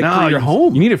for your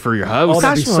home? You need it for your house. Oh,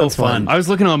 that'd be so fun. I was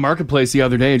looking on Marketplace the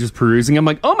other day and just perusing. I'm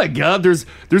like, oh my God, there's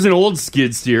an old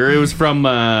skid steer. It was from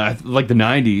like the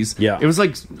 90s. Yeah. It was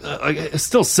like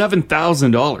still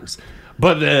 $7,000.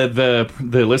 But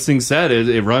the listing said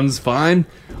it runs fine.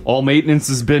 All maintenance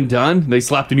has been done. They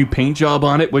slapped a new paint job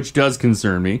on it, which does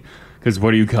concern me. Because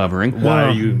what are you covering? Why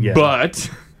are you? Yeah. But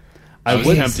I was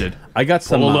tempted. I got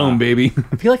some Pull alone, baby.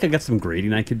 I feel like I got some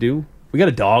grading I could do. We got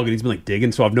a dog and he's been like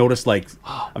digging, so I've noticed like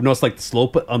the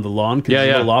slope on the lawn because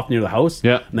it's a little off near the house.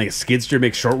 Yeah, and like a skid steer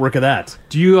makes short work of that.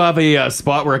 Do you have a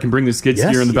spot where I can bring the skid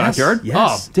steer in the backyard?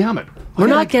 Yes. Oh, damn it! We're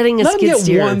not getting a Let him skid get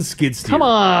steer. one skid steer. Come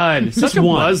on, Just such a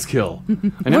one. buzzkill.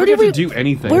 I never get to do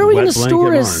anything. Where are we going Wet to blanket store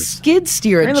a Mars. skid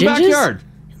steer? In At the Ginger's? backyard.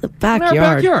 In the In our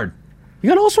backyard. backyard. You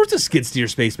got all sorts of skid steer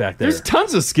space back there. There's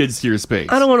tons of skid steer space.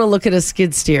 I don't want to look at a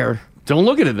skid steer. Don't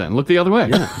look at it then. Look the other way.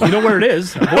 You know where it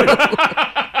is. Avoid it.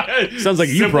 Sounds like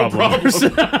a you Simple problem. Just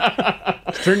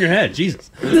turn your head. Jesus.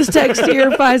 This text here,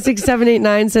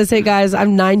 56789, says, hey guys,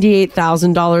 I'm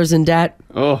 $98,000 in debt.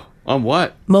 Oh, on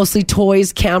what? Mostly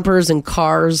toys, campers, and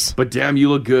cars. But damn, you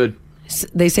look good.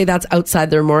 They say that's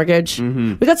outside their mortgage.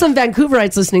 Mm-hmm. We got some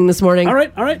Vancouverites listening this morning. All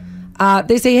right.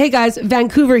 They say, hey guys,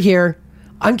 Vancouver here.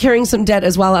 I'm carrying some debt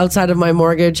as well outside of my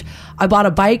mortgage. I bought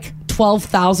a bike,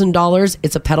 $12,000.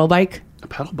 It's a pedal bike. A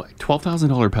pedal bike?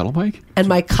 $12,000 pedal bike? And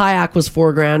my kayak was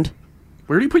 $4,000.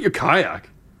 Where do you put your kayak?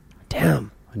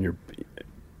 Damn. On your bike.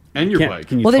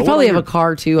 Can you Well, they tow it probably on have a your-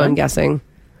 car too, I'm guessing.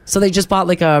 So they just bought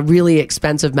like a really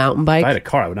expensive mountain If I had bike. a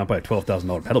car, I would not buy a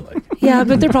 $12,000 pedal bike. Yeah,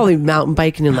 but they're probably mountain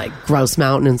biking in like Grouse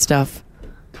Mountain and stuff.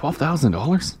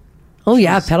 $12,000? Oh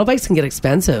yeah, pedal bikes can get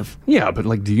expensive. Yeah, but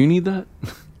like, do you need that?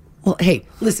 Well, hey,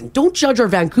 listen, don't judge our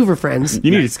Vancouver friends. You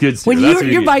need a skid steer. When That's you're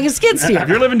what you need. buying a skid steer. If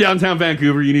you're living downtown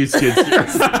Vancouver, you need a skid steer.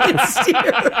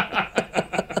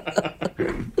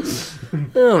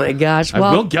 Oh my gosh. I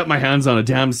Well, will get my hands on a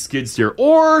damn skid steer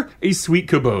or a sweet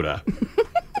Kubota.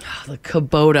 the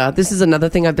Kubota. This is another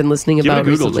thing I've been listening Give it a about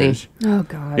Google recently. change. Oh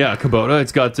God. Yeah, Kubota.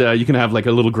 It's got you can have like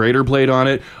a little grader plate on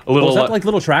it, a little is that like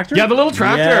little tractor? Yeah, the little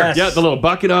tractor. Yes. Yeah, the little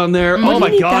bucket on there. What Oh do my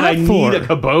you need God, that I for? need a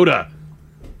Kubota.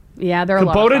 Yeah, they're a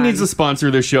lot of Kubota fun. needs to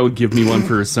sponsor this show and give me one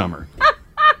for a summer.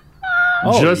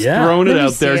 Oh, Just yeah. throwing it Let me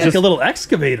out there. see it. Like Just a little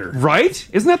excavator. right?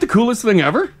 Isn't that the coolest thing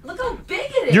ever? Look how big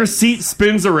it is. Your seat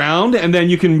spins around, and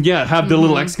then you can have the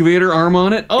little excavator arm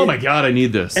on it. Oh my God, I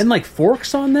need this. And like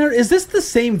forks on there. Is this the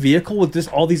same vehicle with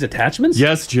just all these attachments?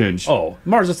 Yes, Ginge. Oh,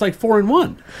 Mars, it's like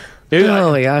 4-in-1.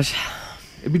 Oh my gosh.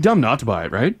 It'd be dumb not to buy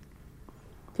it, right?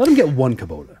 Let him get one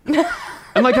Kubota.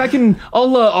 And like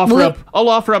I'll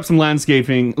offer up some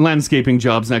landscaping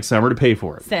jobs next summer to pay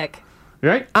for it. Sick.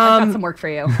 Right? I've got some work for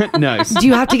you. Nice. Do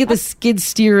you have to get the skid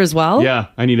steer as well? Yeah,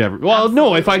 I need every. Well,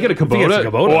 no, if I get a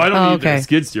Kubota, I don't need a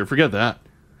skid steer. Forget that.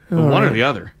 All One or right. the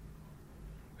other.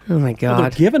 Oh my God. Well,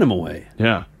 they're giving them away.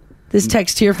 Yeah. This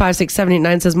text here,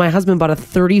 56789, says, my husband bought a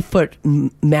 30-foot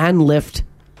man lift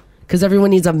because everyone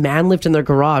needs a man lift in their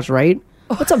garage, right?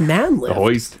 What's a man lift? A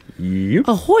hoist. Yep.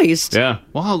 A hoist? Yeah.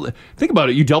 Well, think about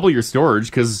it. You double your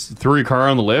storage because throw your car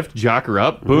on the lift, jack her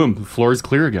up, boom, the floor is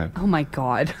clear again. Oh my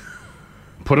God.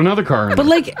 Put another car in. But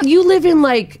like, you live in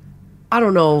like, I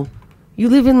don't know, you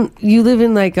live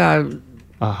in like a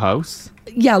house?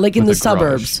 Yeah, like in With the a garage.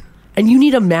 suburbs. And you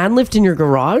need a man lift in your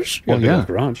garage? Well, yeah.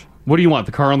 Garage. What do you want?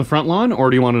 The car on the front lawn, or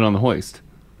do you want it on the hoist?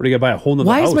 Or do you got to buy a whole nother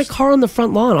Why house? is my car on the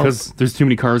front lawn? Because there's too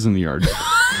many cars in the yard.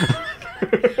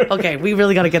 Okay, we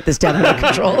really got to get this down under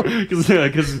control.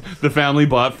 Because the family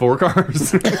bought 4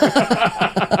 cars.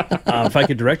 If I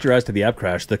could direct your eyes to the app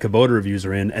crash, the Kubota reviews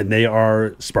are in, and they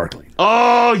are sparkling.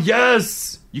 Oh,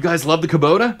 yes! You guys love the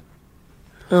Kubota?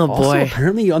 Oh, Also, boy.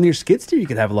 apparently on your skid steer, you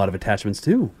could have a lot of attachments,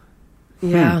 too.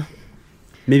 Yeah.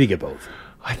 Maybe get both.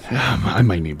 I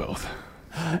might need both.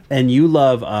 And you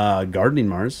love gardening,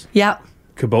 Mars. Yeah.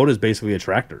 Kubota is basically a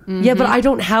tractor. Yeah, but I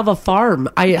don't have a farm.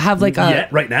 I have like a... Yeah,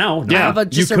 right now. I have you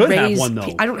just could a have raised... one,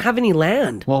 though. I don't have any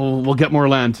land. Well, we'll get more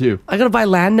land, too. I got to buy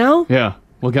land now? Yeah,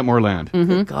 we'll get more land.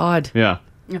 Oh, God. Yeah.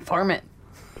 Farm it.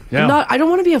 Yeah. I don't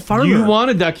want to be a farmer. You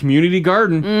wanted that community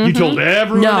garden. You told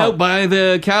everyone out by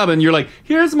the cabin. You're like,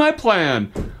 here's my plan.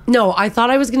 No, I thought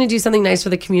I was going to do something nice for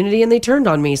the community, and they turned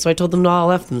on me, so I told them to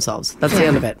all F themselves. That's the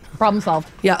end of it. Problem solved.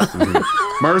 Yeah.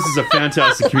 Mars is a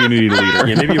fantastic community leader.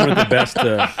 Yeah, maybe you weren't the best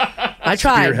I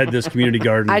tried. spearhead this community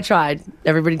garden. I tried.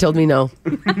 Everybody told me no.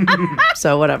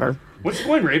 So whatever. What's the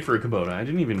going rate for a Kubota? I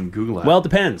didn't even Google that. Well, it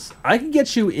depends. I can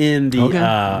get you in the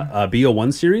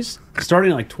BO1 series,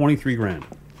 starting at like 23 grand.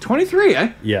 23,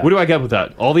 eh? Yeah. What do I get with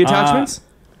that? All the attachments?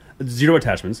 0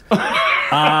 attachments.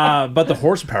 But the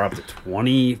horsepower up to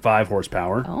 25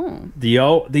 horsepower. Oh.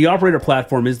 The operator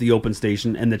platform is the open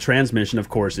station, and the transmission, of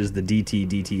course, is the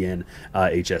DTN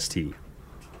HST.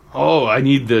 Oh, I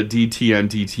need the DTN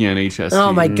HST.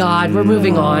 Oh my God, we're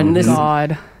moving on. This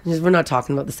God. We're not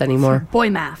talking about this anymore. Boy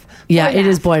math. Yeah, it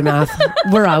is boy math.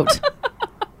 We're out.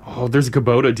 Oh, there's a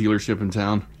Kubota dealership in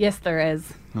town. Yes, there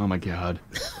is. Oh my God.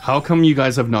 How come you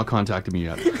guys have not contacted me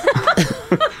yet?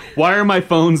 Why are my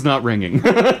phones not ringing?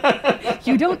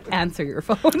 You don't answer your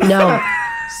phone. No.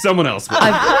 Someone else will.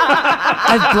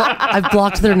 I've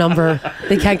blocked their number.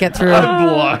 They can't get through. I've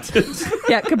blocked it.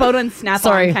 Yeah, Kubota and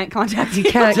Snap-on can't contact you.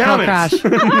 You can't Damn call it.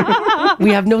 crash.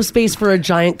 We have no space for a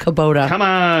giant Kubota. Come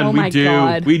on, Oh we my do.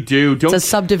 God. We do. Don't, It's a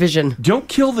subdivision. don't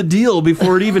kill the deal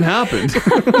before it even happened.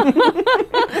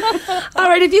 All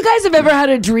right, if you guys have ever had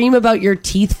a dream about your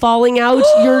teeth falling out,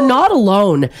 you're not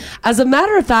alone. As a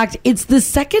matter of fact, it's the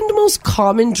second most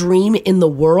common dream in the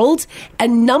world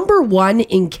and number 1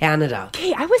 in Canada.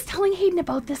 Okay, I was telling Hayden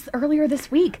about this earlier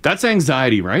this week. That's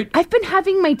anxiety, right? I've been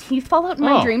having my teeth fall out in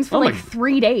my Oh, dreams for oh like my-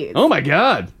 3 days. Oh my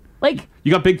God. Like,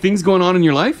 You got big things going on in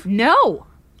your life? no,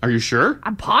 Are you sure?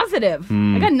 I'm positive.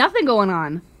 I got nothing going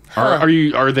on.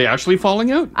 Are they actually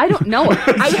falling out? I don't know.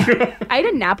 I had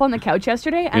a nap on the couch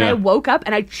yesterday, and Yeah. I woke up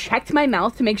and I checked my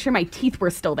mouth to make sure my teeth were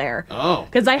still there. Oh.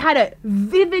 Because I had a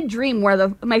vivid dream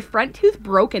where my front tooth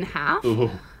broke in half. Ooh.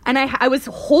 And I was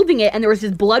holding it, and there was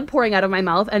just blood pouring out of my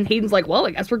mouth. And Hayden's like, "Well,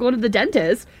 I guess we're going to the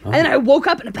dentist." And then I woke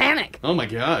up in a panic. Oh my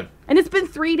God. And it's been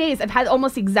 3 days. I've had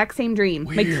almost the exact same dream.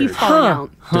 My teeth falling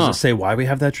out. Does it say why we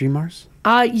have that dream, Mars?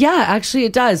 Yeah, actually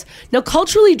it does. Now,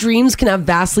 culturally, dreams can have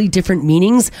vastly different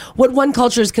meanings. What one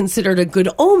culture is considered a good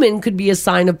omen could be a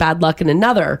sign of bad luck in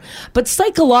another. But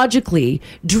psychologically,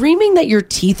 dreaming that your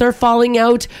teeth are falling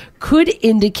out could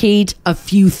indicate a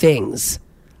few things.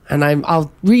 And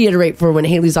I'll reiterate for when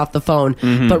Haley's off the phone.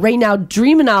 But right now,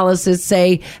 dream analysis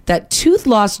say that tooth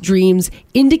loss dreams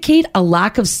indicate a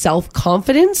lack of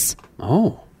self-confidence,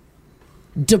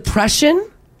 depression,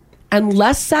 and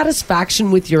less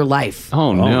satisfaction with your life.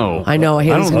 Oh no. I know,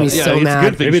 Haley's going to be so it's mad. a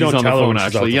good thing Maybe she's don't on the tell her phone, when she's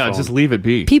off actually. the Yeah, phone. just leave it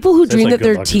be. People who dream like that good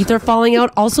their luck or teeth are falling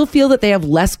out also feel that they have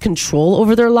less control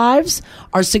over their lives,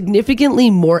 are significantly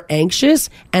more anxious,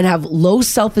 and have low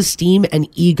self-esteem and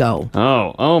ego.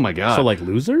 Oh my God. So like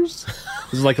losers?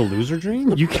 This is like a loser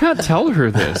dream? You can't tell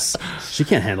her this. She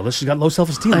can't handle this. She's got low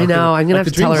self-esteem. I know. I'm going to have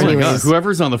to tell her Oh my God. anyways.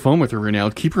 Whoever's on the phone with her right now,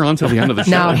 keep her on till the end of the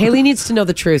show. Now, Haley needs to know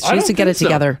the truth. She I needs to don't get it think so.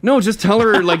 together. No, just tell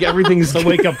her like everything's a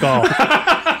wake-up call.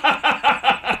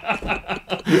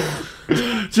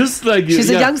 Just like She's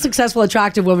a young, successful,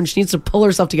 attractive woman. She needs to pull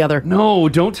herself together. No,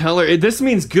 don't tell her. This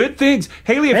means good things.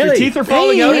 Haley, if your teeth are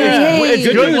falling out, Haley.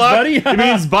 good news, luck. buddy. It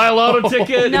means buy a lotto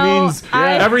ticket. No, it means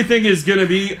everything is going to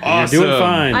be awesome. You're doing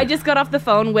fine. I just got off the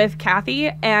phone with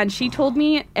Kathy, and she told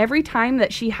me every time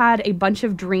that she had a bunch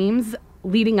of dreams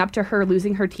leading up to her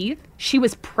losing her teeth, she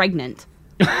was pregnant.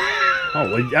 Oh,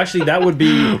 well, actually, that would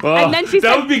be. And then she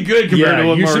that said- would be good compared to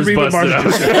what you Mars should read what busted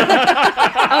Mars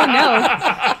out.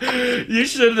 Oh, no. You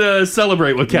should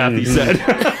celebrate what Kathy said.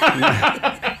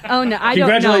 Oh, no. I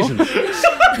Congratulations.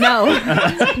 don't know.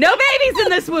 No babies in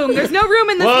this womb. There's no room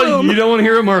in this Well, womb. you don't want to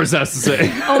hear what Mars has to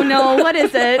say. Oh, no. What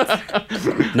is it?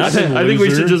 Nothing. I think we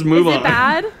should just move Is on. it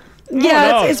bad?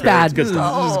 Yeah, it's bad. It's good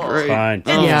stuff. Oh. It's fine.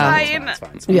 Yeah.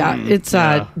 Fine. Yeah, it's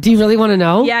do you really want to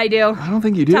know? Yeah, I do. I don't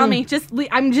think you do. Tell me.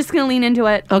 I'm just going to lean into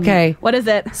it. Okay. What is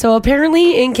it? So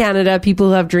apparently in Canada, people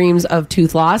who have dreams of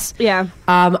tooth loss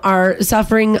are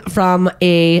suffering from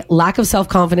a lack of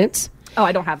self-confidence, Oh,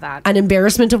 I don't have that. an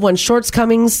embarrassment of one's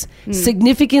shortcomings,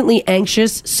 significantly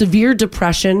anxious, severe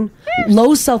depression,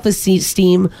 low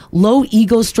self-esteem, low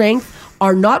ego strength,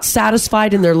 are not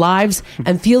satisfied in their lives,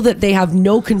 and feel that they have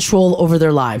no control over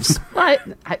their lives. But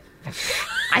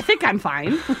I think I'm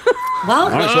fine. Well, All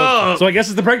right, so I guess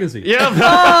it's the pregnancy. Yeah.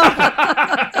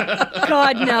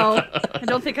 God, no. I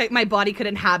don't think my body could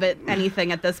inhabit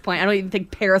anything at this point. I don't even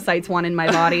think parasites want in my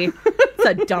body. It's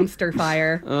a dumpster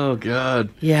fire. Oh, God.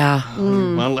 Yeah.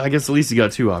 Well, I guess at least you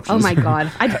got two options. Oh, my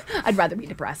God. I'd rather be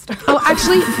depressed. Oh,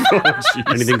 actually,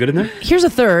 Anything good in there? here's a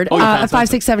third. Oh, you found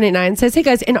 56789 says, "Hey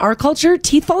guys, in our culture,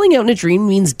 teeth falling out in a dream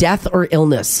means death or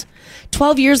illness.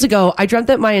 12 years ago, I dreamt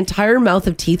that my entire mouth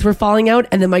of teeth were falling out,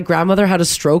 and then my grandmother had a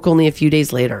stroke only a few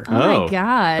days later." Oh, my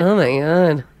God. Oh my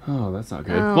God. Oh, that's not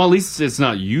good. Well, at least it's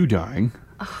not you dying.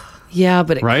 Yeah,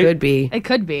 but it Right? could be. It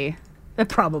could be. It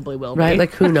probably will Right? be.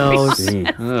 Like, who knows?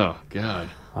 Oh, God.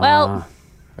 Well,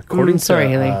 According sorry, to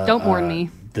Haley. don't warn me.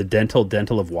 the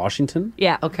Dental of Washington,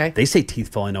 Yeah. Okay. they say teeth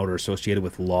falling out are associated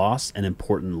with loss and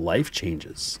important life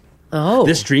changes. Oh.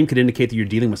 This dream could indicate that you're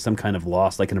dealing with some kind of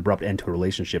loss, like an abrupt end to a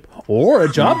relationship or a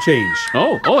job change.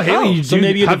 Oh, Haley, you so do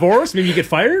maybe a have- divorce, maybe you get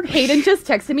fired. Hayden just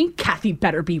texted me, Kathy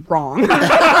better be wrong.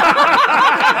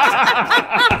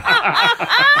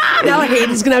 Now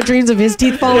Hayden's going to have dreams of his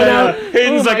teeth falling out.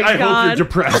 Hayden's Oh like, my I hope God. you're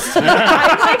depressed.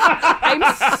 I'm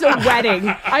sweating.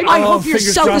 I hope your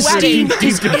fingers self-esteem crossed.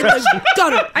 is in the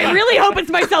gutter. I really hope it's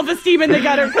my self-esteem in the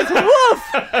gutter because woof!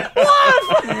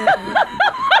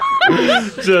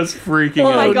 Just freaking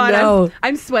Oh out. my God, no.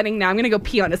 I'm sweating now. I'm going to go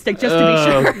pee on a stick just to be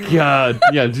sure. Oh, God.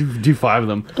 Yeah, do 5 of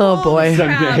them. Oh, boy.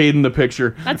 Send Hayden the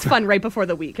picture. That's fun right before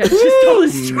the weekend. Just totally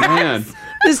stressed. Man.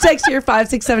 This text here,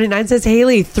 56789, says,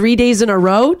 "Haley, 3 days in a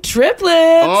row,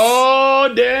 triplets."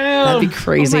 Oh, damn. That'd be Oh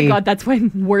crazy. my God, that's my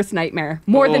worst nightmare.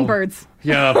 More than birds.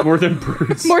 Yeah, more than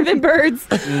birds. More than birds.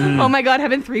 Oh my God,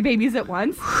 having 3 babies at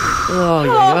once. Oh,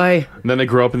 yeah. And then they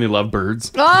grow up and they love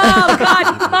birds. Oh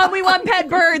God, Mom, we want pet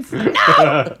birds. No,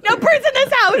 no birds in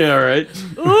this house. Yeah, right.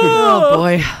 Oh,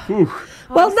 boy.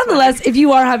 Well, nonetheless, if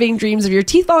you are having dreams of your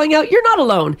teeth falling out, you're not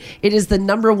alone. It is the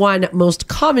 #1 most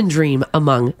common dream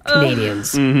among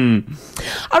Canadians.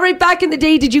 All right, back in the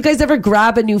day, did you guys ever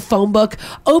grab a new phone book,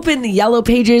 open the yellow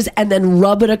pages, and then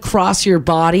rub it across your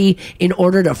body in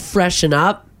order to freshen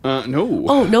up? No.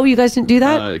 Oh, no, you guys didn't do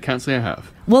that? Can't say I have.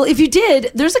 Well, if you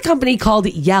did, there's a company called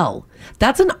Yell.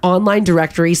 That's an online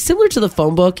directory similar to the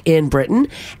phone book in Britain,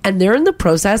 and they're in the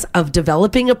process of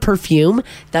developing a perfume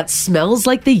that smells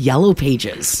like the Yellow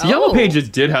Pages. Yellow Pages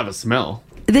did have a smell.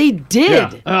 They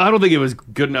did. Yeah. I don't think it was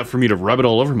good enough for me to rub it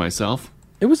all over myself.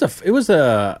 It was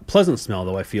a pleasant smell,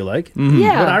 though, I feel like.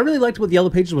 Yeah. What I really liked with Yellow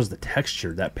Pages was the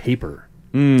texture, that paper.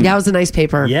 Yeah, it was a nice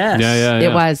paper. Yes. Yeah.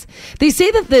 It was. They say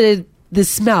that the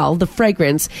smell, the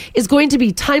fragrance, is going to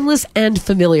be timeless and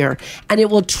familiar, and it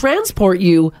will transport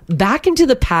you back into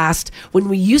the past when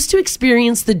we used to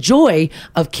experience the joy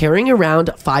of carrying around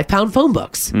 5-pound phone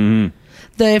books.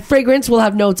 The fragrance will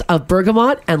have notes of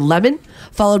bergamot and lemon,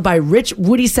 followed by rich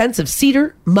woody scents of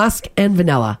cedar, musk, and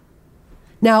vanilla.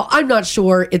 Now, I'm not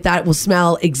sure if that will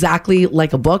smell exactly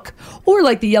like a book or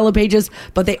like the Yellow Pages,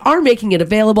 but they are making it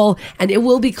available, and it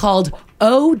will be called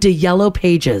Eau de Yellow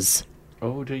Pages.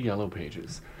 Oh, the Yellow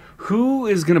Pages. Who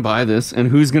is going to buy this, and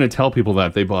who's going to tell people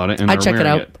that they bought it and I'd they're check it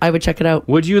wearing out. I would check it out.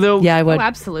 Would you, though? Yeah, I would. Oh,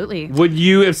 absolutely. Would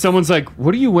you, if someone's like,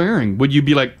 what are you wearing? Would you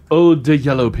be like, oh, the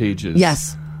Yellow Pages?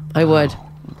 Yes, I would.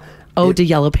 Eau de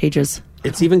Yellow Pages.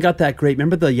 It's even got that great,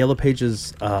 remember the Yellow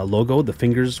Pages logo, the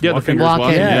fingers Yeah, the walking? fingers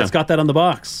walking, Yeah, yeah. it's got that on the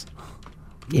box.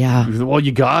 Yeah. Well,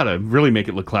 you gotta really make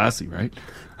it look classy, right?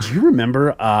 Do you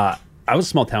remember, I was a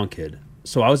small town kid,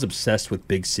 So I was obsessed with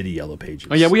big city yellow pages.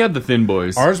 Oh yeah, we had the thin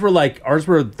boys. Ours were the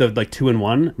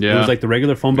 2-in-1. Yeah. It was like the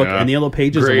regular phone book and the yellow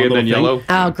pages. Gray and and then yellow.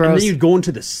 Oh, gross. And then you'd go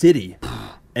into the city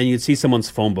and you'd see someone's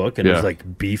phone book and it Yeah. was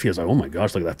like beefy. I was like, oh my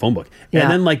gosh, look at that phone book. Yeah.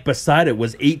 And then like beside it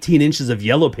was 18 inches of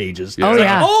yellow pages. Oh, It's like,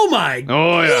 yeah. oh my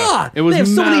God. It was they have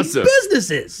massive. so many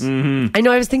businesses. I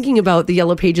know I was thinking about the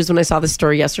yellow pages when I saw this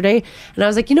story yesterday, and I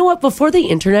was like, you know what? Before the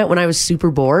internet, when I was super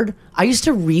bored, I used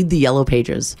to read the yellow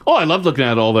pages. Oh, I love looking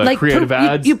at all the creative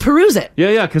ads. You peruse it.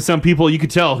 Yeah, because some people you could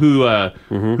tell who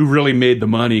really made the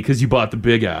money because you bought the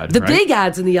big ad. The right? big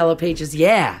ads in the yellow pages,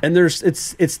 yeah. And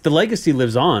it's the legacy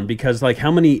lives on because like how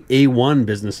many A1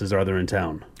 businesses are there in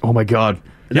town? Oh my God.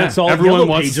 And that's all everyone Yellow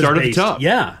wants to Pages start at the based. top.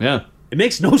 Yeah. It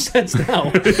makes no sense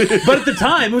now. But at the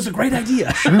time, it was a great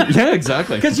idea. Yeah,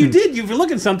 exactly. Because you were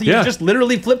looking at something, you just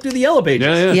literally flipped through the yellow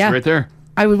pages. Yeah. It's right there.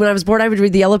 When I was bored, I would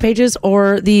read the yellow pages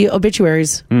or the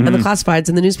obituaries and the classifieds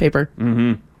in the newspaper.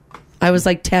 Mm-hmm. I was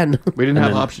like 10. We didn't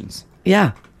have options.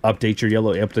 Yeah.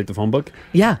 Update the phone book?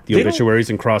 Yeah. The obituaries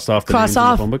and cross off the names in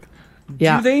the phone book?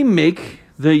 Yeah. Do they make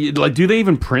do they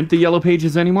even print the yellow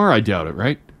pages anymore? I doubt it,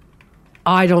 right?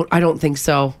 I don't think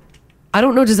so. I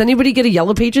don't know. Does anybody get a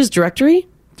yellow pages directory?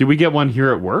 Do we get one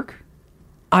here at work?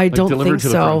 I don't delivered think to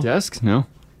the so. front desk? No.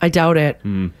 I doubt it.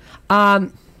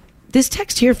 This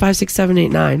text here,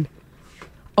 56789.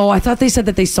 Oh, I thought they said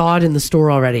that they saw it in the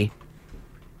store already.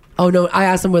 Oh, no, I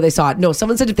asked them where they saw it. No,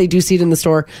 someone said if they do see it in the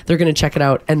store, they're going to check it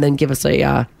out and then give us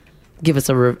a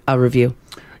review.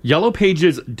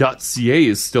 Yellowpages.ca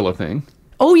is still a thing.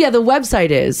 Oh, yeah, the website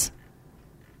is.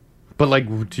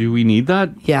 But, do we need that?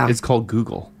 Yeah. It's called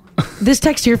Google. This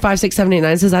text here,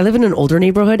 56789, says, I live in an older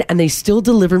neighborhood and they still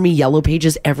deliver me yellow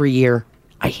pages every year.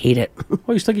 I hate it.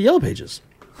 Oh, you still get yellow pages?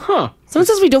 Huh. Someone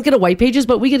says we don't get a white pages,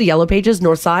 but we get a yellow pages,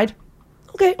 north side.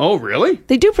 Okay. Oh, really?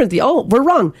 They do print we're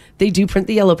wrong. They do print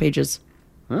the yellow pages.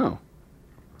 Oh.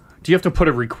 Do you have to put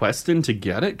a request in to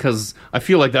get it? Because I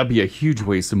feel like that'd be a huge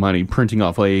waste of money printing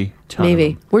off a ton.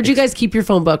 Maybe. Where'd you guys keep your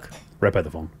phone book? Right by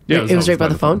the phone. Yeah, it was right by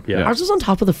the phone? Yeah. Ours was on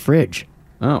top of the fridge.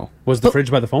 Oh. Was the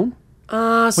fridge by the phone?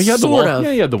 Well, you had the sort wall. of.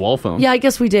 Yeah, you had the wall phone. Yeah, I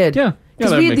guess we did. Yeah.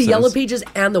 Because that we had the makes yellow sense. pages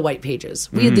and the white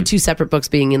pages. We had the two separate books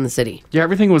being in the city. Yeah,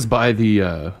 everything was by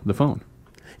the phone.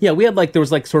 Yeah, we had there was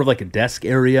sort of a desk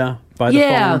area by the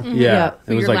Yeah. phone. Mhm. Yeah.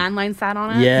 It was Your landline sat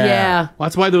on it? Yeah. Well,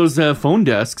 that's why those phone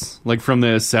desks, from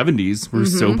the 70s, were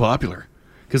so popular.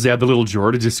 Because they had the little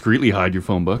drawer to discreetly hide your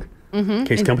phone book. In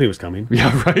case company was coming.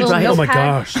 Yeah, right. Oh my notepad.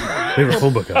 gosh. They have a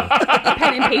phone book out.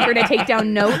 Pen and paper to take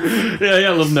down notes. Yeah,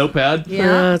 a little notepad.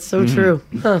 Yeah, it's so true.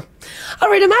 Huh. All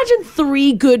right, imagine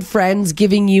 3 good friends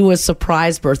giving you a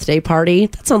surprise birthday party.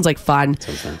 That sounds like fun.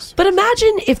 Sounds nice. But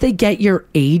imagine if they get your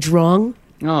age wrong.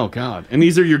 Oh, God. And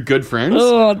these are your good friends?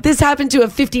 Oh, this happened to a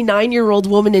 59-year-old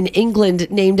woman in England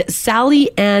named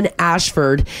Sally Ann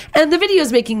Ashford. And the video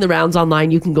is making the rounds online.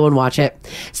 You can go and watch it.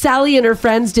 Sally and her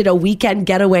friends did a weekend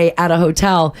getaway at a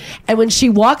hotel. And when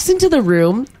she walks into the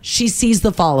room, she sees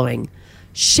the following: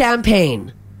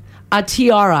 champagne, a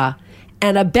tiara,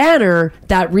 and a banner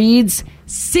that reads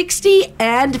 60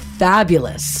 and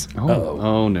fabulous.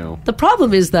 Oh, no. The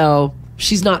problem is, though,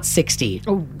 she's not 60.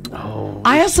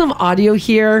 I have some audio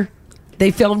here. They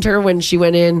filmed her when she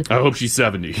went in. I hope she's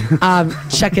 70.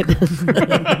 Check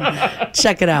it.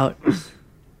 Check it out.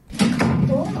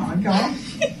 Oh my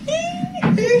gosh.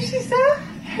 Who's she, sir?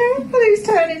 Who's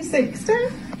turning 60?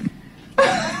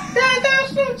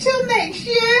 That's not till next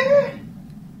year.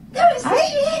 No, it's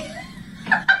this year.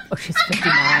 Oh, she's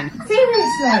 59.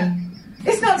 Seriously?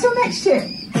 It's not till next year.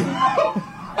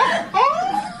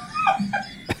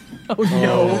 Oh,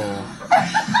 no.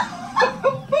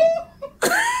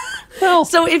 Well,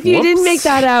 so if you didn't make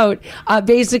that out,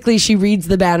 basically she reads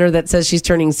the banner that says she's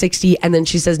turning 60, and then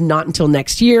she says not until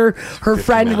next year. Her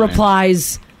friend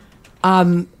replies,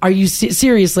 are you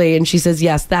seriously? And she says,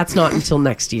 yes, that's not until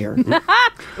next year.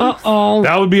 Uh-oh.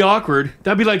 That would be awkward.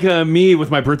 That'd be like me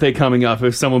with my birthday coming up.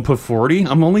 If someone put 40,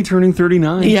 I'm only turning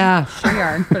 39. Yeah. Sure you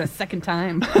are, for the second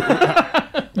time.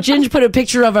 Ginge put a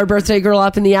picture of our birthday girl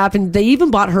up in the app, and they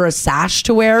even bought her a sash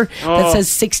to wear that Oh.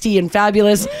 says 60 and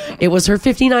fabulous. It was her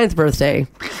 59th birthday.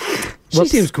 She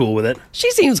seems cool with it. She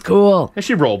seems cool.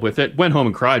 She rolled with it. Went home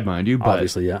and cried, mind you. But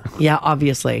Obviously, yeah. Yeah,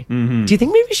 obviously. Mhm. Do you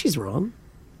think maybe she's wrong?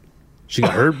 She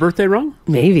got her birthday wrong?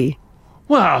 Maybe.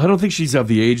 Wow, I don't think she's of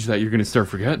the age that you're going to start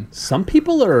forgetting. Some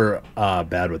people are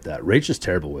bad with that. Rach is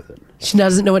terrible with it. She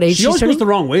doesn't know what age She she's always turning? goes the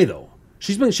wrong way, though.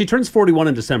 She turns 41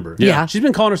 in December. Yeah. She's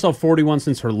been calling herself 41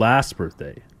 since her last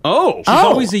birthday. Oh. She's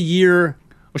always a year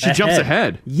Well, she jumps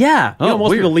ahead. Yeah. Oh, most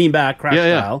weird. people lean back, crash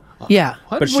style. Yeah.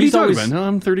 What But are you she's talking always about? No,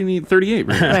 I'm 38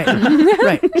 right now.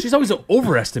 Right. She's always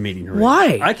overestimating her age.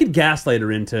 Why? I could gaslight her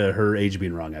into her age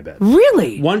being wrong, I bet.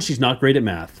 Really? One, she's not great at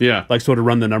math. Yeah. Like, so to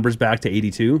run the numbers back to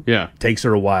 82 Yeah. takes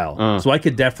her a while. So I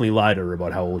could definitely lie to her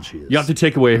about how old she is. You have to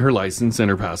take away her license and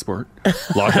her passport.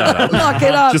 Lock that up. Lock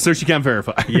it up. Just so she can't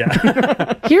verify. Yeah.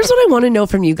 Here's what I want to know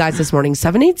from you guys this morning.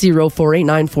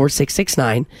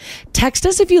 780-489-4669. Text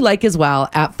us if you like as well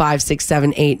at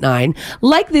 56789.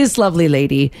 Like this lovely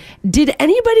lady, did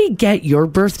anybody get your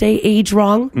birthday age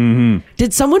wrong? Mm-hmm.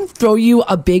 Did someone throw you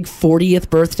a big 40th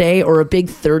birthday or a big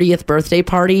 30th birthday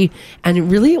party and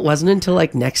it wasn't until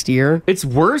like next year? It's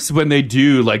worse when they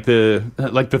do like the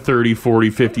 30, 40,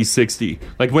 50, 60.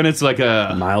 Like when it's like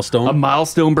a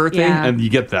milestone birthday Yeah. and you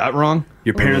get that wrong.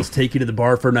 Your parents take you to the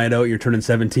bar for a night out. You're turning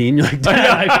 17. You're like,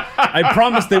 Dad, I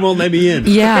promise they won't let me in.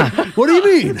 Yeah. What do you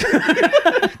mean?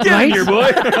 Get in here, boy.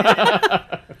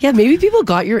 Yeah, maybe people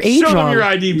got your age Show wrong. them your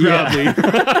ID proudly.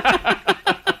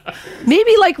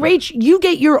 Maybe like Rach, you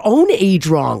get your own age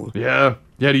wrong. Yeah.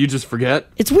 Yeah, do you just forget?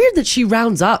 It's weird that she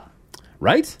rounds up.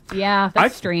 Right? Yeah,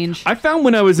 that's strange. I found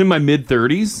when I was in my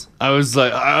mid-30s, I was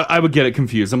like, I would get it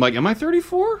confused. I'm like, am I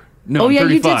 34? No, Oh, I'm yeah,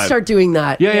 35. you did start doing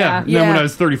that. Yeah. And then when I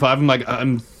was 35, I'm like,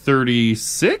 I'm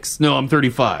 36? No, I'm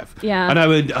 35. Yeah. And I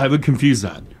would confuse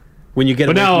that. When you get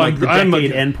but away now from, like, the I'm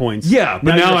decade endpoints. Yeah,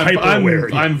 but now you're hyper-aware.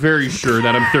 I'm very sure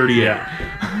that I'm 38.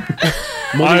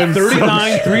 I'm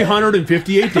 39,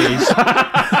 358 days.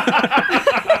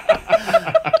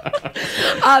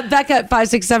 Becca at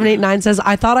 56789 says,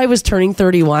 I thought I was turning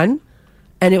 31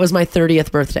 and it was my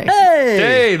 30th birthday.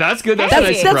 Hey, that's good. That's a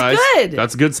nice surprise. That's good.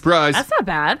 That's a good surprise. That's not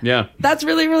bad. Yeah. That's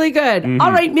really, really good. Mhm.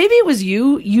 All right, maybe it was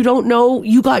you. You don't know.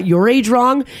 You got your age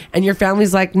wrong and your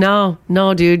family's like, no,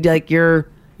 dude, like you're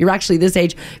actually this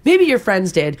age. Maybe your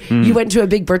friends did. You went to a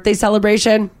big birthday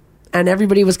celebration and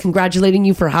everybody was congratulating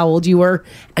you for how old you were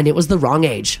and it was the wrong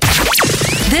age.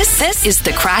 This is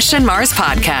the Crash and Mars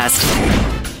podcast.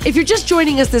 If you're just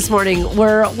joining us this morning,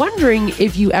 we're wondering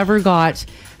if you ever got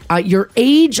your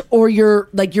age or your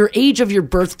age of your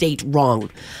birth date wrong.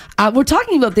 We're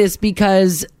talking about this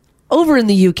because over in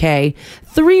the UK,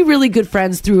 3 really good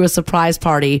friends threw a surprise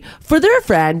party for their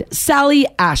friend, Sally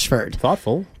Ashford.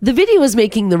 Thoughtful. The video is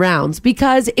making the rounds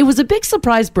because it was a big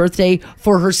surprise birthday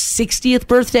for her 60th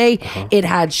birthday. It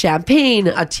had champagne,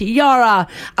 a tiara,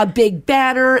 a big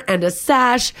banner, and a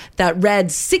sash that read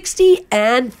 60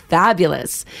 and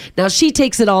fabulous. Now she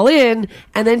takes it all in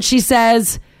and then she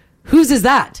says, "Whose is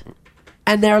that?"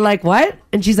 And they're like, "What?"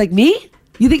 And she's like, "Me?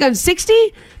 You think I'm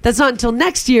 60? That's not until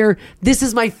next year. This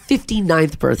is my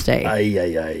 59th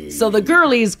birthday." So the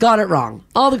girlies got it wrong.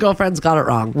 All the girlfriends got it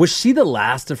wrong. Was she the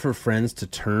last of her friends to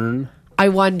turn I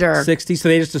wonder. 60? So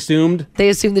they just assumed? They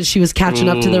assumed that she was catching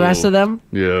up to the rest of them?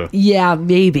 Yeah. Yeah,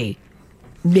 maybe.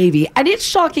 Maybe. And it's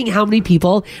shocking how many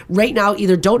people right now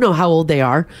either don't know how old they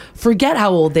are, forget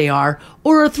how old they are,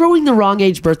 or are throwing the wrong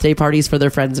age birthday parties for their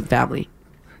friends and family.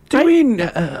 I mean,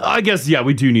 I guess, yeah,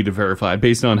 we do need to verify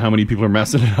based on how many people are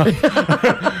messing it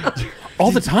up.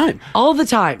 All the time. All the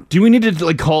time. Do we need to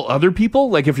like call other people?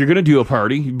 Like if you're going to do a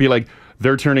party, you'd be like,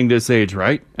 they're turning this age,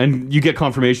 right? And you get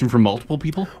confirmation from multiple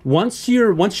people? Once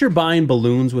you're buying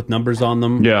balloons with numbers on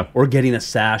them, Yeah. or getting a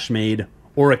sash made,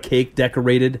 or a cake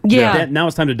decorated, Yeah. now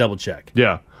it's time to double check.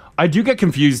 Yeah. I do get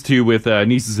confused too with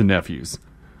nieces and nephews.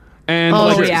 And Oh,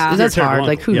 like, yeah. That's hard.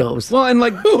 Like, who knows? Well, and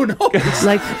like, who knows?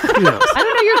 Like, who knows? I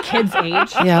don't know your kid's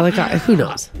age. Yeah, like, who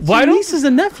knows? why don't Nieces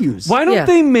and nephews. Why don't Yeah.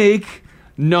 they make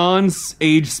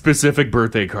non-age specific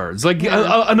birthday cards? Like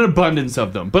an abundance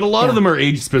of them, but a lot of them are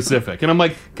age specific. And I'm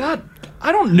like, God,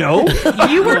 I don't know.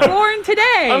 You were born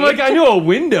today. I'm like, I know a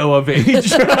window of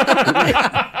age.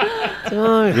 How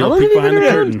long have you been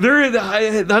around?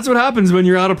 That's what happens when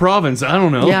you're out of province. I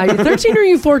don't know. Yeah, you're 13 or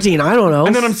you 14? I don't know.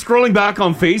 And then I'm scrolling back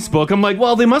on Facebook. I'm like,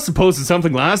 well, they must have posted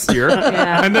something last year.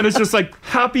 Yeah. And then it's just like,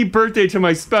 happy birthday to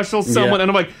my special someone. Yeah.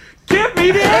 And I'm like, give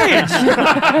me the age.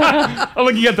 I'm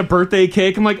like, you got the birthday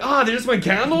cake. I'm like, they just went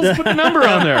candles? Put the number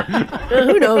on there.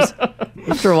 Who knows?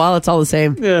 After a while, it's all the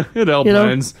same. Yeah, it all You know?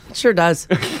 blends. Sure does.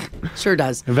 Sure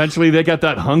does. Eventually, they got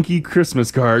that hunky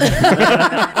Christmas card.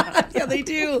 Yeah, they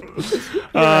do.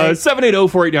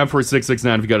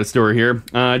 780-489-4669 if you got a story here.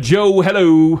 Joe,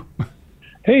 hello.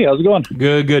 Hey, how's it going?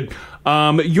 Good.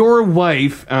 Your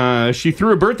wife, she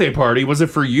threw a birthday party. Was it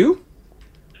for you?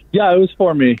 Yeah, it was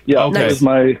for me. Yeah, Okay. It was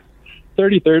my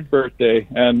 33rd birthday,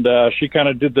 and she kind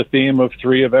of did the theme of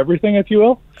 3 of everything, if you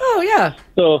will. Oh, yeah.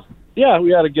 So, yeah,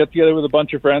 we had to get together with a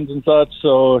bunch of friends and such,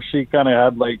 so she kind of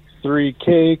had like 3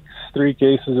 cakes, 3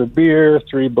 cases of beer,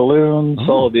 3 balloons,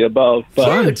 all of the above.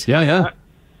 But Yeah.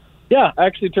 Yeah, I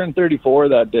actually turned 34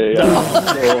 that day.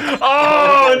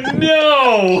 Oh,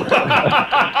 no!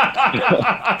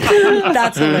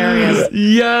 That's hilarious.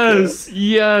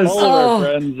 Yes. All of our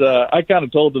friends, I kind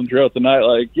of told them throughout the night,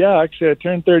 like, yeah, actually I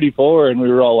turned 34, and we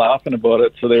were all laughing about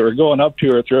it. So they were going up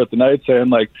to her throughout the night saying,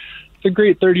 like, it's a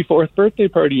great 34th birthday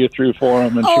party you threw for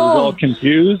him. And she was all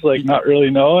confused, like not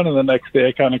really knowing. And the next day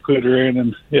I kind of clued her in,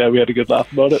 and yeah, we had a good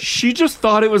laugh about it. She just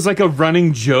thought it was like a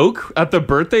running joke at the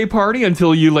birthday party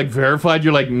until you like verified.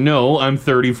 You're like, no, I'm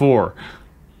 34.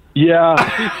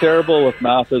 Yeah, she's terrible with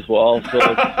math as well. So,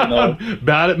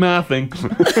 bad at mathing.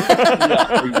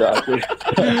 Yeah,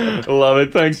 exactly. Love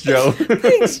it. Thanks, Joe.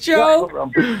 Thanks,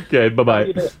 Joe. Okay,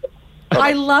 bye-bye.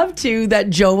 I love too that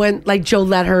Joe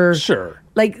let her. Sure.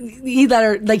 Like he let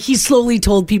her. Like he slowly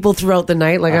told people throughout the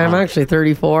night. Like I'm actually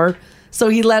 34. So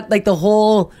he let like the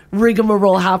whole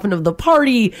rigmarole happen of the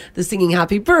party, the singing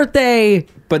happy birthday.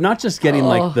 But not just getting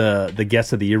like the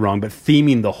guess of the year wrong, but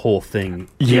theming the whole thing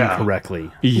incorrectly.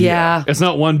 Yeah. It's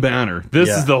not one banner. This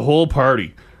is the whole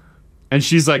party. And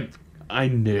she's like, I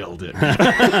nailed it.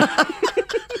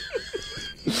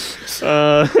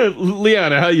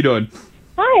 Leanna, how you doing?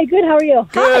 Hi, good. How are you?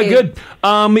 Good.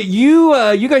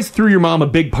 You guys threw your mom a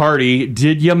big party.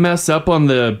 Did you mess up on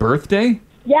the birthday?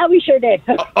 Yeah, we sure did.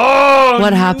 Oh,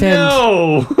 what happened?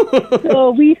 No.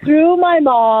 So we threw my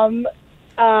mom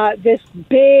this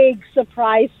big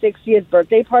surprise 60th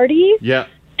birthday party. Yeah.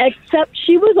 Except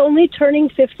she was only turning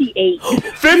 58.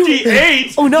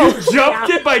 58? Oh, no. You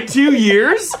jumped it by 2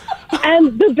 years?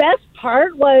 And the best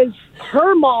part was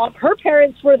her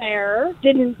parents were there,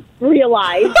 didn't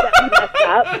realize that we messed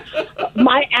up.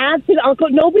 My aunts and uncle,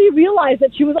 nobody realized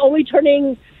that she was only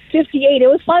turning 58. It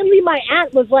was finally my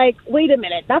aunt was like, wait a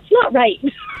minute, that's not right.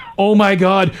 Oh my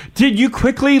God. Did you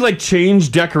quickly like change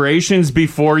decorations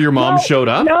before your mom showed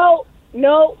up?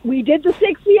 No, we did the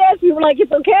 60th. We were like,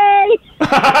 it's okay.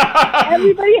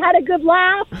 Everybody had a good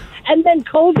laugh. And then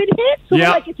COVID hit. So we're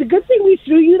like, it's a good thing we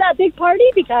threw you that big party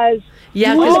because...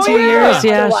 Yeah, because 2 years.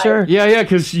 Yeah, sure. Yeah,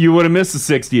 because you would have missed the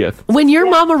 60th. When your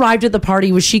mom arrived at the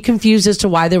party, was she confused as to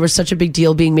why there was such a big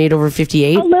deal being made over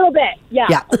 58? A little bit. Yeah.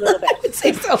 A little bit. I'd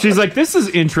say so. She's like, this is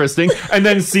interesting. And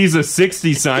then sees a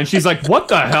 60 sign. She's like, what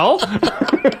the hell?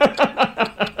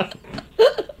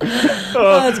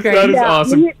 That's great. That is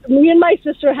awesome. Me and my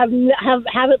sister haven't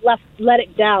let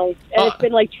it down, and it's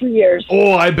been like 2 years.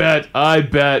 Oh, I bet. Yeah,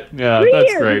 3 that's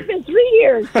years. great. It's been 3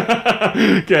 years.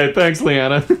 Okay, thanks,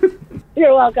 Leanna.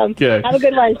 You're welcome. Okay. Have a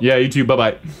good one. Yeah, you too.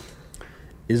 Bye-bye.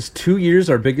 Is 2 years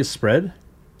our biggest spread?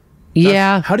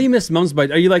 Yeah. How do you miss mom's by?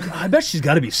 Are you like, I bet she's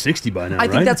got to be 60 by now, I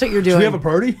think that's what you're doing. Should we have a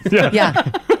party?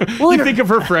 Yeah. Well, you think of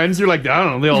her friends, you're like, I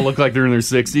don't know, they all look like they're in their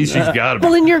 60s. She's got to be.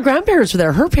 Well, and your grandparents were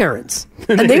there, her parents.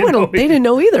 And they didn't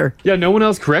know either. Yeah, no one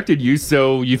else corrected you,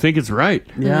 so you think it's right.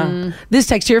 Yeah. This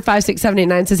text here,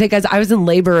 56789, says, hey guys, I was in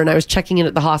labor and I was checking in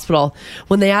at the hospital.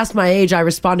 When they asked my age, I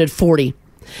responded 40.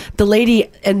 The lady,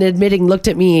 in admitting, looked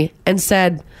at me and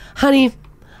said, honey,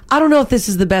 I don't know if this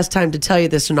is the best time to tell you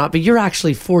this or not, but you're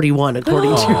actually 41,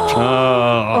 according to your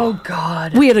Oh,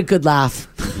 God. We had a good laugh.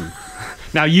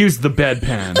 Now use the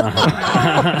bedpan.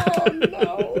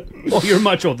 Oh, you're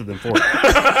much older than 40.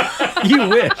 You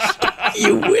wish.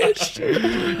 You wish.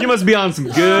 You must be on some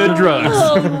good drugs.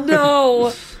 Oh,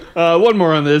 no. One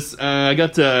more on this. I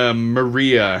got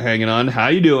Maria hanging on. How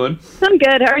you doing? I'm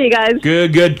good. How are you guys?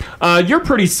 Good. You're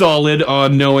pretty solid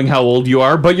on knowing how old you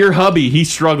are, but your hubby, he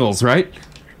struggles, right?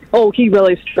 Oh, he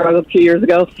really struggled 2 years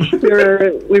ago.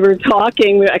 We were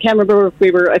talking. I can't remember if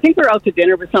I think we were out to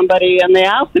dinner with somebody, and they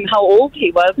asked him how old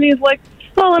he was, and he's like,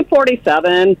 "Oh, I'm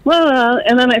 47." And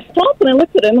then I stopped and I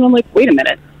looked at him, and I'm like, "Wait a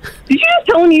minute, did you just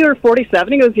tell me you were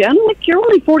 47?" He goes, "Yeah." And I'm like, "You're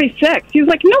only 46." He was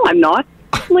like, "No, I'm not."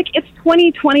 I'm like, "It's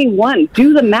 2021.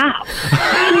 Do the math."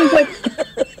 And he's like,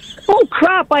 "Oh,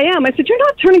 crap, I am." I said, "You're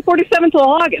not turning 47 till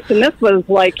August." And this was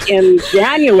like in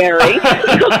January.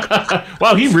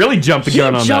 Wow, he really jumped the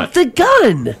gun on that. Jumped the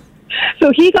gun.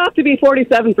 So he got to be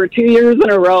 47 for 2 years in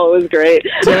a row. It was great.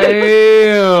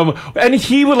 Damn. And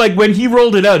he would, like, when he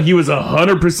rolled it out, he was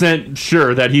 100%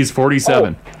 sure that he's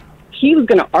 47. Oh, he was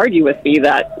going to argue with me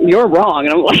that you're wrong.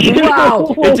 And I'm like,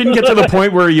 wow. It didn't get to the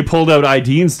point where you pulled out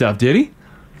ID and stuff, did he?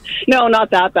 No, not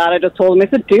that bad. I just told him,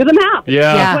 I said, do the math.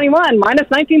 Yeah. 21 minus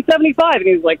 1975. And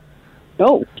he's like,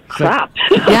 oh, crap.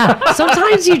 Yeah.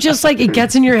 Sometimes you just, like, it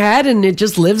gets in your head and it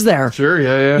just lives there. Sure,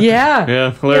 yeah. Yeah.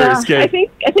 Yeah, hilarious. Yeah, I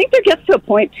think there gets to a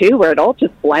point, too, where it all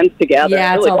just blends together.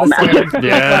 Yeah, it it's really all don't the matter. same.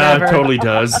 Yeah, it totally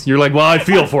does. You're like, well, I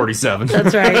feel 47.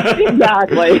 That's right.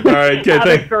 Exactly. All right, okay, Have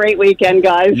a great weekend,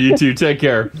 guys. You too. Take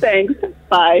care. Thanks.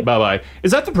 Bye. Bye-bye.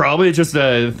 Is that the problem? It's just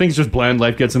things just blend,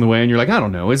 life gets in the way, and you're like, I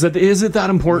don't know. Is it that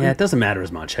important? Yeah, it doesn't matter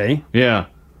as much, hey? Yeah.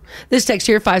 This text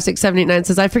here, 56789,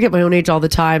 says, I forget my own age all the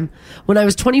time. When I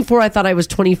was 24, I thought I was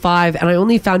 25, and I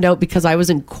only found out because I was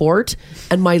in court,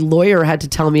 and my lawyer had to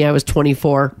tell me I was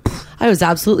 24. I was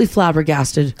absolutely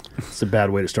flabbergasted. It's a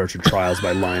bad way to start your trials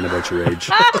by lying about your age.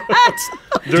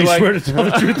 They're Do you like, swear to tell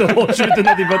the truth, the whole truth, and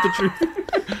nothing but the truth?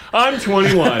 I'm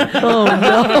 21. Oh,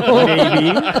 no.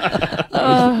 Maybe.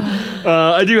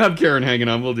 I do have Karen hanging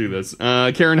on. We'll do this.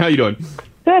 Karen, how you doing?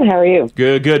 Good. How are you?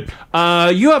 Good, good.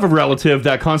 You have a relative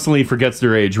that constantly forgets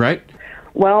their age, right?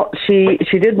 Well, she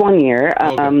did 1 year.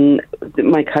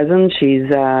 My cousin,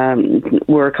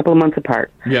 we're a couple of months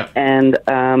apart. Yeah. And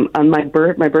on my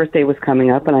birthday was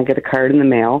coming up, and I get a card in the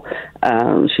mail.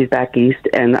 She's back east,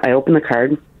 and I open the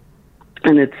card,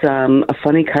 and it's a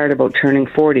funny card about turning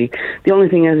 40. The only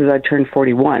thing is I turned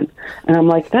 41, and I'm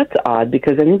like, that's odd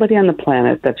because anybody on the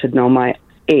planet that should know my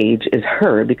age is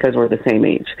her because we're the same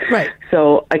age. Right.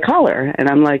 So I call her and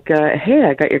I'm like, hey,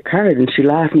 I got your card. And she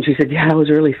laughed and she said, yeah, it was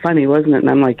really funny, wasn't it? And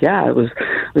I'm like, yeah, it was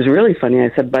really funny. I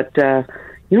said, but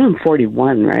I'm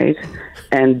 41, right?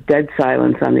 And dead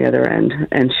silence on the other end.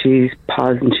 And she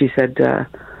paused and she said,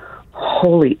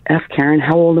 holy F, Karen,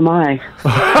 how old am I?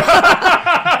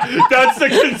 That's the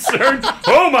concern.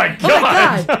 Oh my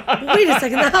God. Wait a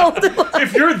second. How old am I?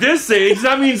 If you're this age,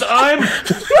 that means I'm...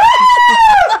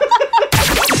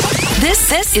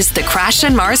 This is the Crash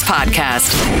and Mars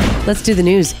podcast. Let's do the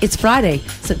news. It's Friday,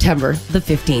 September the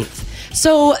 15th.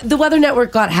 So the Weather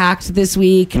Network got hacked this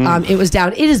week. It was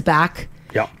down. It is back.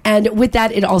 Yeah. And with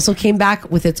that, it also came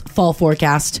back with its fall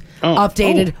forecast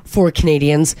updated for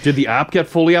Canadians. Did the app get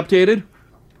fully updated?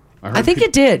 I think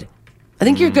it did. I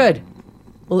think you're good.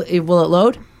 Will it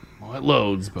load? Well, it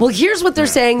loads. But... Well, here's what they're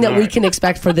saying that we can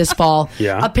expect for this fall.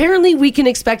 Yeah. Apparently, we can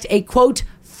expect a, quote,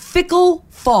 fickle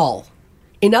fall.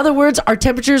 In other words, our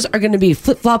temperatures are going to be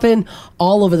flip-flopping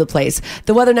all over the place.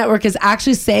 The Weather Network is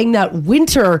actually saying that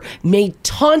winter may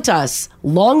taunt us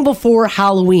long before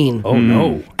Halloween. Oh,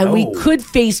 no. And we could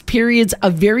face periods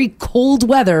of very cold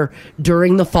weather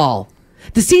during the fall.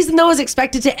 The season, though, is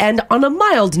expected to end on a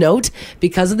mild note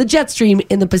because of the jet stream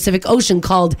in the Pacific Ocean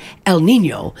called El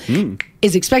Nino.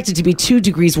 Is expected to be 2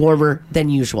 degrees warmer than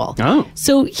usual. Oh.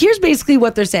 So here's basically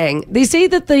what they're saying. They say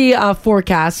that the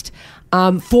forecast...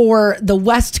 for the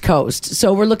West Coast,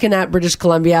 so we're looking at British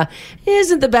Columbia,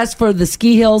 isn't the best for the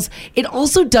ski hills. It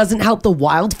also doesn't help the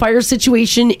wildfire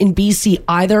situation in BC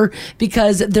either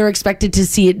because they're expected to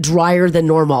see it drier than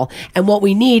normal. And what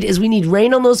we need is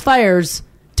rain on those fires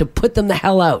to put them the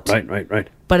hell out. Right.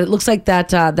 But it looks like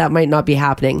that might not be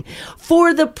happening.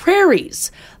 For the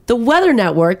prairies, the Weather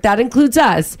Network, that includes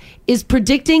us, is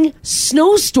predicting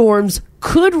snowstorms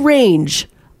could range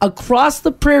across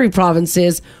the prairie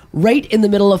provinces right in the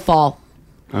middle of fall.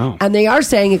 Oh. And they are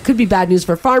saying it could be bad news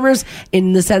for farmers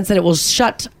in the sense that it will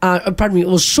it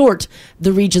will short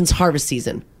the region's harvest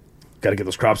season. Got to get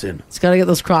those crops in. It's got to get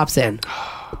those crops in.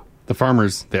 The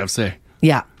farmers, they have say.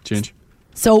 Yeah. Ginge.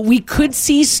 So we could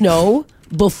see snow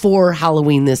before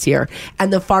Halloween this year.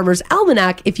 And the Farmer's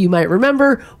Almanac, if you might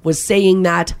remember, was saying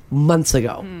that months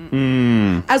ago.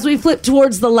 As we flip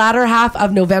towards the latter half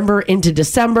of November into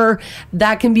December,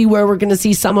 that can be where we're going to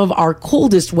see some of our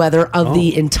coldest weather of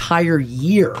the entire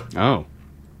year. Oh.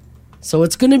 So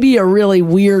it's going to be a really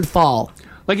weird fall.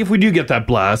 Like if we do get that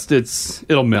blast,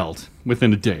 it'll melt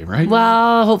within a day, right?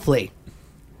 Well, hopefully.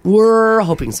 We're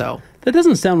hoping so. That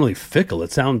doesn't sound really fickle.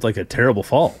 It sounds like a terrible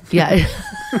fall. Yeah.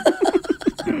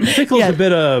 Fickle's a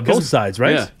bit of both sides,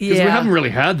 right? Yeah. Because we haven't really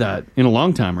had that in a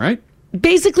long time, right?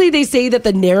 Basically, they say that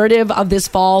the narrative of this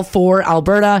fall for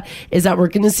Alberta is that we're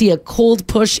going to see a cold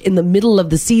push in the middle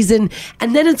of the season,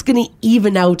 and then it's going to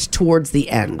even out towards the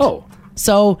end. Oh.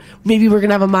 So maybe we're going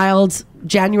to have a mild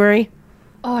January.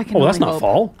 Oh, I can. Oh, that's not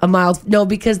fall. A mild, no,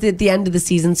 because at the end of the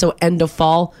season, so end of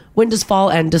fall. When does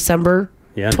fall end? December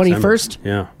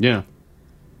 21st? Yeah.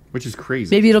 Which is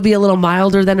crazy. Maybe it'll be a little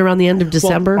milder than around the end of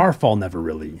December. Well, our fall never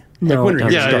really. No, winter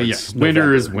it starts Yeah.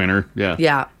 Winter is winter. Yeah.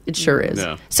 Yeah, it sure is.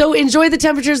 Yeah. So enjoy the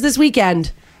temperatures this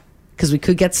weekend because we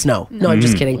could get snow. No, I'm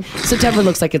just kidding. September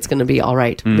looks like it's going to be all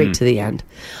right, right to the end.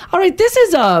 All right, this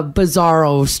is a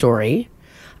bizarro story.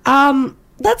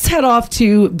 Let's head off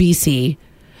to BC,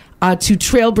 to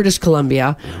Trail, British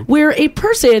Columbia, where a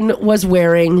person was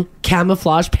wearing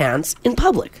camouflage pants in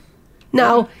public.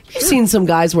 Now, you've seen some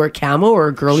guys wear camo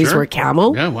or girlies wear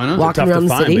camo. Yeah, why not? Walking Tough around to the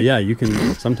find, city. but yeah, you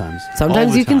can sometimes.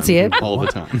 Sometimes you can see it. All the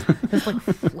time. Just like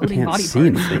floating Can't body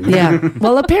see parts. anything. Yeah.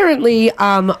 Well, apparently,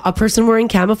 a person wearing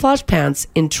camouflage pants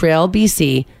in Trail,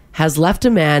 BC, has left a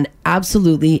man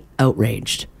absolutely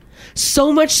outraged.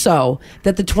 So much so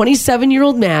that the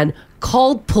 27-year-old man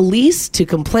called police to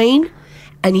complain,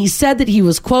 and he said that he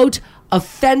was, quote,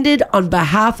 offended on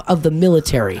behalf of the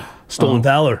military. Stolen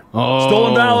valor.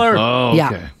 Stolen valor. Oh,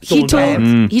 Yeah. He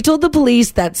told the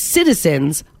police that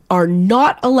citizens are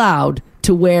not allowed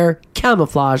to wear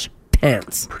camouflage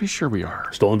pants. Pretty sure we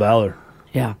are. Stolen valor.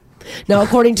 Yeah. Now,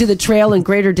 according to the Trail and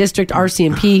Greater District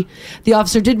RCMP, the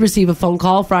officer did receive a phone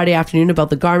call Friday afternoon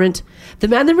about the garment. The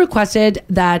man then requested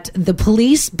that the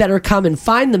police better come and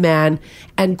find the man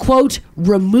and, quote,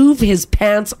 remove his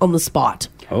pants on the spot.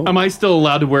 Oh. Am I still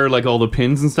allowed to wear like all the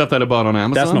pins and stuff that I bought on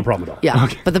Amazon? That's no problem at all. Yeah,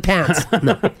 but the pants,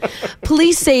 no.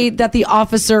 Police say that the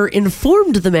officer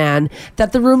informed the man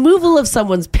that the removal of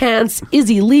someone's pants is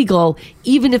illegal,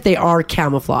 even if they are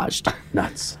camouflaged.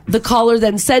 Nuts. The caller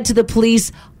then said to the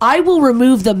police, I will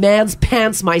remove the man's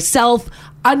pants myself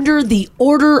under the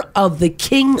order of the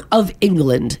King of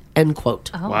England, end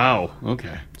quote. Wow.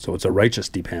 Okay. So it's a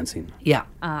righteous depantsing. Yeah.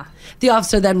 The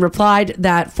officer then replied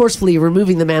that forcefully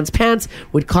removing the man's pants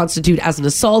would constitute as an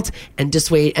assault and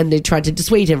they tried to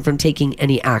dissuade him from taking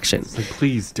any action. Like,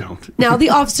 please don't. Now, the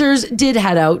officers did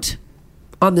head out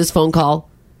on this phone call.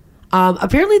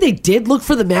 Apparently, they did look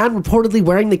for the man reportedly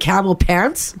wearing the camel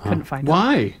pants. Couldn't find him.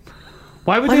 Why?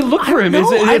 Why would they look for him? I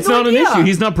don't know. I It's have no not an idea. issue.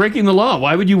 He's not breaking the law.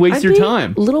 Why would you waste your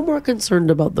time? A little more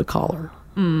concerned about the caller.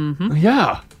 Mm-hmm.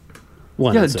 Yeah.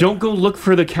 One Yeah, that's don't go look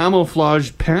for the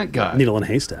camouflage pant guy. Needle in a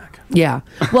haystack. Yeah.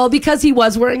 Well, because he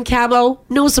was wearing camo,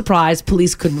 no surprise,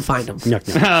 police couldn't find him. I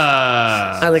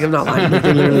think I'm not lying. Like,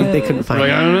 they couldn't find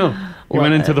Like, him. I don't know. He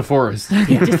went into the forest.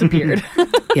 He disappeared.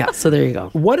 Yeah, so there you go.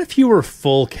 What if you were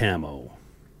full camo?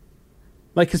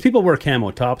 Like, because people wear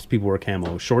camo tops, people wear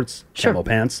camo shorts, camo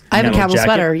pants. I have a camo jacket.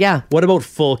 sweater, yeah. What about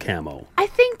full camo? I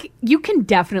think you can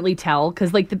definitely tell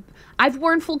because, like, I've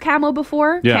worn full camo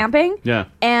before camping. Yeah.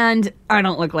 And I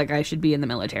don't look like I should be in the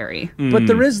military. But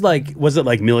there is like, was it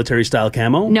like military style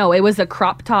camo? No, it was a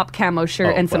crop top camo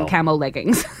shirt Oh, and some well. camo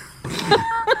leggings.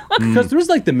 Because there's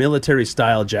like the military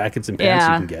style jackets and pants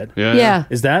Yeah. you can get. Yeah.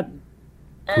 Is that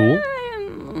cool?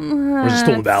 Or is it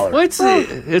stolen valor? Well, it's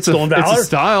stolen It's valor? a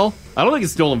style. I don't think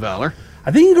it's stolen valor.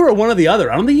 I think you can wear one or the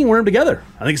other. I don't think you can wear them together.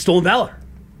 I think it's stolen valor.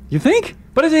 You think?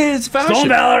 But it's fashion. Stolen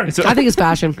valor. I think it's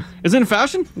fashion. Is it in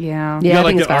fashion? Yeah. Yeah, I like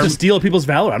think it's the arm, To steal people's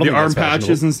valor. I don't the think arm that's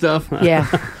patches fashionable. and stuff.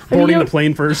 Yeah. Boarding the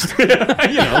plane first. You don't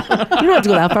have to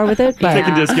go that far with it, but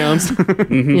Taking discounts.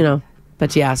 you know.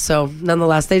 But yeah, so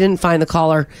nonetheless, they didn't find the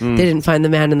collar. They didn't find the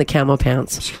man in the camo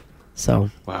pants.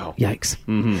 So, Wow. yikes.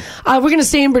 We're going to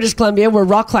stay in British Columbia, where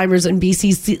rock climbers in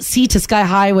BC's Sea to Sky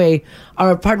Highway,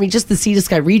 just the Sea to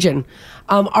Sky region,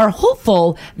 are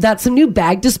hopeful that some new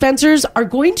bag dispensers are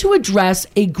going to address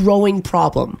a growing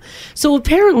problem. So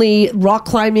apparently, rock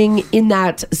climbing in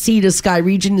that Sea to Sky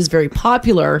region is very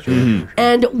popular,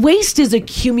 and waste is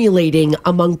accumulating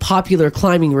among popular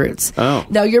climbing routes. Oh.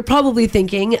 Now, you're probably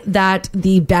thinking that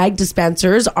the bag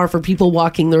dispensers are for people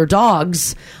walking their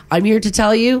dogs. I'm here to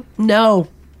tell you, no,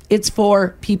 it's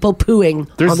for people pooing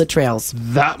on the trails.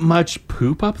 That much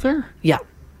poop up there? Yeah.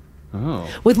 Oh.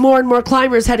 With more and more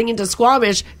climbers heading into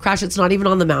Squamish, Crash, it's not even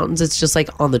on the mountains. It's just like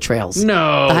on the trails.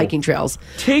 No. The hiking trails.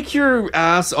 Take your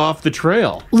ass off the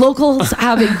trail. Locals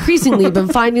have increasingly been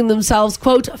finding themselves,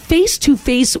 quote, face to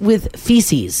face with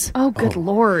feces. Oh, good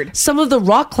Lord. Some of the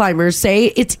rock climbers say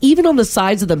it's even on the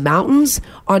sides of the mountains,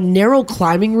 on narrow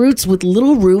climbing routes with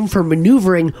little room for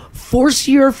maneuvering. Force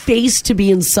your face to be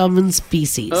in someone's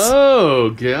feces.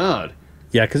 Oh, God.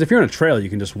 Yeah, because if you're on a trail, you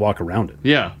can just walk around it.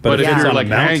 Yeah, but if it's you're on a like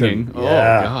mountain, hanging, oh,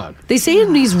 yeah. God. They say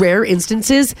in these rare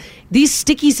instances, these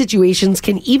sticky situations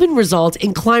can even result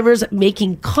in climbers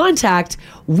making contact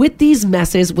with these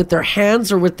messes with their hands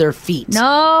or with their feet. No.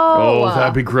 Oh,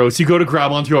 that'd be gross. You go to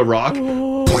grab onto a rock.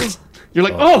 You're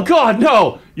like, oh, God,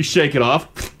 no. You shake it off.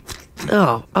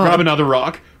 Oh. Grab another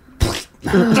rock.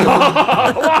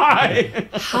 Why?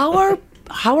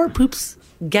 How are poops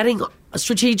getting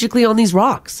strategically on these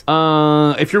rocks?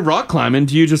 If you're rock climbing,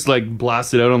 do you just like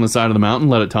blast it out on the side of the mountain,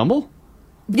 let it tumble?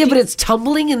 Yeah, but it's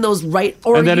tumbling in those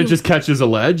and then it just catches a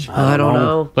ledge? I don't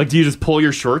know. Like, do you just pull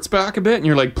your shorts back a bit and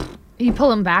you're like, You pull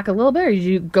them back a little bit or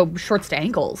you go shorts to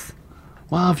ankles?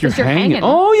 well, if you're 'Cause you're hanging. hanging.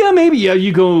 Oh, yeah, maybe. Yeah,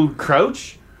 you go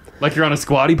crouch. Like you're on a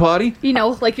squatty potty. You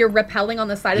know, like you're rappelling on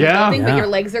the side of the Yeah. building, but Yeah. your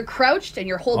legs are crouched and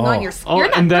you're holding on. You're in that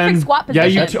and perfect then, squat yeah,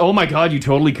 position. oh my God, you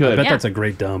totally could. I bet Yeah. that's a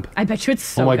great dump. I bet you it's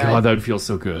so oh my good. God, that would feel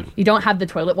so good. You don't have the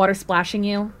toilet water splashing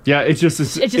you. Yeah, it's just It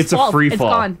just it's falls. a free It's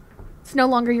fall. gone. It's no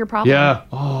longer your problem. Yeah.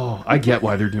 Oh, I get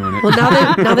why they're doing it.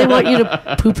 Well, now they want you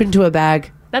to poop into a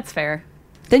bag. That's fair.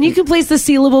 Then you can place the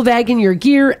sealable bag in your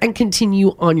gear and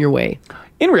continue on your way.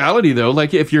 In reality, though,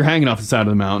 like if you're hanging off the side of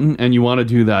the mountain and you want to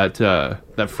do that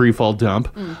free fall dump,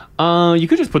 you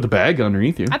could just put the bag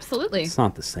underneath you. Absolutely. It's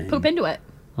not the same. Poop into it.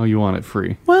 Oh, you want it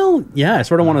free? Well, yeah, I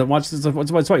sort of want to watch this.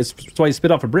 That's why you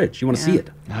spit off a bridge. You want to see it.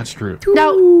 That's true.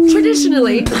 Now,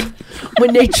 traditionally,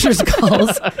 when nature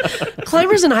calls,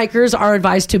 climbers and hikers are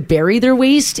advised to bury their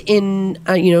waste in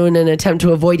an attempt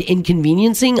to avoid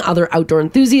inconveniencing other outdoor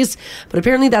enthusiasts. But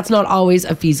apparently, that's not always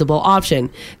a feasible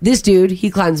option. This dude, he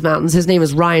climbs mountains. His name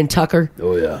is Ryan Tucker.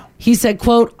 Oh yeah. He said,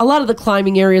 "Quote: A lot of the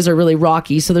climbing areas are really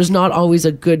rocky, so there's not always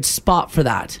a good spot for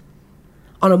that.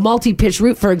 On a multi-pitch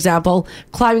route, for example,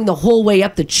 climbing the whole way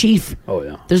up the Chief. Oh,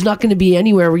 yeah. There's not going to be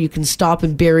anywhere where you can stop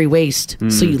and bury waste,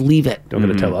 so you leave it. Don't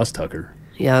gotta tell us, Tucker.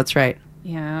 Yeah, that's right.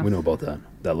 Yeah. We know about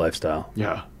that lifestyle.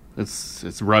 Yeah,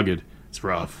 it's rugged. It's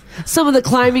rough. Some of the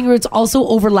climbing routes also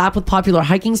overlap with popular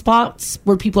hiking spots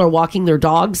where people are walking their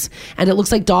dogs, and it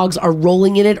looks like dogs are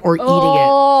rolling in it or eating it.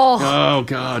 Oh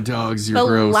God, dogs! You're The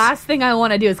gross. last thing I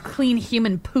want to do is clean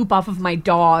human poop off of my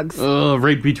dogs. Oh,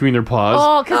 right between their paws.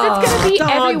 Oh, because it's going to be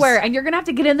dogs. everywhere, and you're going to have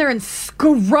to get in there and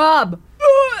scrub.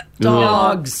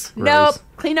 Dogs. Nope.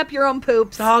 Clean up your own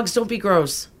poops. Dogs, don't be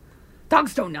gross.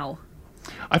 Dogs don't know.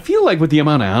 I feel like with the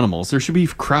amount of animals, there should be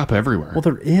crap everywhere. Well,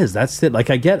 there is. That's it. Like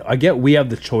I get we have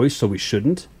the choice, so we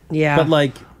shouldn't. Yeah. But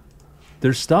like,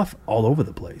 there's stuff all over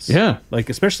the place. Yeah. Like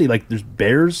especially like there's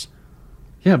bears.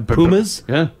 Yeah. Pumas.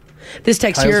 Yeah. This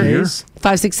text here,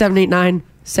 56789,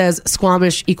 says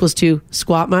Squamish equals to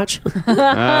squat much.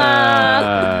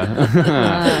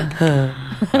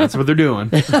 That's what they're doing.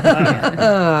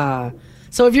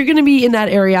 So if you're going to be in that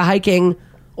area hiking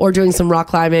or doing some rock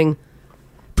climbing,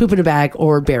 poop in a bag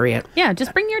or bury it. Yeah,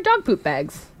 just bring your dog poop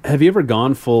bags. Have you ever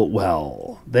gone full?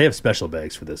 Well, they have special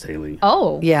bags for this, Haley.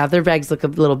 Oh. Yeah, their bags look a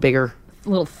little bigger. A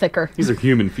little thicker. These are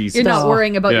human feces. You're not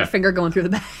worrying about your finger going through the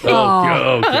bag.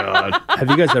 Oh God. Have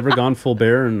you guys ever gone full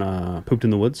bear and pooped in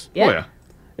the woods? Yeah. Oh, yeah.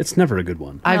 It's never a good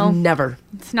one. I've never.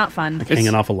 It's not fun. Like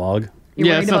hanging off a log. You're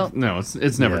yeah, worried it's about not. No,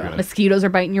 it's never good. mosquitoes are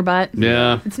biting your butt.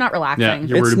 Yeah. It's not relaxing. Yeah,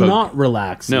 you're worried about not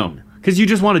relaxing. No, because you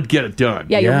just want to get it done.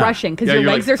 Yeah, you're rushing because Yeah, your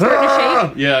you're legs like, are starting to "Ah!"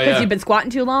 shake. Yeah, Because yeah. you've been squatting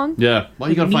too long. Yeah. Well,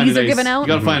 you Your gotta find knees a are nice. giving out. You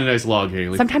gotta find a nice log,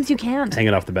 Haley. Sometimes you can't.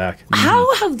 Hanging off the back.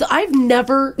 How have I've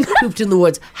never pooped in the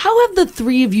woods. How have the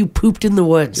three of you pooped in the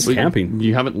woods? Well, camping.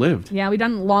 You haven't lived. Yeah, we've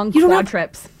done long You don't quad have-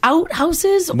 trips.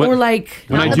 Outhouses When- or like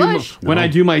When Out I in do the bush. when I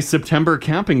do my September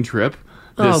camping trip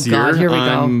this Oh, God, year, here we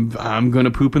go. I'm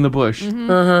gonna poop in the bush.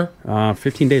 Uh-huh.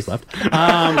 15 days left.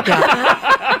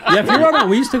 Yeah, if you're on,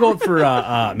 we used to go out for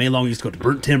May Long. We used to go to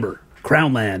Burnt Timber,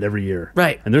 Crown Land every year.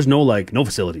 Right. And there's no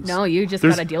facilities. No, you just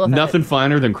There's got to deal with nothing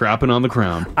finer than crapping on the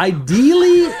crown.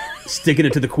 Ideally, sticking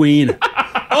it to the queen.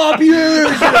 Up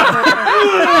yours!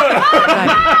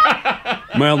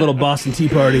 My little Boston Tea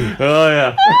Party. Oh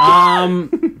yeah.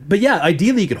 But yeah,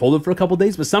 ideally you could hold it for a couple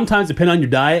days, but sometimes depending on your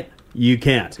diet, you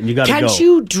can't, and you got to go. Can't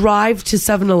you drive to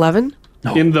 7-Eleven?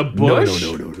 In the bush?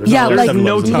 No. Yeah, There's like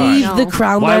no time. leave the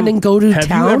Crown Land and go to Have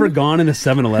town. you ever gone in a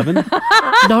 7-Eleven?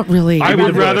 Not really. I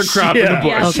would the rather bush. crap in the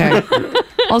bush. Okay.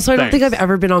 Also, I don't think I've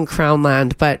ever been on Crown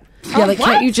Land, but yeah, like,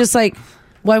 can't you just like?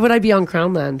 Why would I be on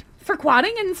Crown Land? For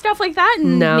quadding and stuff like that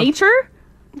and No. nature?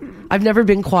 I've never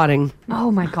been quadding.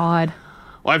 Oh my God.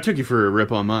 Well, I took you for a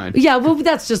rip on mine. Yeah, well,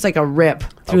 that's just like a rip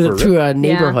through for a through a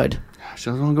neighborhood. Gosh,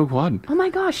 I want to go quadding. Oh my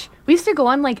gosh. We used to go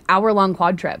on like hour-long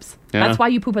quad trips. Yeah. That's why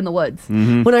you poop in the woods.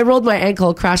 Mm-hmm. When I rolled my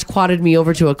ankle, Crash quadded me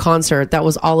over to a concert that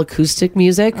was all acoustic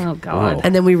music. Oh God.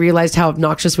 And then we realized how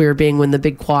obnoxious we were being when the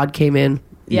big quad came in.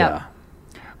 Yeah.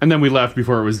 And then we left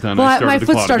before it was done. Well, I started my the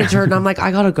foot quad started to again. hurt, and I'm like,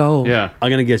 I gotta go. Yeah. I'm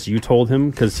gonna guess you told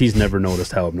him because he's never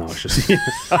noticed how obnoxious he is.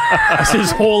 That's his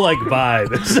whole like vibe.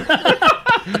 It's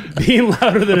being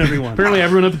louder than everyone. Apparently,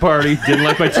 everyone at the party didn't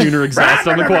like my tuner exhaust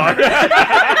on the quad.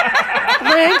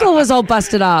 My ankle was all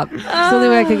busted up. It's the only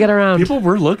way I could get around. People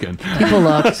were looking. People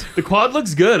looked. The quad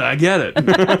looks good. I get it.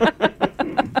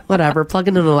 Whatever. Plug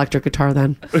in an electric guitar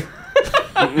then.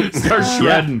 Start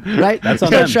shredding. Right? That's on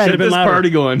Start them. shredding. Should've been This louder. party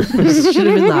going. Should have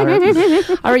been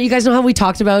louder. All right, you guys know how we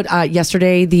talked about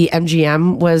yesterday? The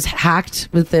MGM was hacked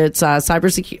with its cyber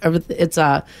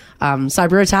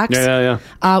attacks. Yeah.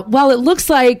 Well, it looks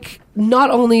like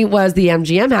not only was the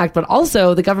MGM hacked, but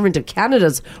also the government of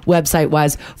Canada's website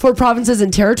was. 4 provinces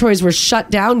and territories were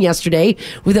shut down yesterday,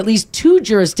 with at least 2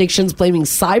 jurisdictions blaming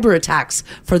cyber attacks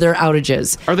for their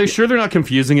outages. Are they sure they're not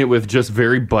confusing it with just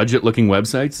very budget-looking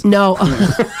websites? No.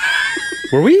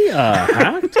 Were we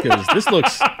hacked? Because this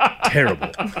looks terrible.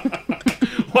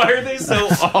 Why are they so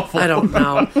awful? I don't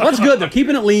know. That's good. They're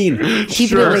keeping it lean.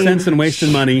 Keeping it lean. Sense and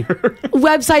wasting money.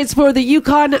 Websites for the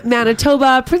Yukon,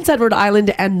 Manitoba, Prince Edward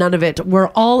Island, and Nunavut were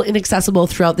all inaccessible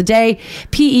throughout the day.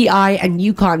 PEI and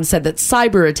Yukon said that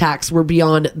cyber attacks were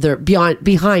behind their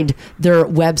website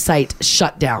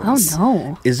shutdowns. Oh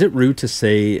no. Is it rude to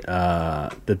say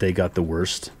that they got the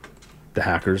worst, the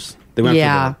hackers? They went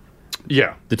Yeah.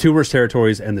 the two worst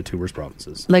territories and the two worst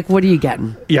provinces. Like, what are you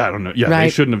getting? Yeah, I don't know. Yeah, they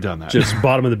Right. shouldn't have done that. Just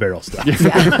bottom of the barrel stuff.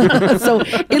 So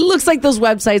it looks like those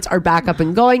websites are back up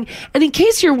and going. And in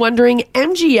case you're wondering,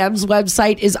 MGM's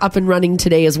website is up and running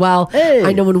today as well.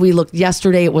 I know when we looked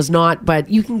yesterday, it was not, but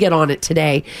you can get on it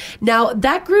today. Now,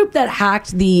 that group that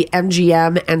hacked the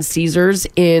MGM and Caesars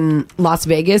in Las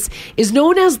Vegas is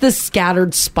known as the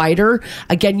Scattered Spider.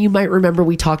 Again, you might remember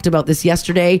we talked about this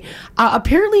yesterday.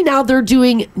 Apparently now they're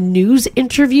doing news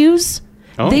interviews.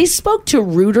 They spoke to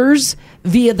Reuters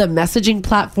via the messaging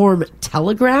platform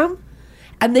Telegram,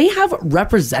 and they have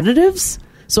representatives.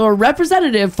 So a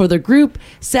representative for the group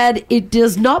said it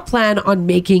does not plan on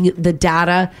making the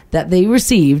data that they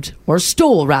received, or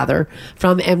stole rather,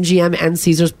 from MGM and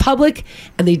Caesars public,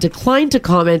 and they declined to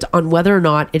comment on whether or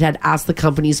not it had asked the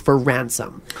companies for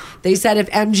ransom. They said if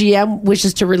MGM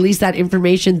wishes to release that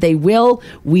information, they will.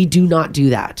 We do not do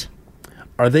that.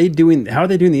 How are they doing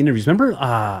the interviews? Remember,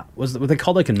 were they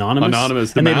called like Anonymous?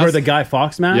 Anonymous, the and they mask? wear the Guy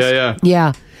Fawkes mask?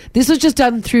 Yeah. This was just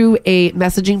done through a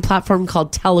messaging platform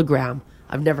called Telegram.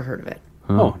 I've never heard of it.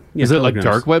 Oh, yeah, is it like Telegram's-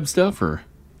 dark web stuff or?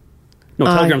 No,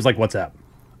 Telegram's like WhatsApp.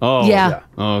 Oh, Yeah.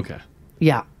 Oh, okay.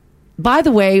 Yeah. By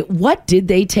the way, what did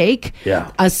they take?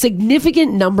 Yeah. A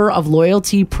significant number of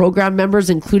loyalty program members,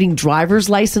 including driver's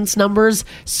license numbers,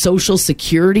 social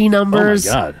security numbers.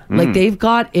 Oh, my God. Like, they've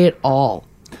got it all.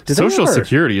 Social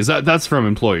Security, that's from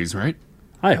employees, right?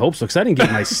 I hope so, because I didn't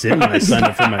get my SIN when I signed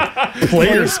up for my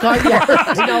players.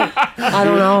 I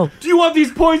don't know. Do you want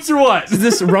these points or what? Is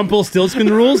this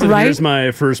Rumpelstiltskin rules? And Right? here's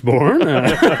my firstborn.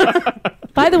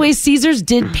 By the way, Caesars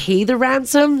did pay the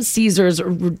ransom. Caesars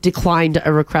declined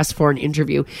a request for an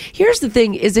interview. Here's the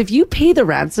thing is if you pay the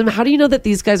ransom, how do you know that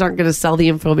these guys aren't going to sell the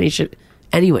information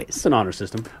anyways? It's an honor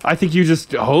system. I think you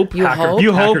just hope. You hope?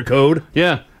 You hope. Hacker code.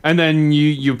 Yeah. And then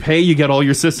you pay, you get all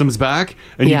your systems back,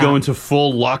 and Yeah. you go into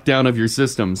full lockdown of your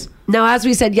systems. Now, as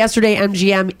we said yesterday,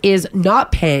 MGM is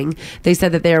not paying. They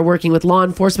said that they are working with law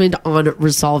enforcement on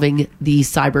resolving the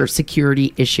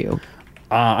cybersecurity issue.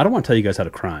 I don't want to tell you guys how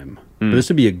to crime, but this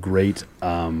would be a great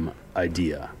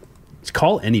idea. Just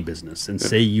call any business and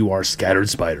say you are Scattered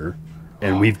Spider,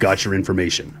 and we've got your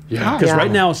information. Yeah. Because Yeah.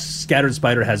 right now, Scattered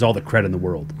Spider has all the credit in the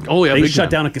world. Oh, yeah, They big shut time.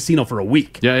 down a casino for a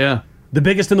week. Yeah, yeah. The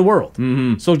biggest in the world.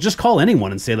 Mm-hmm. So just call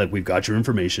anyone and say, like, we've got your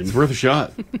information. It's worth a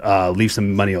shot. Leave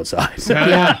some money outside.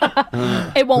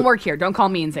 It won't work here. Don't call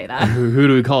me and say that. Who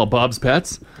do we call? Bob's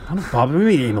Pets? Bob,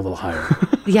 maybe aim a little higher.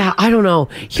 Yeah, I don't know.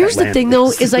 Here's the thing,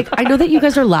 though, is like, I know that you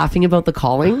guys are laughing about the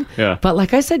calling, Yeah. but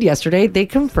like I said yesterday, they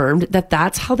confirmed that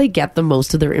that's how they get the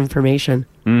most of their information.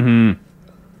 Mm-hmm.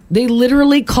 They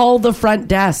literally call the front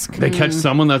desk. They catch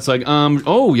someone that's like,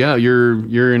 oh yeah,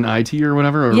 you're in IT or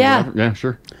whatever. Or Yeah. whatever. Yeah,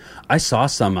 sure. I saw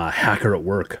some hacker at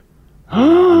work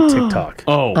on TikTok.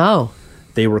 Oh.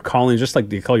 They were calling just like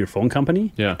they call your phone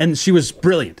company. Yeah. And she was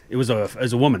brilliant. It was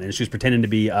a woman, and she was pretending to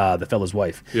be the fella's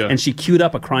wife. Yeah. And she queued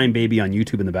up a crying baby on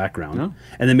YouTube in the background.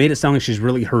 And they made it sound like she's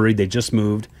really hurried. They just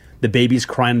moved. The baby's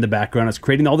crying in the background. It's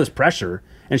creating all this pressure.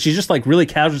 And she's just like really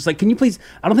casual. She's like, can you please,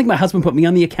 I don't think my husband put me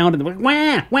on the account. And they're like,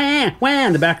 wah, wah, wah.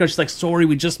 In the background, she's like, sorry,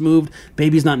 we just moved.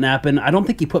 Baby's not napping. I don't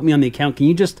think he put me on the account. Can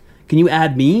you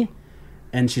add me?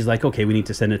 And she's like, okay, we need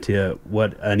to send it to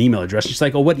an email address. She's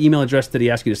like, oh, what email address did he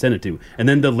ask you to send it to? And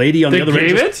then the lady on They the other end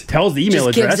gave just tells the email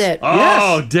Just gives address. it.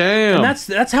 Oh, Yes. damn. And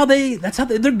that's how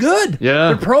they're good. Yeah.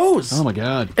 They're pros. Oh my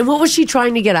god. And what was she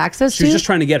trying to get access She to? was just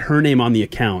trying to get her name on the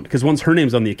account, because once her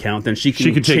name's on the account, then she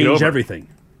can could take it change over. everything.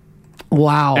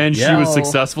 Wow. And she was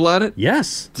successful at it?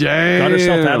 Yes. Damn. Got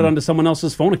herself added onto someone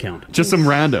else's phone account. Just some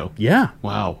rando. Yeah.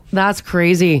 Wow. That's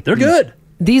crazy. They're good.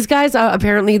 These guys,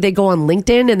 apparently, they go on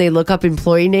LinkedIn and they look up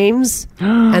employee names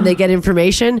and they get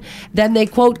information. Then they,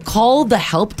 quote, call the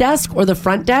help desk or the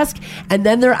front desk, and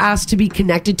then they're asked to be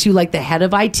connected to, like, the head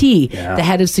of IT, the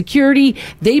head of security.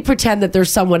 They pretend that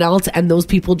there's someone else, and those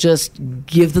people just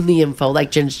give them the info, like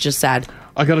Jen's just said.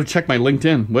 I got to check my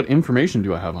LinkedIn. What information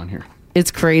do I have on here? It's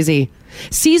crazy.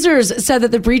 Caesars said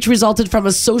that the breach resulted from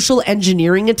a social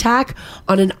engineering attack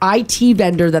on an IT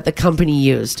vendor that the company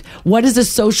used. What is a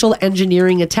social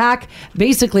engineering attack?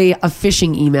 Basically, a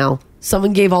phishing email.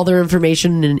 Someone gave all their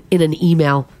information in an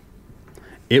email.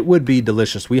 It would be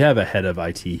delicious. We have a head of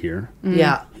IT here.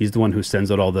 Yeah. He's the one who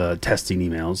sends out all the testing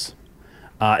emails.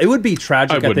 It would be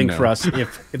tragic, I think, for us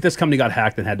if this company got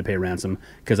hacked and had to pay a ransom,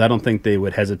 because I don't think they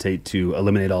would hesitate to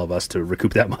eliminate all of us to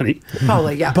recoup that money.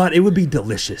 Probably, yeah. But it would be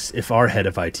delicious if our head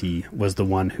of IT was the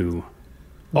one who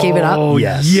gave it up. Oh,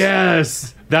 Yes.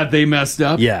 yes. That they messed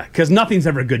up. Yeah, because nothing's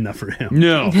ever good enough for him.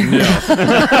 No.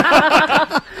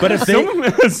 But if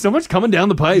they... so much coming down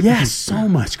the pipe. Yeah, so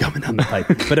much coming down the pipe.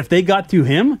 But if they got to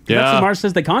him, that's what Marsh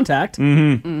says they contact.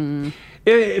 Mm-hmm.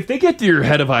 If they get to your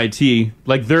head of IT,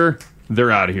 like they're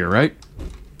out of here, right?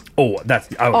 Oh, that's.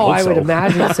 I would, Oh, hope I would so.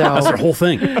 imagine so. That's their whole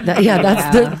thing.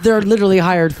 They're literally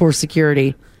hired for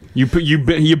security. You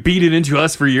beat it into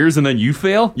us for years and then you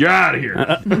fail? You're out of here.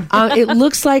 It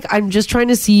looks like I'm just trying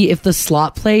to see if the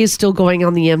slot play is still going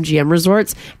on the MGM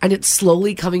resorts, and it's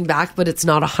slowly coming back, but it's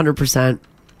not 100%.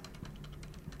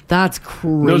 That's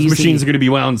crazy. Those machines are going to be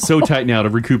wound so tight now to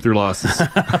recoup their losses.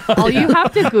 All you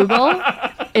have to Google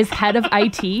is head of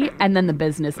IT and then the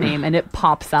business name, and it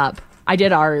pops up. I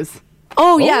did ours.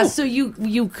 Oh yeah, so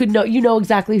you could know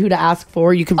exactly who to ask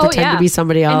for. You can pretend to be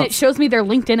somebody else, and it shows me their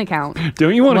LinkedIn account.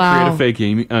 Don't you want to create a fake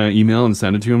email and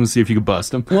send it to them and see if you could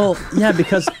bust them? Well, yeah,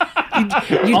 because you'd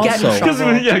get in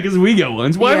trouble. Because we get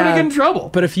ones. Why would I get in trouble?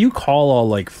 But if you call all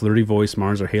like flirty voice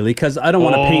Mars or Haley, because I don't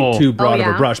want to paint too broad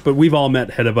of a brush, but we've all met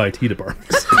head of IT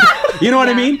departments. You know what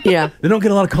I mean? Yeah. They don't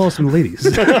get a lot of calls from the ladies.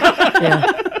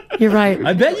 You're right.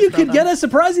 I bet you could get a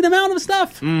surprising amount of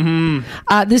stuff.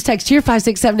 Mm-hmm. This text here,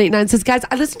 56789, says, guys,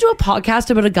 I listened to a podcast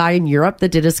about a guy in Europe that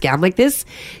did a scam like this.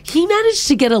 He managed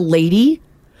to get a lady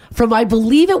from, I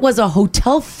believe it was a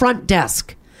hotel front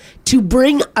desk, to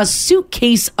bring a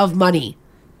suitcase of money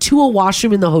to a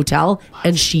washroom in the hotel,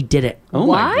 and she did it. Oh,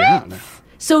 my God.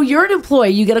 So you're an employee,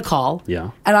 you get a call. Yeah.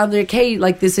 And I'm like, hey,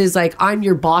 like, this is like, I'm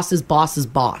your boss's boss's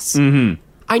boss. Mm-hmm.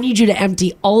 I need you to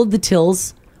empty all of the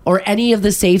tills or any of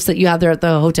the safes that you have there at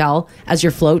the hotel as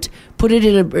your float, put it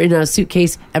in a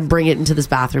suitcase and bring it into this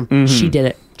bathroom. Mm-hmm. She did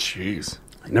it. Jeez.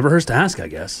 It never hurts to ask, I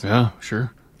guess. Yeah,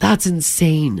 sure. That's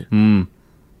insane. Mm.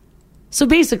 So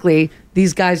basically,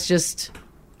 these guys just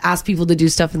ask people to do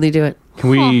stuff and they do it. Can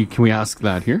we ask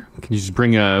that here? Can you just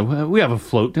bring we have a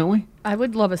float, don't we? I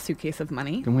would love a suitcase of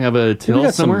money. Can we have a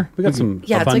till somewhere? We got some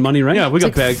Yeah, it's fun like- money, right? Yeah, we got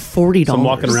It's like bags. $40. Some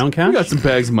walking around cash? We got some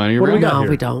bags of money What do around. we got No, here?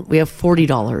 we don't. We have $40. If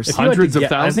you had to Hundreds of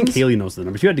guess- I think thousands? Haley knows the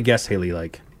number. If you had to guess, Haley,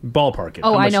 like ballpark it.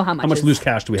 Oh, I know how much How much is- loose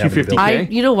cash do we have in the 250K?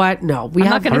 building? You know what? No, we I'm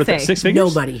have not going to say. 6 figures?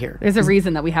 no money here. There's a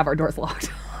reason that we have our doors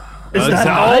locked. Is that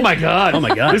oh my God. Oh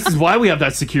my God. This is why we have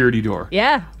that security door.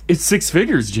 Yeah. It's 6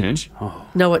 figures, Ginge.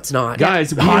 No, it's not.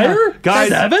 Guys, we Higher? have- guys,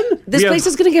 7? This place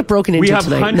is going to get broken into we have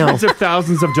tonight. hundreds No. of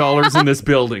thousands of dollars in this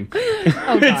building.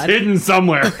 It's hidden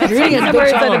somewhere. You're gonna get in Somewhere big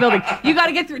inside the trouble. building. You got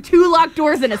to get through 2 locked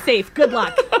doors and a safe. Good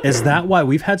luck. Is that why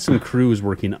we've had some crews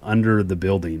working under the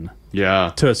building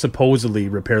Yeah. to supposedly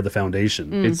repair the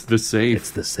foundation? It's the safe.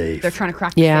 It's the safe. They're trying to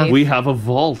crack Yeah. the safe. We have a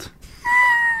vault.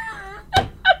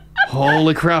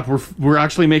 Holy crap, we're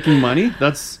actually making money?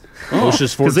 That's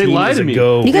Ocean's 'cause they 14 lie is to a me.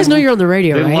 go. You guys know you're on the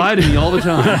radio, They right? lie to me all the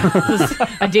time. This is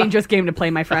a dangerous game to play,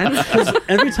 my friends.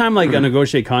 Every time like I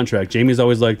negotiate contract, Jamie's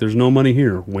always like, "There's no money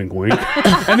here." Wink, wink.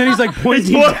 And then he's like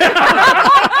pointing.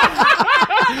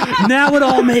 Now it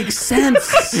all makes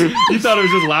sense. You thought it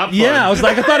was just laugh fun. Yeah, I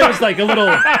thought it was like a little.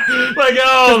 like,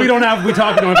 Because we don't have an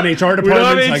HR department. We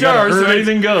don't have HR, so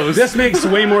anything goes. This makes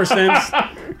way more sense.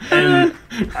 And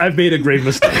I've made a grave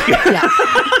mistake.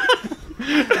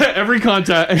 Every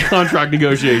contract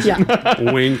negotiation.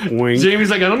 Wink, wink. Jamie's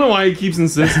like, I don't know why he keeps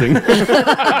insisting.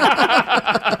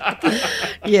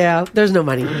 Yeah, there's no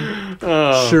money.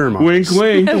 Sure, Mom. Wink,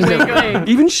 wink. Wink, wink.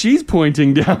 Even she's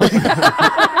pointing down.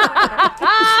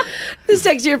 This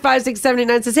text here,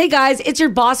 56789, says, hey guys, it's your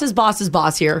boss's boss's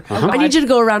boss here. Uh-huh. I need you to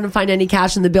go around and find any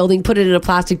cash in the building, put it in a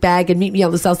plastic bag, and meet me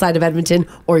on the south side of Edmonton,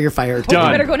 or you're fired. You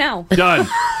Done. better go now. Done.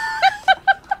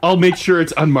 I'll make sure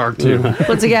it's unmarked too.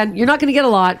 Once again, you're not going to get a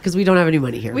lot because we don't have any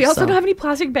money here. We also so. don't have any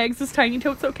plastic bags. This tiny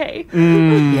tote's okay.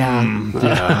 Yeah,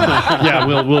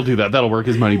 we'll do that. That'll work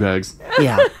as money bags.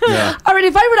 Yeah. Yeah. All right,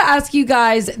 if I were to ask you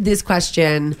guys this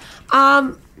question,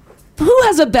 who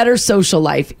has a better social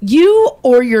life, you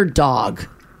or your dog?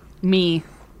 Me,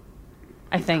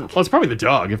 I think. Well, it's probably the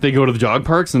dog. If they go to the dog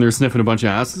parks and they're sniffing a bunch of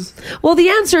asses. Well, the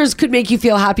answers could make you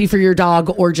feel happy for your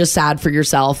dog or just sad for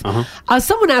yourself.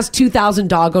 Someone asked 2,000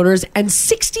 dog owners, and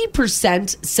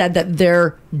 60% said that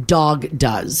their dog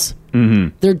does.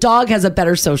 Mm-hmm. Their dog has a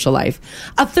better social life.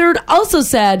 A third also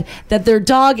said that their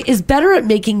dog is better at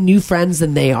making new friends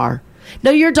than they are.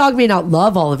 Now, your dog may not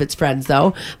love all of its friends,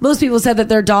 though. Most people said that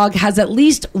their dog has at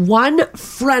least one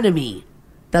frenemy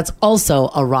that's also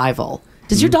a rival.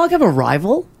 Does your dog have a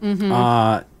rival?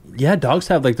 Yeah, dogs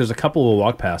have like there's a couple we'll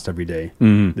walk past every day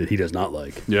that he does not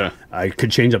like. Yeah. I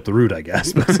could change up the route, I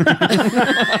guess. But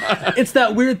it's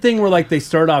that weird thing where like they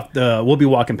start off we'll be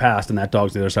walking past and that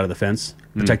dog's the other side of the fence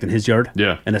protecting his yard.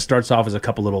 Yeah. And it starts off as a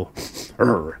couple little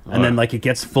and then like it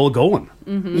gets full going.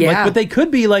 Yeah. Like, but they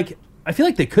could be like I feel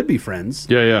like they could be friends.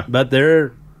 Yeah. But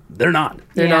they're not.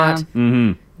 They're not.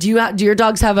 Mm-hmm. Do your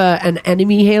dogs have an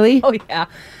enemy, Haley? Oh, yeah.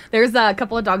 There's a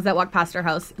couple of dogs that walk past our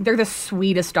house. They're the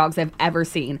sweetest dogs I've ever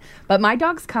seen. But my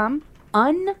dogs come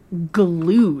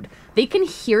unglued. They can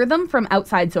hear them from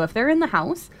outside. So if they're in the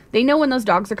house, they know when those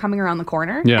dogs are coming around the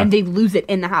corner, and they lose it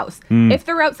in the house. If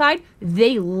they're outside,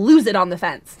 they lose it on the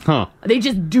fence. Huh. They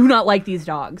just do not like these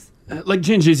dogs. Like,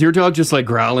 Gingy, is your dog just like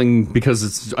growling because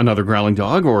it's another growling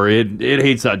dog, or it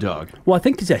hates that dog? Well, I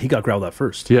think he got growled at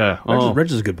first. Yeah. Reg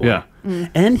is a good boy. Yeah.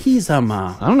 And he's I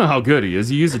don't know how good he is.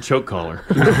 He used a choke collar.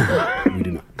 We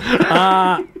do not.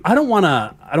 I don't want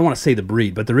to say the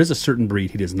breed, but there is a certain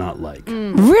breed he does not like.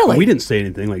 Really? We didn't say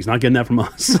anything. Like, he's not getting that from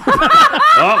us.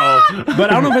 Uh-oh.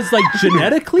 But I don't know if it's like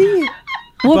genetically.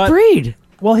 What breed?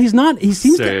 Well, he's not. He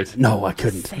seems Say to. it. No, I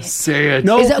couldn't. Say it.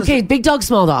 No. Is it, okay, big dog,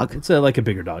 small dog? It's like a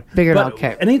bigger dog. Bigger But dog,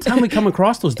 okay. Anytime we come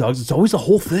across those dogs, it's always a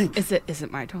whole thing. Is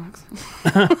it my dogs?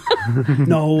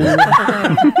 No.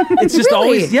 It's just Really?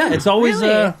 always. Yeah, it's always.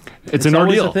 Really? It's an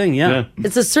always ordeal. a thing. Yeah.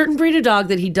 It's a certain breed of dog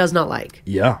that he does not like.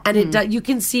 Yeah. And you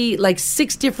can see like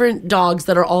 6 different dogs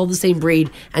that are all the same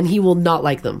breed, and he will not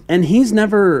like them. And he's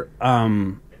never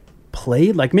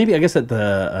played, like, maybe I guess at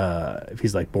the if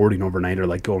he's like boarding overnight or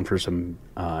like going for some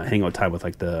hangout time with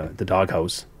like the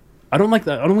doghouse. I don't like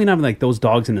that. I don't even have like those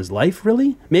dogs in his life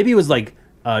really. Maybe it was like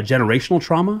generational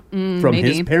trauma from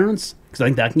maybe. his parents, because I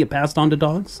think that can get passed on to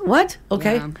dogs. What?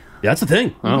 Okay. Yeah. Yeah, that's the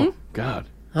thing. Oh, God.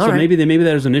 So right. maybe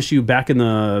there's an issue back in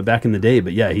the day,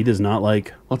 but yeah, he does not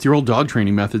like. Well, it's your old dog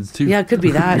training methods, too. Yeah, it could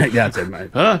be that. Yeah, it's it,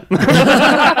 mate.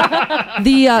 The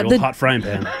The old hot frying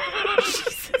pan.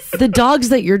 the dogs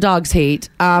that your dogs hate,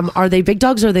 are they big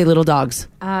dogs or are they little dogs?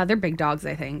 They're big dogs,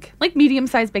 I think. Like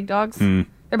medium-sized big dogs.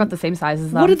 They're about the same size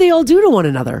as them. What did they all do to one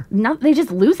another? No, they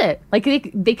just lose it. Like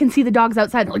they can see the dogs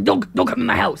outside. They're like, don't come in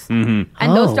my house. And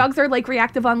those dogs are like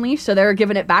reactive on leash, so they're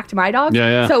giving it back to my dogs.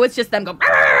 Yeah. So it's just them going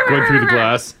through the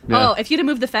glass. Yeah. Oh, if you'd have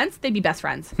moved the fence, they'd be best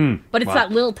friends. But it's Wow.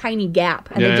 that little tiny gap,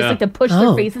 and Yeah, they just yeah. like to push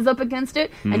their faces up against it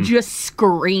and just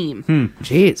scream.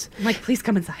 Jeez. I'm like, please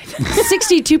come inside.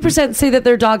 62% say that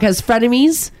their dog has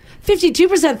frenemies.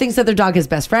 52% thinks that their dog has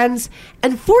best friends.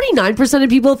 And 49% of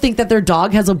people think that their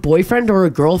dog has a boyfriend or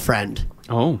a girlfriend.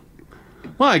 Oh.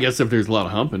 Well, I guess if there's a lot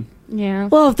of humping. Yeah.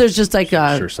 Well, if there's just like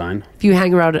a... Sure sign. If you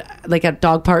hang around like at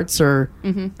dog parts or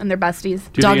And they're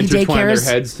besties. Do Doggy they intertwine daycares.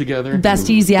 their heads together?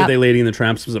 besties, yeah. Did they Lady and the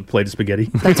Tramps was a plate of spaghetti?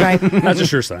 That's right. That's a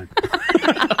sure sign.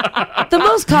 The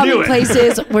most common Knew it.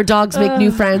 places where dogs make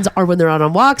new friends are when they're out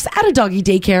on walks, at a doggy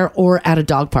daycare, or at a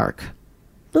dog park.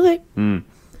 Okay.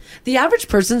 The average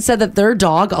person said that their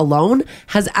dog alone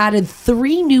has added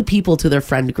 3 new people to their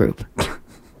friend group.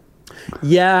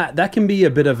 Yeah, that can be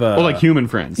a bit of a. Oh, like human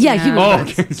friends. Yeah, human Oh,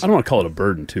 friends. okay. I don't want to call it a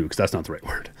burden too, because that's not the right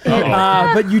word.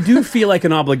 But you do feel like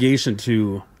an obligation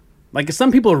to, like,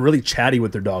 some people are really chatty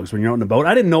with their dogs when you're out and about.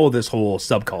 I didn't know this whole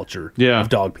subculture of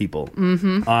dog people.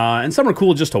 And some are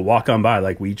cool just to walk on by,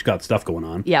 like we each got stuff going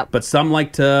on. Yep. But some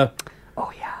like to.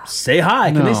 Say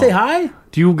hi. Can they say hi?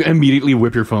 Do you immediately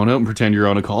whip your phone out and pretend you're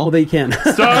on a call? Well, they can.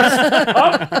 Stars,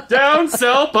 up, down,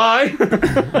 sell, buy.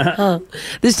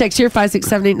 This text here,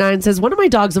 56789, says, one of my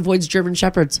dogs avoids German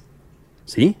Shepherds.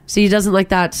 See, he doesn't like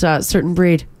that certain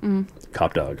breed.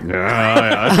 Cop dog.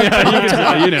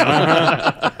 Yeah, you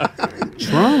know.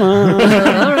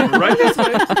 Trauma. Right this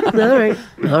way.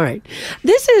 All right.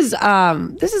 This is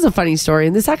a funny story,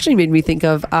 and this actually made me think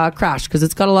of Crash, because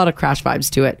it's got a lot of Crash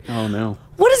vibes to it. Oh, no.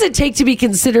 What does it take to be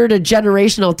considered a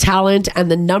generational talent and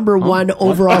the number one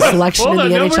overall selection in the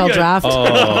no, we're NHL good. draft?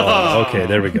 Oh, okay.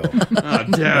 There we go. Oh,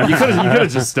 damn. You could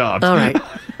have just stopped. All right.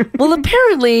 Well,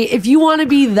 apparently, if you want to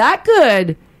be that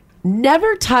good,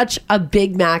 never touch a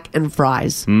Big Mac and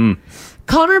fries.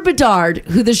 Connor Bedard,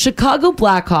 who the Chicago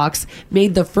Blackhawks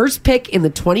made the first pick in the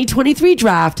 2023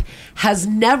 draft, has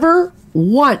never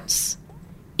once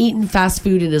eaten fast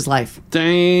food in his life.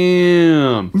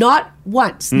 Damn. Not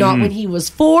once. Not when he was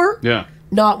 4. Yeah.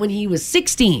 Not when he was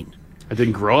 16. I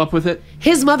didn't grow up with it.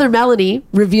 His mother, Melanie,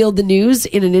 revealed the news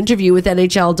in an interview with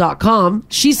NHL.com.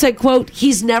 She said, quote,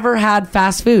 he's never had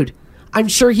fast food. I'm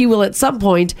sure he will at some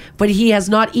point, but he has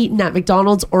not eaten at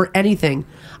McDonald's or anything.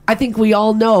 I think we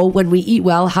all know when we eat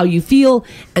well how you feel,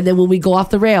 and then when we go off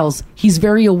the rails, he's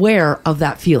very aware of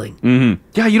that feeling.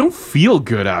 Yeah, you don't feel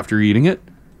good after eating it.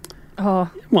 Oh,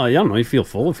 Well, I don't know. You feel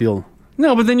full.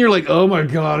 No, but then you're like, oh my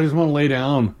God, I just want to lay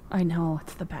down. I know.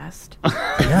 It's the best.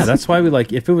 Yeah, that's why we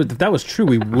like. If that was true,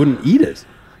 we wouldn't eat it.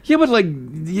 Yeah, but like,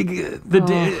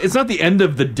 it's not the end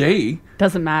of the day.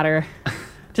 Doesn't matter.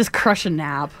 Just crush a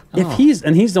nap. If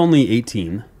he's only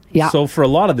 18. Yeah. So for a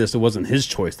lot of this, it wasn't his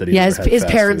choice that he. Yeah, never had his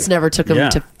fast parents food. never took him Yeah.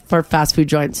 to for fast food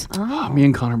joints. Me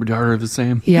and Connor Bedard are the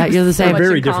same. Yeah, you're the same. For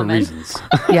very different reasons.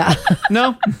 Yeah.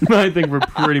 No, I think we're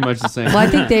pretty much the same. Well, I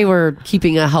think they were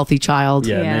keeping a healthy child.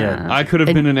 I could have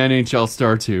been an NHL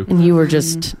star too. And you were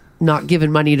just not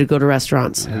given money to go to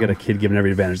restaurants. I got a kid given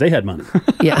every advantage. They had money.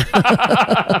 Yeah.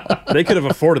 They could have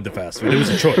afforded the fast food. It was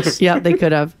a choice. Yeah, they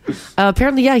could have.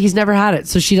 Apparently, he's never had it.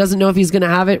 So she doesn't know if he's going to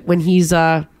have it when he's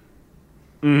on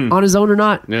his own or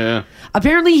not. Yeah.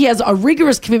 Apparently, he has a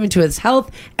rigorous commitment to his health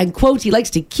and, quote, he likes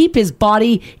to keep his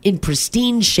body in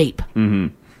pristine shape. Mm-hmm.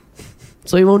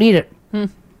 So he won't eat it.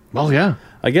 Well, yeah.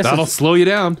 I guess that'll slow you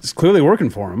down. It's clearly working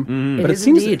for him. Mm-hmm. But It it is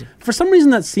seems, indeed. for some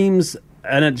reason, that seems,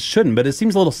 and it shouldn't, but it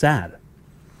seems a little sad.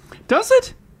 Does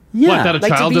it? Yeah. What, that a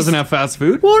child doesn't have fast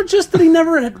food? Well, just that he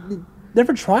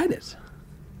never tried it.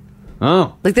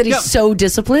 Oh. Like that he's so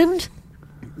disciplined?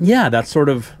 Yeah, that's sort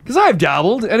of... Because I've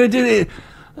dabbled, and it did...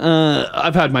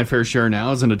 I've had my fair share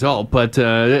now as an adult, but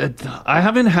I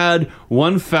haven't had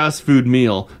one fast food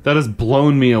meal that has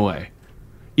blown me away.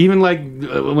 Even like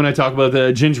when I talk about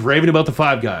the Ginge raving about the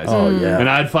Five Guys. Oh, yeah. And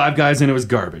I had Five Guys and it was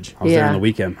garbage. I was there on the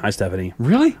weekend. Hi, Stephanie.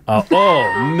 Really?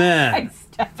 Oh, man.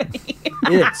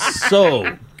 It's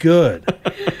so good.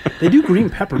 They do green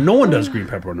pepper. No one does green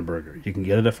pepper on a burger. You can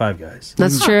get it at Five Guys.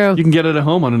 That's true. You can get it at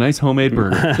home on a nice homemade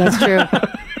burger. That's true.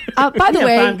 By the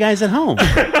way, Five Guys at home.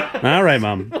 All right,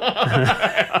 Mom.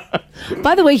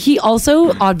 By the way, he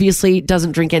also obviously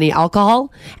doesn't drink any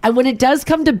alcohol. And when it does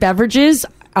come to beverages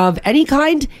of any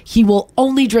kind, he will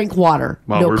only drink water.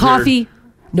 Wow, no we're coffee,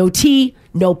 no tea,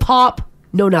 no pop,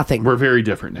 no nothing. We're very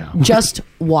different now. Just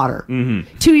water.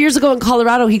 Mm-hmm. 2 years ago in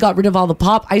Colorado, he got rid of all the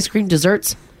pop, ice cream,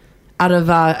 desserts out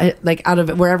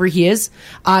of wherever he is.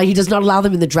 He does not allow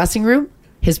them in the dressing room.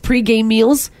 His pre-game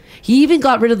meals. He even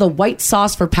got rid of the white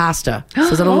sauce for pasta.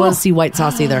 Says, I don't want to see white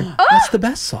sauce either. That's the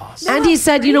best sauce. And he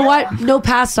said, you know what? No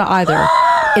pasta either.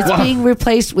 It's being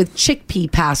replaced with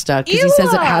chickpea pasta because he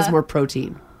says it has more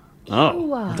protein.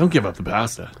 Oh, don't give up the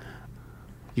pasta.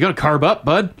 You got to carb up,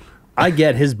 bud. I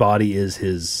get his body is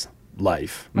his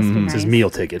life. It's his meal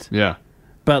ticket. Yeah.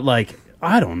 But, like,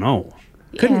 I don't know.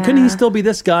 Couldn't he still be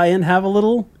this guy and have a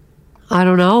little... I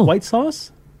don't know. White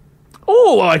sauce?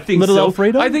 Oh, I think Little so.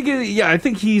 Alfredo? I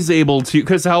think he's able to,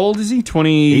 because how old is he?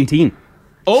 18.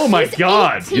 Oh my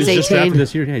God. He's just 18. after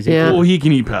this year. Yeah, he's 18. Yeah. Oh, he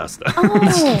can eat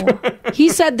pasta. He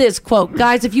said this, quote,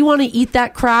 guys, if you want to eat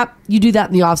that crap, you do that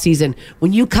in the off season.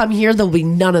 When you come here, there'll be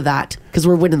none of that because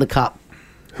we're winning the cup.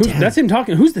 That's him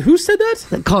talking. Who said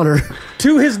that? Connor.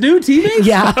 To his new teammates?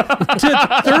 Yeah. To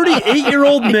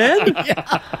 38-year-old men?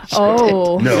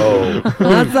 Oh. No.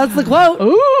 That's the quote.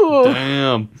 Ooh.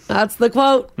 Damn. That's the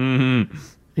quote. Mm-hmm.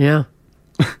 Yeah.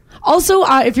 Also,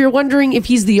 if you're wondering if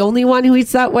he's the only one who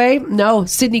eats that way, no.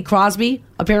 Sidney Crosby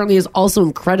apparently is also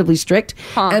incredibly strict.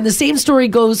 And the same story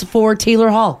goes for Taylor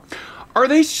Hall. Are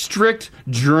they strict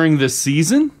during the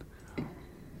season?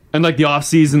 And like the off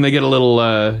season, they get a little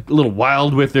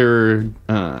wild with their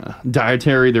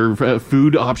dietary, their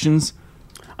food options.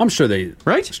 I'm sure they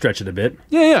stretch it a bit.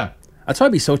 Yeah. That's why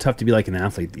it'd be so tough to be like an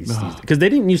athlete these days. Because they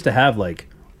didn't used to have like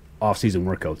off-season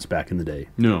workouts back in the day.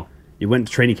 No. You went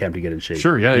to training camp to get in shape.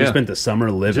 Sure, yeah, You yeah. spent the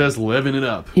summer living. Just living it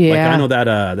up. Yeah. Like I know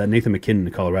that Nathan McKinnon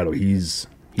in Colorado, he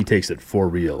takes it for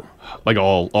real. Like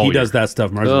all he year. does that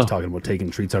stuff. Mars was talking about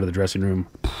taking treats out of the dressing room.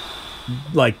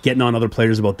 Like getting on other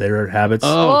players about their habits.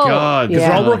 Oh, God. Because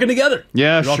they're all working together.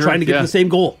 Yeah, They're all sure, trying to get to the same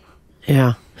goal.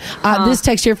 Yeah. This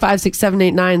text here,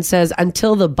 56789, says,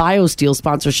 until the BioSteel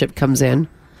sponsorship comes in.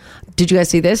 Did you guys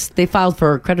see this? They filed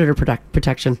for creditor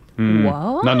protection.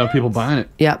 What? Not enough people buying it.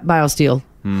 Yeah, BioSteel.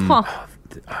 Huh.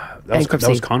 That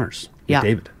was Connor's. With Yeah.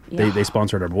 David. They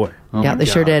sponsored our boy. Oh Yeah, my they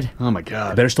sure God. did. Oh my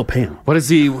God. I better still pay him. What is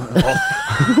he? I don't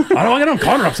want to get on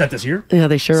Connor upset this year. Yeah,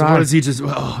 they sure So are. what does he just?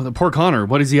 Oh, the poor Connor.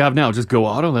 What does he have now? Just Go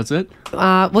Auto. That's it.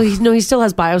 Well, he still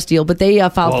has BioSteel, but they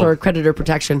filed for creditor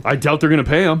protection. I doubt they're going to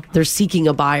pay him. They're seeking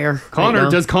a buyer. Connor, right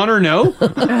now. does Connor know?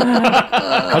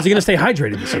 How's he going to stay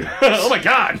hydrated this year? Oh my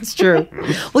God. It's true.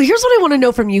 Well, here's what I want to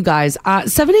know from you guys.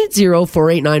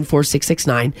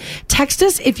 780-489-4669. Text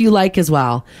us if you like as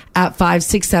well at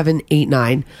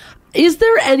 56789. Is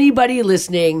there anybody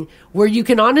listening where you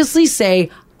can honestly say,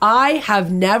 I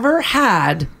have never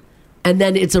had, and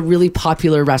then it's a really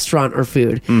popular restaurant or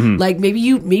food? Mm-hmm. Like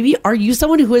maybe are you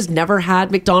someone who has never had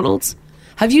McDonald's?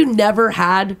 Have you never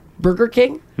had Burger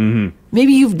King? Mm-hmm.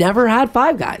 Maybe you've never had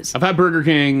Five Guys. I've had Burger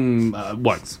King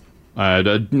once. I had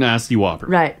a nasty Whopper.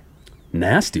 Right.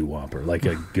 Nasty Whopper? Like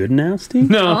a good nasty?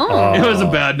 No, Oh. it was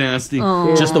a bad nasty.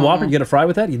 Oh. Just the Whopper? You get a fry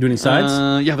with that? You do any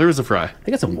sides? Yeah, there was a fry.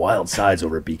 They got some wild sides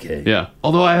over at BK. Yeah.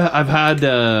 Although I've had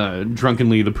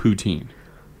drunkenly the poutine.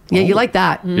 Yeah, you like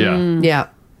that. Yeah. Yeah.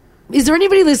 Is there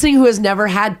anybody listening who has never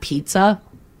had pizza?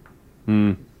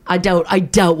 I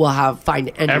doubt we'll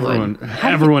find anyone.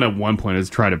 Everyone at one point has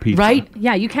tried a pizza. Right?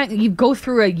 Yeah, you go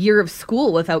through a year of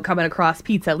school without coming across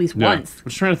pizza at least Yeah. once. I'm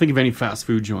just trying to think of any fast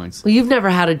food joints. Well, you've never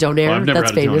had a donair. Well, I've never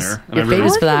That's had a famous. donair, and You're I really-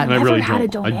 famous for that. And I really Never had a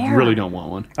don't. I donair. really don't want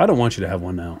one. I don't want you to have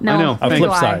one now. No, I know. Of Thank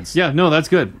flip you. sides. Yeah, no, that's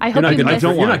good. I You're hope not you good miss enough. it.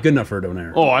 You're want not it. good enough for a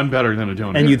donair. Oh, I'm better than a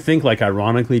donair. And you'd think, like,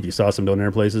 ironically, if you saw some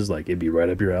donair places, like, it'd be right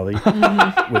up your alley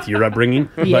with your upbringing.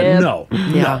 But Yep. no.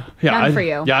 Yeah. None for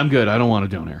you. Yeah, I'm good. I don't want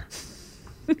a donair.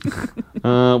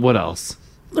 What else?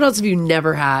 What else have you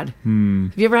never had?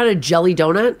 Have you ever had a jelly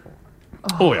donut?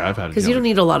 Oh yeah, I've had a Because you don't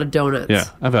jelly. eat a lot of donuts. Yeah,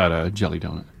 I've had a jelly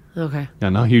donut. Okay. Yeah,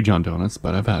 not huge on donuts,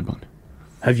 but I've had one.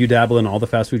 Have you dabbled in all the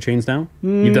fast food chains now?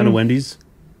 You've done a Wendy's?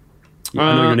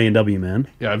 I know you're an A&W man.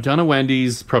 Yeah, I've done a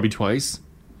Wendy's probably twice.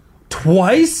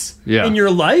 Twice? Yeah. In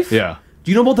your life? Yeah.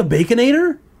 Do you know about the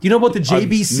Baconator? Do you know about the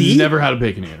JBC? I've never had a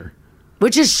Baconator.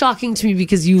 Which is shocking to me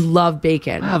because you love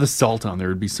bacon. The salt on there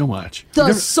would be so much.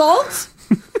 The salt?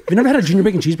 Have you never had a junior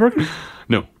bacon cheeseburger?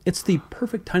 No. It's the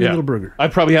perfect tiny little burger. I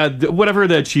probably had whatever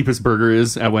the cheapest burger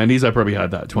is at Wendy's. I probably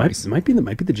had that twice. It might be the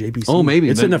JBC. Oh, maybe.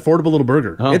 It's Then- an affordable little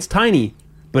burger. Oh. It's tiny,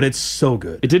 but it's so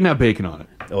good. It didn't have bacon on it.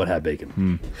 Oh, it had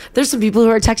bacon. There's some people who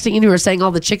are texting in who are saying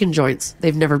all the chicken joints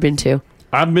they've never been to.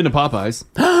 I haven't been to Popeyes.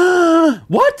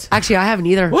 What? Actually, I haven't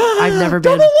either. I've never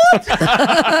been.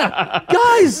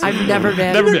 Guys! I've never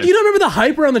been. Never been. You don't remember the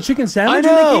hype around the chicken sandwich I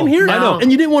when know. they came here? I know.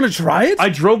 And you didn't want to try it? I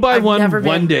drove by never been.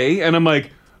 one day and I'm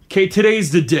like, okay,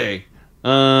 today's the day.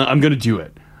 I'm gonna do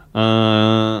it.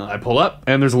 I pull up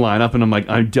and there's a lineup and I'm like,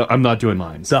 I'm not doing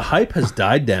lines. The hype has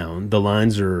died down. The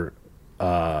lines are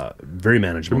very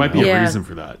manageable. There might be now. a reason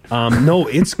for that. No,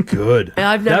 it's good.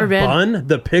 I've never that been. bun,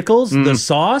 the pickles, the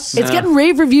sauce. It's getting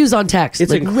rave reviews on text.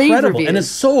 It's like, rave incredible, reviews. and it's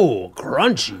so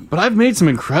crunchy. But I've made some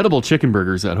incredible chicken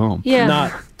burgers at home.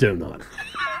 Yeah. Do not.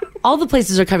 All the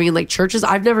places are coming in like churches.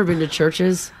 I've never been to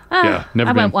churches. Yeah, never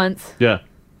I been. went once. Yeah.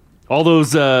 All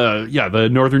those, the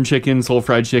northern chicken, soul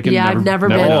fried chicken. Yeah, I've never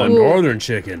been. done. Oh, northern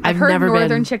chicken. I've heard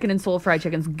northern chicken and soul fried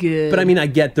chicken's good. But I mean, I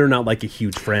get they're not like a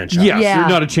huge franchise. Yes, they're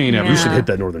not a chain ever. You should hit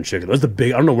that northern chicken. That's the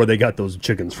big. I don't know where they got those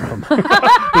chickens from.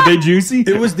 Were they juicy?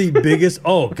 It was the biggest.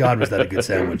 Oh God, was that a good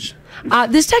sandwich?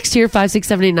 This text here,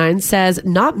 56789, says,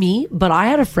 not me, but I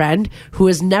had a friend who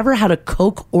has never had a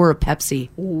Coke or a Pepsi.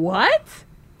 What?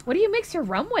 What do you mix your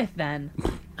rum with then?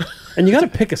 And you got to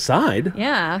pick a side.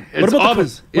 Yeah. What about the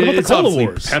it's Cola obviously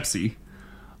Wars? Pepsi.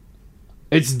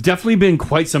 It's definitely been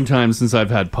quite some time since I've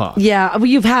had pop. Yeah, well,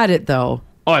 you've had it, though.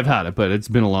 Oh, I've had it, but it's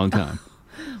been a long time.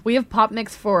 We have pop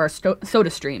mix for our soda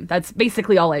stream. That's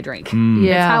basically all I drink.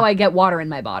 Yeah. That's how I get water in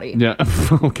my body. Yeah.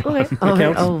 Oh, God.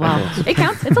 Okay. Oh, wow. It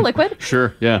counts. It's a liquid.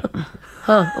 Sure, yeah.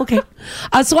 Huh, okay.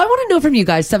 So I want to know from you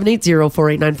guys,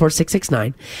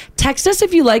 780-489-4669. Text us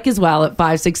if you like as well at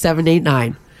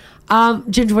 56789.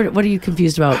 Ginger, what are you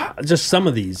confused about? Just some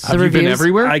of these. Have you been reviews?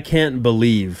 everywhere? I can't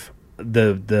believe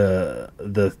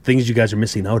the things you guys are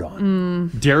missing out on.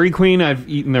 Dairy Queen, I've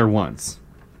eaten there once.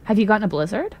 Have you gotten a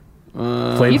blizzard?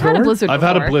 You've had a blizzard I've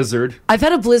had a before. blizzard. I've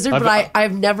had a blizzard, I've- but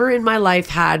I've never in my life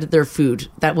had their food.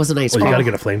 That was an ice Well, cream. you got to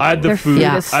get a flamethrower. I had the Their food. food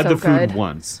Yeah. is I had so the food good.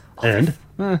 once. And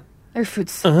Their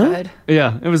food's so good.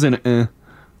 Yeah, it was an.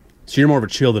 so you're more of a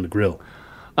chill than a grill.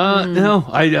 No,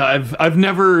 I've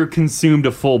never consumed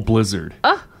a full blizzard.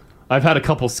 I've had a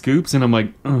couple scoops, and I'm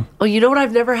like, Oh, you know what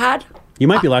I've never had? You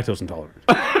might be lactose intolerant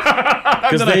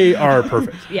because they are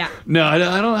perfect. Yeah. no,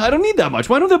 I don't need that much.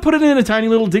 Why don't they put it in a tiny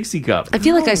little Dixie cup? I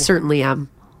feel like I certainly am.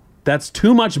 That's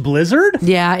too much blizzard.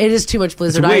 Yeah, it is too much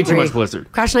blizzard. It's way I too agree. much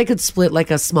blizzard. Crash and I could split like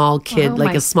a small kid, Oh like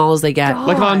my as small as they get. God.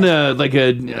 Like on like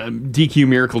a DQ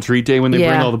Miracle Treat Day when they bring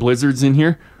Yeah. all the blizzards in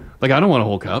here. Like I don't want a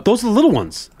whole cup. Those are the little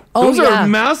ones. Oh, Those yeah. are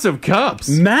massive cups.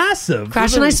 Massive.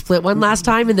 Crash and I split one last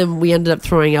time, and then we ended up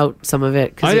throwing out some of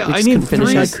it because we I just need couldn't finish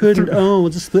three. I it. couldn't. Oh, we'll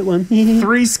just split one.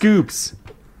 Three scoops.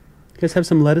 You guys have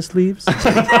some lettuce leaves?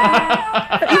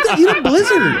 Eat a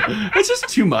blizzard. It's just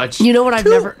too much. You know what I've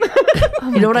never?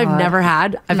 You know what I've God. never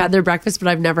had? I've had their breakfast, but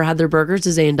I've never had their burgers.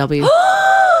 Is A&W.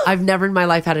 I've never in my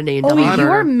life had an A&W Oh, burger. you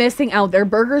are missing out. Their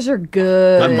burgers are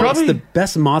good. I'm probably- It's the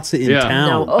best matzo in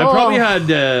town. No. I probably had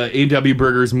A&W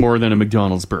burgers more than a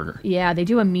McDonald's burger. Yeah, they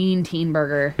do a mean teen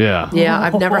burger. Yeah. Yeah,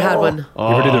 I've never had one. You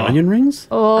ever do their onion rings?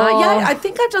 Yeah, I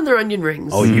think I've done their onion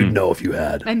rings. Oh, you'd know if you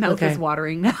had. My mouth Okay. is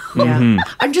watering now. Yeah.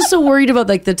 I'm just so worried about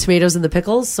like the tomatoes and the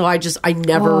pickles, so I've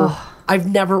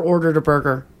never ordered a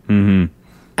burger.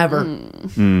 Ever.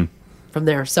 From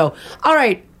there. So, all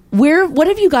right. What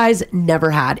have you guys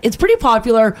never had? It's pretty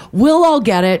popular. We'll all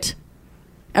get it.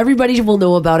 Everybody will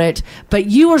know about it. But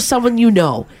you or someone you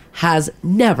know has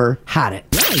never had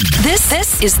it.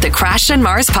 This is the Crash and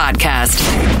Mars podcast.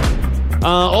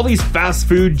 All these fast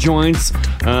food joints,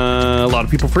 a lot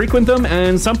of people frequent them,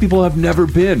 and some people have never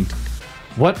been.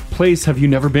 What place have you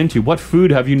never been to? What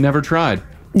food have you never tried?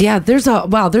 Yeah, there's a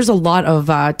lot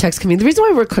of text coming. The reason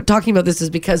why we're talking about this is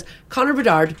because Connor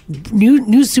Bedard, new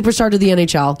superstar to the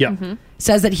NHL,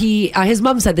 says that his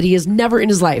mom said that he has never in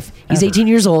his life, he's 18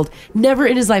 years old, never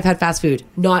in his life had fast food.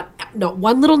 Not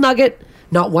one little nugget,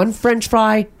 not one French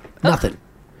fry, nothing.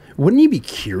 Wouldn't you be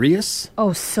curious?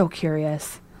 Oh, so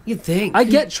curious. You'd think. I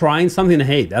get trying something.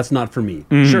 Hey, that's not for me.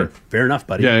 Sure, fair enough,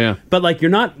 buddy. Yeah. But like,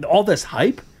 you're not all this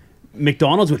hype.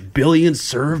 McDonald's with billions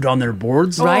served on their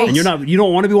boards, Right. And you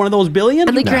don't want to be one of those billion.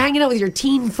 And like you're hanging out with your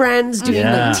teen friends doing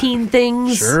like teen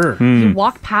things. Sure. You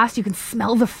walk past, you can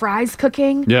smell the fries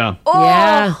cooking. Yeah. Oh.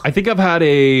 Yeah. I think I've had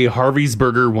a Harvey's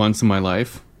burger once in my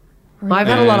life. I've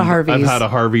had a lot of And Harveys. I've had a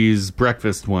Harvey's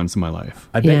breakfast once in my life.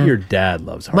 I bet your dad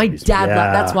loves My Harvey's. dad,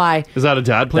 that's why. Is that a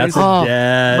dad place? That's a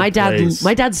dad place.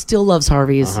 My dad still loves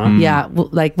Harvey's. Uh-huh. Yeah,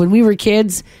 like when we were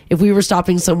kids, if we were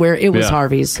stopping somewhere, it was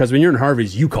Harvey's. Because when you're in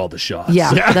Harvey's, you call the shots.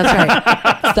 Yeah, that's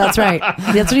right. That's right.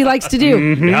 That's what he likes to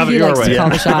do. Have it He your likes way. to call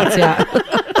the shots. Yeah.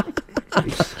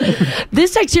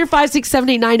 This text here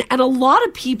 56789, and a lot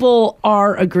of people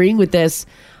are agreeing with this.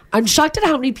 I'm shocked at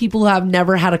how many people have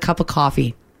never had a cup of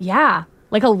coffee. Yeah,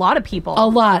 like a lot of people. A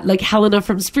lot. Like Helena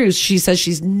from Spruce, she says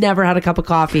she's never had a cup of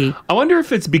coffee. I wonder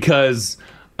if it's because,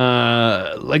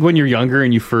 like when you're younger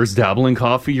and you first dabble in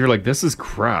coffee, you're like, this is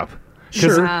crap. 'Cause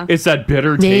Sure. it's that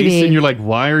bitter Maybe. taste, and you're like,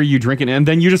 why are you drinking? And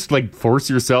then you just like force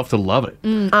yourself to love it.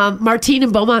 Martine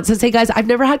in Beaumont says, hey guys, I've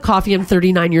never had coffee. I'm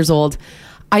 39 years old.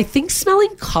 I think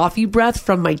smelling coffee breath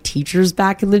from my teachers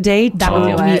back in the day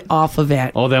turned me off of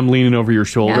it. All them leaning over your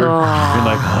shoulder. Yeah. You're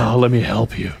like, oh, let me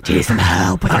help you. Do you some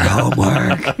help with your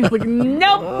homework? Like,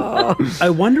 nope. I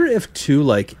wonder if too,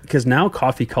 like, because now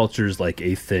coffee culture is like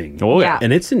a thing. Oh yeah.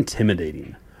 And it's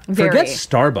intimidating. Very. Forget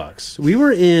Starbucks. We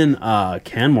were in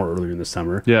Canmore earlier in the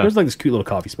summer. Yeah. There's like this cute little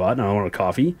coffee spot, and I wanted a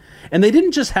coffee. And they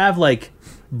didn't just have like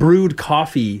brewed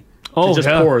coffee to just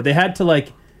pour. They had to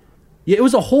like, yeah, it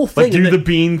was a whole thing. Like do the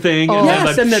bean thing. Oh. And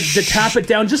Yes, then, and like, the tap it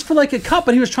down just for like a cup.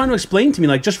 But he was trying to explain to me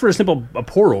like just for a simple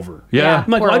pour over. Yeah.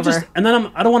 I'm like, pour well, over. and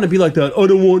then I don't want to be like that. I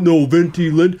don't want no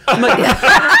venti lid. I'm like,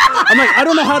 I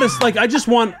don't know how to like. I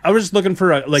was just looking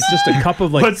for just a cup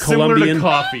of like But similar to Colombian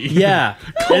coffee. Yeah,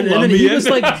 and then he was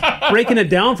like breaking it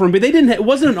down for him, but they didn't. It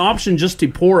wasn't an option just to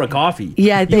pour a coffee.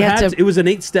 Yeah, they You had to- It was an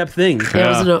 8-step thing.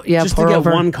 Yeah, it was just to pour get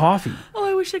over. one coffee. Oh,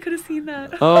 I wish I could have seen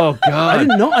that. Oh god. I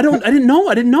didn't know.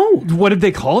 I didn't know. What did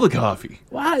they call the coffee?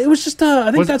 Wow, it was just.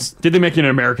 I think Did they make it an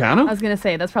Americano? I was gonna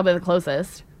say that's probably the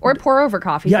closest. Or pour over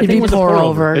coffee. Yeah, I think it was a pour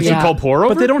over. Is Yeah. it called pour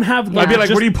over? But they don't have. I'd be like,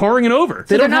 just- what are you pouring it over?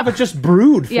 They they're don't have not- it just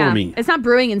brewed for Yeah, me. it's not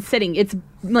brewing and sitting. It's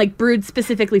like brewed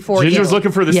specifically for Ginger's you.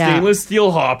 looking for the Yeah. stainless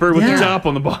steel hopper with Yeah. the top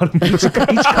on the bottom. Each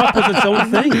cup was its own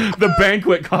thing. The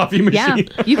banquet coffee Yeah, machine.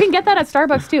 you can get that at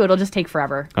Starbucks too. It'll just take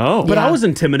forever. Oh. But I was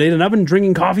intimidated. I've been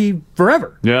drinking coffee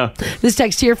forever. Yeah. This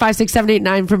text here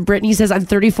 56789 from Brittany says, I'm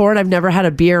 34 and I've never had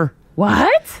a beer.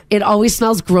 What? It always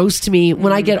smells gross to me.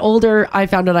 When I get older, I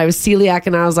found out I was celiac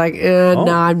and I was like,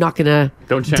 nah, I'm not going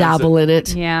Don't to chance dabble in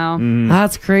it. Yeah.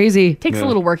 That's crazy. Takes Yeah. a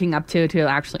little working up to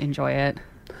actually enjoy it.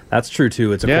 That's true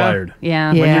too. It's Yeah. acquired.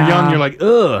 Yeah. Yeah. When you're young, you're like,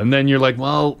 ugh. And then you're like,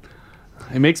 well,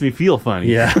 it makes me feel funny.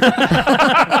 Yeah.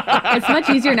 It's much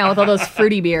easier now with all those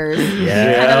fruity beers.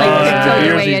 Yeah. Kind of like tiptoe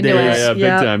your Beers way these into days. it. Yeah, big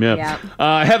Yep. time,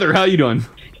 yeah. Heather, how you doing?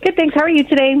 Good, thanks. How are you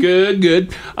today?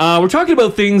 Good. We're talking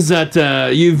about things that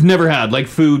you've never had, like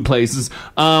food places.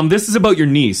 This is about your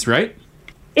niece, right?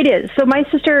 It is. So my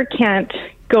sister can't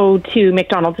go to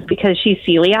McDonald's because she's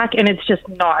celiac, and it's just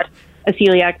not a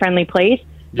celiac-friendly place.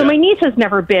 So Yeah. my niece has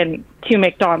never been to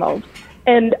McDonald's.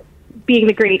 And being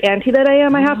the great auntie that I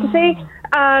am, I have to say,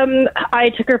 I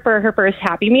took her for her first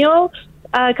Happy Meal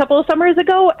a couple of summers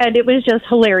ago, and it was just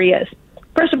hilarious.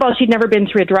 First of all, she'd never been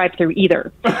through a drive-through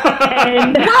either.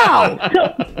 And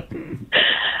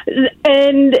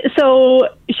And so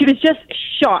she was just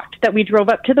shocked that we drove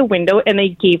up to the window and they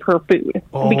gave her food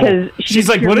because she's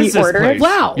like, what is this ordered place? it.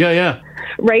 Wow. Yeah.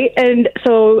 Right. And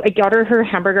so I got her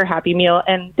hamburger Happy Meal.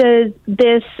 And does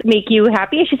this make you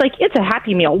happy? And she's like, it's a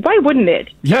Happy Meal. Why wouldn't it?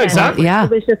 Yeah, exactly. Yeah.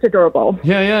 It was just adorable.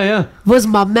 Yeah. Was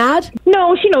mom mad?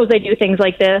 No, she knows I do things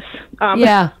like this.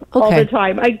 Yeah, all okay. the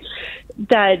time.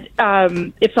 that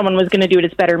if someone was going to do it,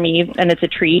 it's better me and it's a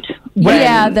treat.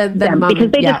 Than mom,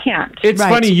 because they just can't. It's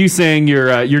funny you saying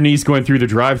your niece going through the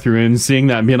drive-thru and seeing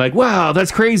that and being like, "Wow,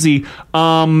 that's crazy."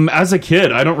 As a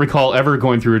kid, I don't recall ever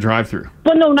going through a drive-thru.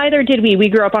 Well, no, neither did we. We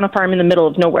grew up on a farm in the middle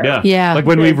of nowhere. Yeah. Like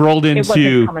when we rolled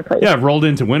into commonplace. rolled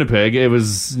into Winnipeg, it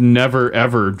was never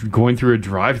ever going through a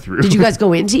drive-thru. Did you guys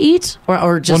go in to eat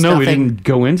or just Well, no, we nothing? didn't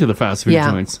go into the fast food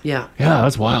joints. Yeah. Yeah,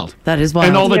 that's wild. That is wild.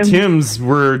 And all the Yeah. Tims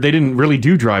they didn't really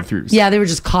do drive-thrus. Yeah, they were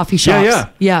just coffee shops.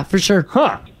 Yeah, for sure.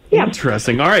 Huh. Yeah.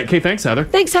 Interesting. All right. Okay, thanks, Heather.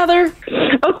 Thanks, Heather.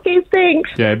 Okay,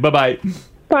 thanks. Okay, bye-bye.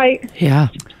 Bye. Yeah.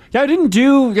 Yeah, I didn't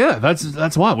do... Yeah,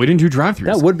 that's wild. We didn't do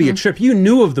drive-thrus. That would be a trip. You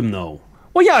knew of them, though.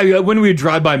 Well, yeah, when we would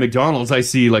drive by McDonald's, I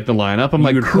see, like, the lineup. I'm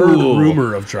like, You'd cool. heard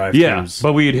rumor of drive-thrus. Yeah,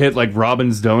 but we'd hit, like,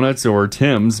 Robin's Donuts or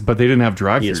Tim's, but they didn't have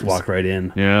drive-thrus. You just walk right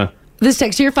in. Yeah. This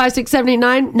text here,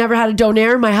 56789, never had a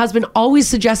donaire. My husband always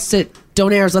suggests it.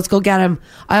 Donairs, let's go get him.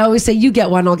 I always say, you get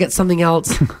one, I'll get something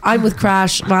else. I'm with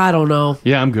Crash. I don't know.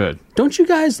 Yeah, I'm good. Don't you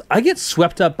guys... I get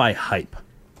swept up by hype.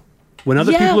 When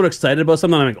other Yeah. people are excited about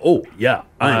something, I'm like, oh, yeah,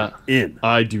 I'm in.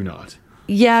 I do not.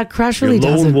 Yeah, Crash really You're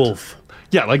lone doesn't. wolf.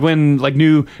 Yeah, like when like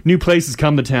new places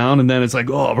come to town, and then it's like,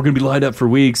 oh, we're gonna be lined up for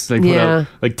weeks. They put out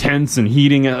like tents and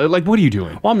heating. Like, what are you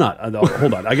doing? Well, I'm not.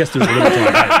 Hold on. I guess there's a limit to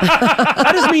my hype.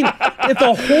 I just mean if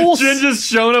the whole Jen just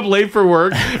showing up late for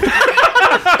work.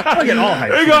 I get all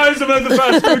hype. Hey guys, I'm at the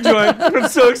fast food joint. I'm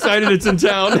so excited it's in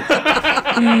town.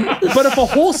 But if a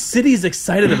whole city's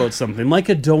excited about something, like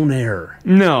a donaire,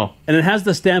 no, and it has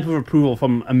the stamp of approval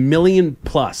from 1 million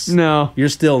plus, no, you're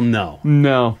still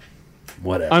no.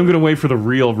 Whatever. I'm gonna wait for the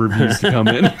real reviews to come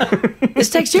in.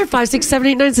 This text here,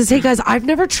 56789, says, hey guys, I've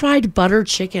never tried butter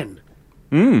chicken.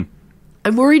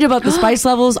 I'm worried about the spice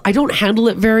levels. I don't handle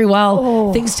it very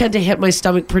well. Things tend to hit my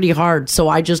stomach pretty hard, so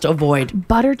I just avoid.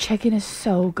 Butter chicken is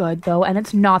so good, though, and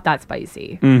it's not that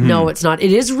spicy. No, it's not.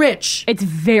 It is rich. It's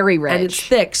very rich. And it's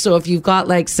thick, so if you've got,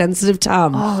 like, sensitive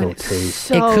tongue,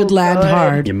 so it could land good.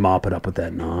 hard. You mop it up with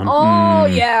that naan. Oh,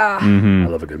 yeah. I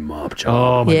love a good mop job.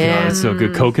 Oh my Yeah. god, it's so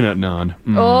good. Coconut naan.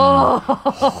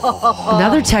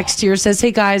 Another text here says,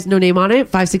 hey guys, no name on it,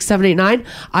 56789.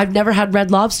 I've never had Red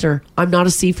Lobster. I'm not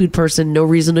a seafood person. No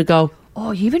reason to go.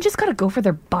 Oh, you even just gotta go for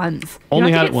their buns. You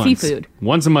Only don't had have it to get once. seafood.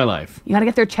 Once in my life. You gotta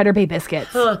get their Cheddar Bay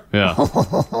biscuits.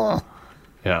 Yeah.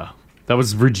 Yeah. That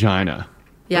was Regina.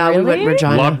 Yeah, we went Really?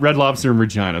 Regina. Red Lobster in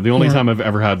Regina. The only time I've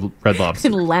ever had Red Lobster.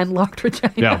 In landlocked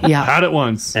Regina. Yeah. Had it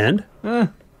once. And? It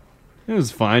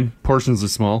was fine. Portions are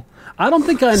small. I don't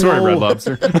think I know. Sorry, Red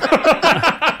Lobster.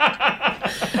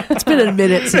 It's been a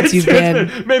minute since you've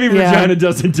been. Maybe Regina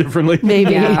does it differently.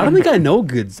 Maybe. I don't think I know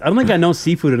goods. I don't think I know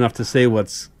seafood enough to say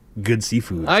what's good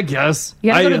seafood. I guess.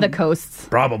 You gotta go to the coasts.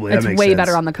 Probably. It's that makes way sense.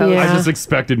 better on the coast. I just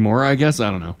expected more, I guess. I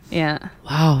don't know. Yeah.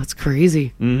 Wow, it's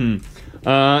crazy.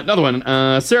 Another one.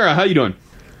 Sarah, how you doing?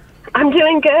 I'm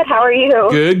doing good. How are you?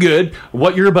 Good, good.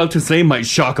 What you're about to say might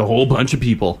shock a whole bunch of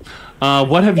people.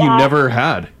 What have you never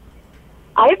had?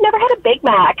 I've never had a Big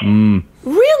Mac.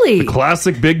 Really? The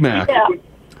classic Big Mac. Yeah.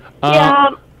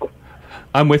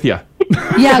 I'm with you.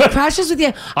 Yeah, Crash is with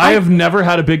you. I have never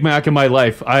had a Big Mac in my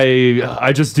life.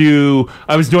 I just do.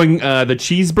 I was doing the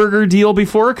cheeseburger deal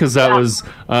before because that was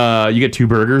you get 2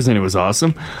 burgers and it was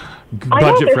awesome. I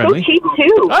know, Budget they're friendly. so cheap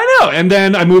too. I know. And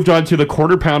then I moved on to the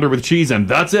quarter pounder with cheese, and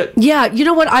that's it. Yeah, you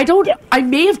know what? I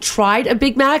may have tried a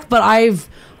Big Mac, but I've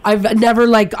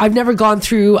never gone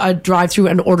through a drive-through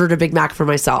and ordered a Big Mac for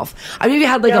myself. I maybe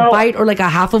had like a bite or like a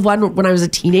half of one when I was a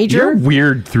teenager. You're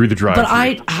weird through the drive-through.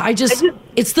 But I just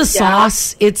it's the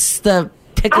sauce, it's the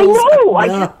pickles. I know. I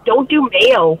just don't do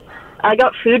mayo. I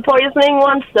got food poisoning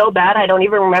once so bad I don't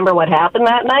even remember what happened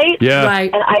that night. Yeah.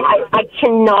 Right. And I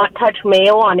cannot touch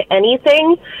mayo on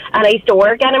anything. And I used to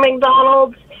work at a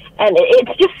McDonald's. And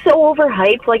it's just so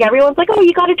overhyped. Like, everyone's like, oh,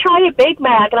 you got to try a Big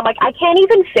Mac. And I'm like, I can't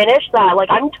even finish that. Like,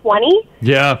 I'm 20.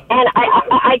 Yeah. And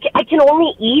I can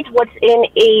only eat what's in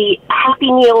a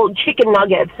Happy Meal chicken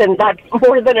nuggets. And that's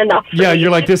more than enough for Yeah, me.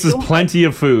 you're like, this is plenty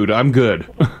of food. I'm good.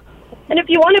 And if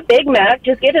you want a Big Mac,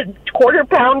 just get a quarter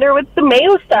pounder with the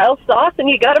mayo-style sauce, and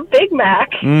you got a Big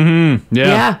Mac. Mm-hmm.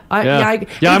 Yeah.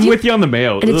 Yeah, I'm with you on the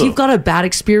mayo. And if Ugh. you've got a bad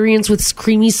experience with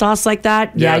creamy sauce like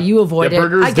that, you avoid it.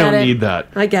 Burgers I get don't it. need that.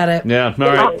 I get it. Yeah. All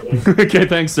right. Okay.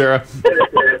 Thanks, Sarah.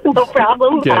 No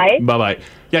problem. Okay. Bye. Bye.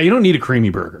 Yeah. You don't need a creamy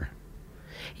burger.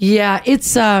 Yeah,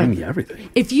 it's everything.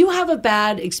 If you have a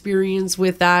bad experience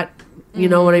with that, you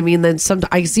know what I mean, then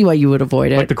I see why you would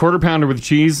avoid it. Like the quarter pounder with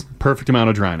cheese, perfect amount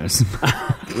of dryness.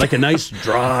 Like a nice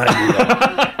dry.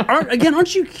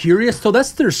 Aren't you curious? So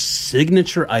that's their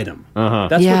signature item. Uh-huh.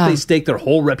 That's what they stake their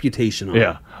whole reputation on.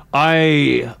 Yeah.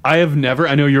 I have never.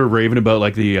 I know you're raving about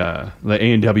like the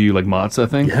A&W like matzo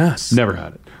thing. Yes. Never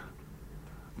had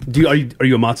it. Are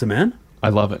you a matzo man? I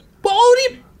love it. Well,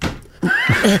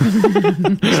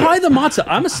 try the matzo.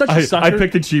 I'm such a sucker. I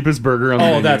picked the cheapest burger on the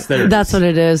menu. That's what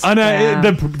it is. And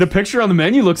the picture on the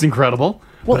menu looks incredible.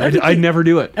 Well, but I'd never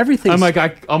do it. Everything. I'm like,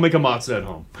 I'll make a matzo at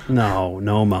home. No,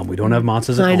 Mom. We don't have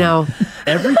matzos at home. I know.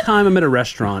 Every time I'm at a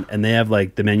restaurant and they have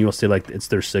like the menu will say like it's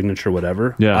their signature,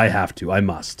 whatever. Yeah. I have to. I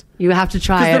must. You have to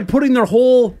try Because it. they're putting their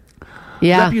whole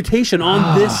Yeah. reputation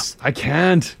on this. I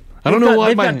can't. I don't know why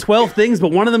they've got 12 things,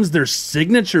 but one of them is their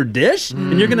signature dish,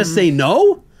 and you're gonna say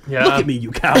no? Yeah. Look at me,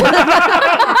 you coward.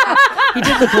 He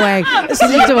did look away.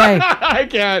 He looked away. I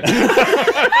can't.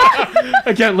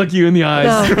 I can't look you in the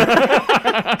eyes.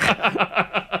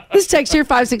 This text here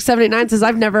 56789 says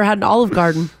I've never had an Olive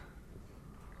Garden.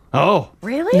 Oh,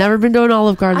 Really? Never been to an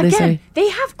Olive Garden. Again, They say. they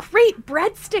have great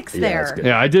breadsticks there.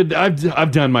 Yeah, I did.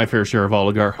 I've done my fair share of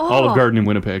Olive Garden in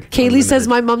Winnipeg. Kaylee says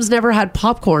my mom's never had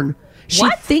popcorn.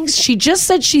 She just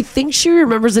said she thinks she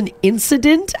remembers an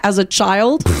incident as a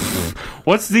child.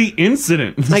 What's the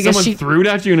incident? I guess Someone threw it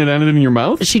at you and it ended in your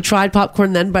mouth? She tried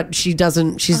popcorn then, but she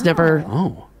doesn't. She's never.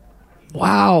 Oh.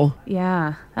 Wow.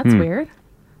 Yeah, that's weird.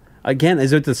 Again,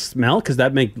 is it the smell? Because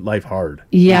that make life hard.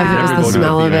 Yeah, it's the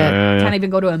smell of it. Can't even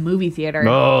go to a movie theater.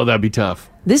 Oh, that'd be tough.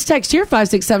 This text here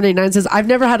 56789 says I've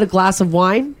never had a glass of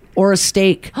wine or a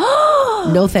steak.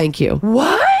 No, thank you.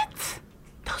 What?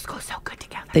 Those go so good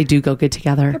together. They do go good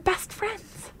together. They're best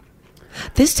friends.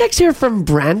 This text here from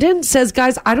Brandon says,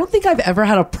 guys, I don't think I've ever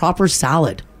had a proper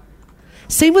salad.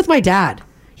 Same with my dad.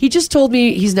 He just told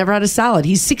me he's never had a salad.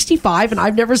 He's 65 and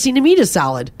I've never seen him eat a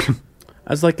salad.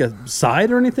 As like a side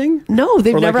or anything? No,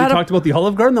 they've or never like had you talked about the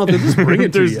Olive Garden? They'll just bring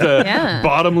it to There's you. the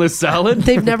bottomless salad.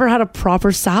 They've never had a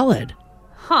proper salad.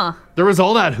 Huh. There was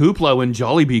all that hoopla when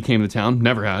Jollibee came to town.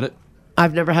 Never had it.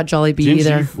 I've never had Jollibee Didn't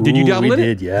either. Did you dabble we in it?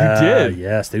 did, yeah. You did?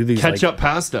 Yes. They do these Ketchup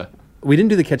pasta. We didn't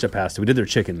do the ketchup pasta. We did their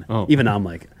chicken. Oh. Even now I'm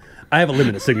like, I have a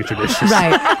limited signature dishes.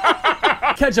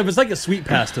 Right. Ketchup, it's like a sweet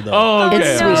pasta though. Oh, okay.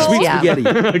 It's sweet, Sweet yeah.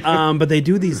 spaghetti. But they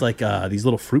do these like these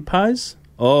little fruit pies.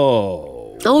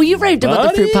 Oh, you've raved about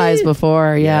the fruit pies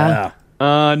before, yeah.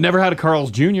 Never had a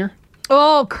Carl's Jr.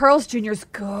 Oh, Carl's Jr.'s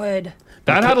good.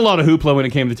 That had a lot of hoopla when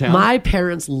it came to town. My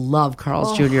parents love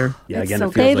Carl's Jr. Yeah, It's again, so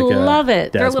it feels They like love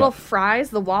it. Their dad's little spot. fries,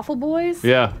 the waffle boys.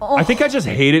 Yeah. Oh. I think I just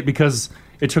hate it because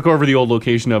it took over the old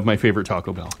location of my favorite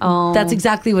Taco Bell. Oh. That's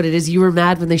exactly what it is. You were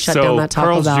mad when they shut down that Taco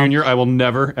Carl's Bell. Jr., I will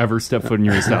never, ever step foot in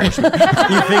your establishment.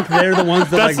 You think they're the ones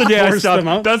that That's like the day I forced them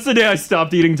out? stopped. That's the day I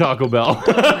stopped eating Taco Bell.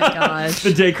 Oh my gosh.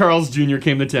 The day Carl's Jr.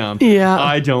 came to town. Yeah.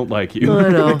 I don't like you. I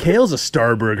know. Mikhail's a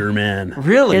star burger man.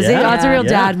 Really? Is he? Oh, it's a real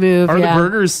dad move. Are yeah. the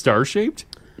burgers star shaped?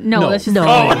 No, that's just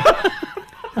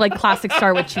like classic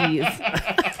star with cheese.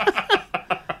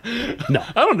 No,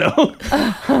 I don't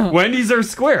know. Wendy's are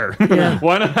square. Yeah.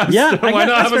 Why not have, why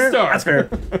not have a star? That's fair.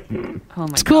 Oh my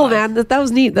It's cool, man. That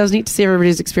was neat. That was neat to see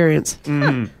everybody's experience.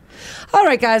 All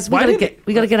right, guys, we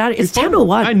gotta get out of here. It's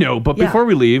 10:01. I know, but Yeah. before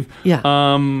we leave, Yeah.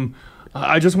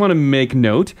 I just want to make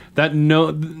note that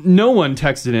no one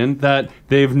texted in that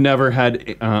they've never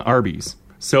had Arby's.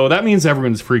 So that means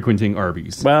everyone's frequenting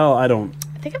Arby's. Well, I don't.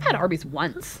 I think I've had Arby's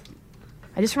once.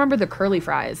 I just remember the curly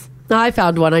fries. No, I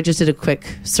found one. I just did a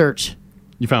quick search.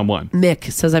 You found one. Mick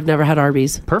says I've never had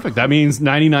Arby's. Perfect. That means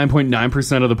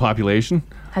 99.9% of the population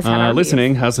Has had Arby's.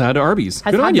 listening has had Arby's.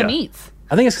 Has Good on had ya. the meats.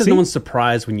 I think it's because See? no one's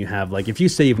surprised when you have like if you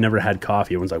say you've never had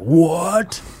coffee, everyone's like,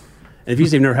 "What?" And if you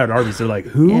say you've never had Arby's, they're like,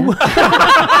 "Who?"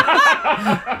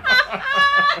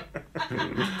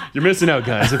 You're missing out,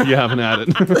 guys, if you haven't had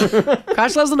it.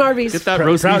 Crash loves an Arby's. Get that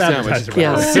roast beef proud sandwich. advertiser, by the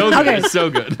Yeah. way. So good. Okay. So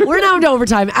good. We're now into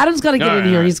overtime. Adam's got to get All in right,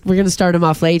 here. all right. We're going to start him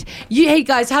off late. Hey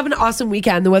guys, have an awesome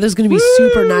weekend. The weather's going to be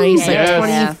super nice, like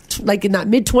Yes. 20, like in that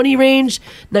mid 20 range.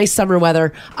 Nice summer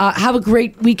weather. Have a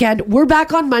great weekend. We're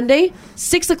back on Monday,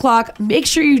 6:00. Make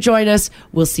sure you join us.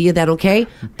 We'll see you then. Okay.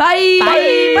 Bye.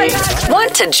 Bye. Bye. Guys.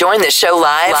 Want to join the show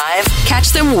live? Catch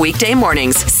them weekday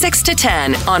mornings, 6 to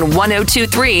 10 on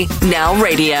 102.3 Now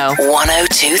Radio.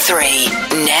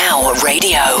 102.3 Now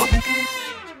Radio.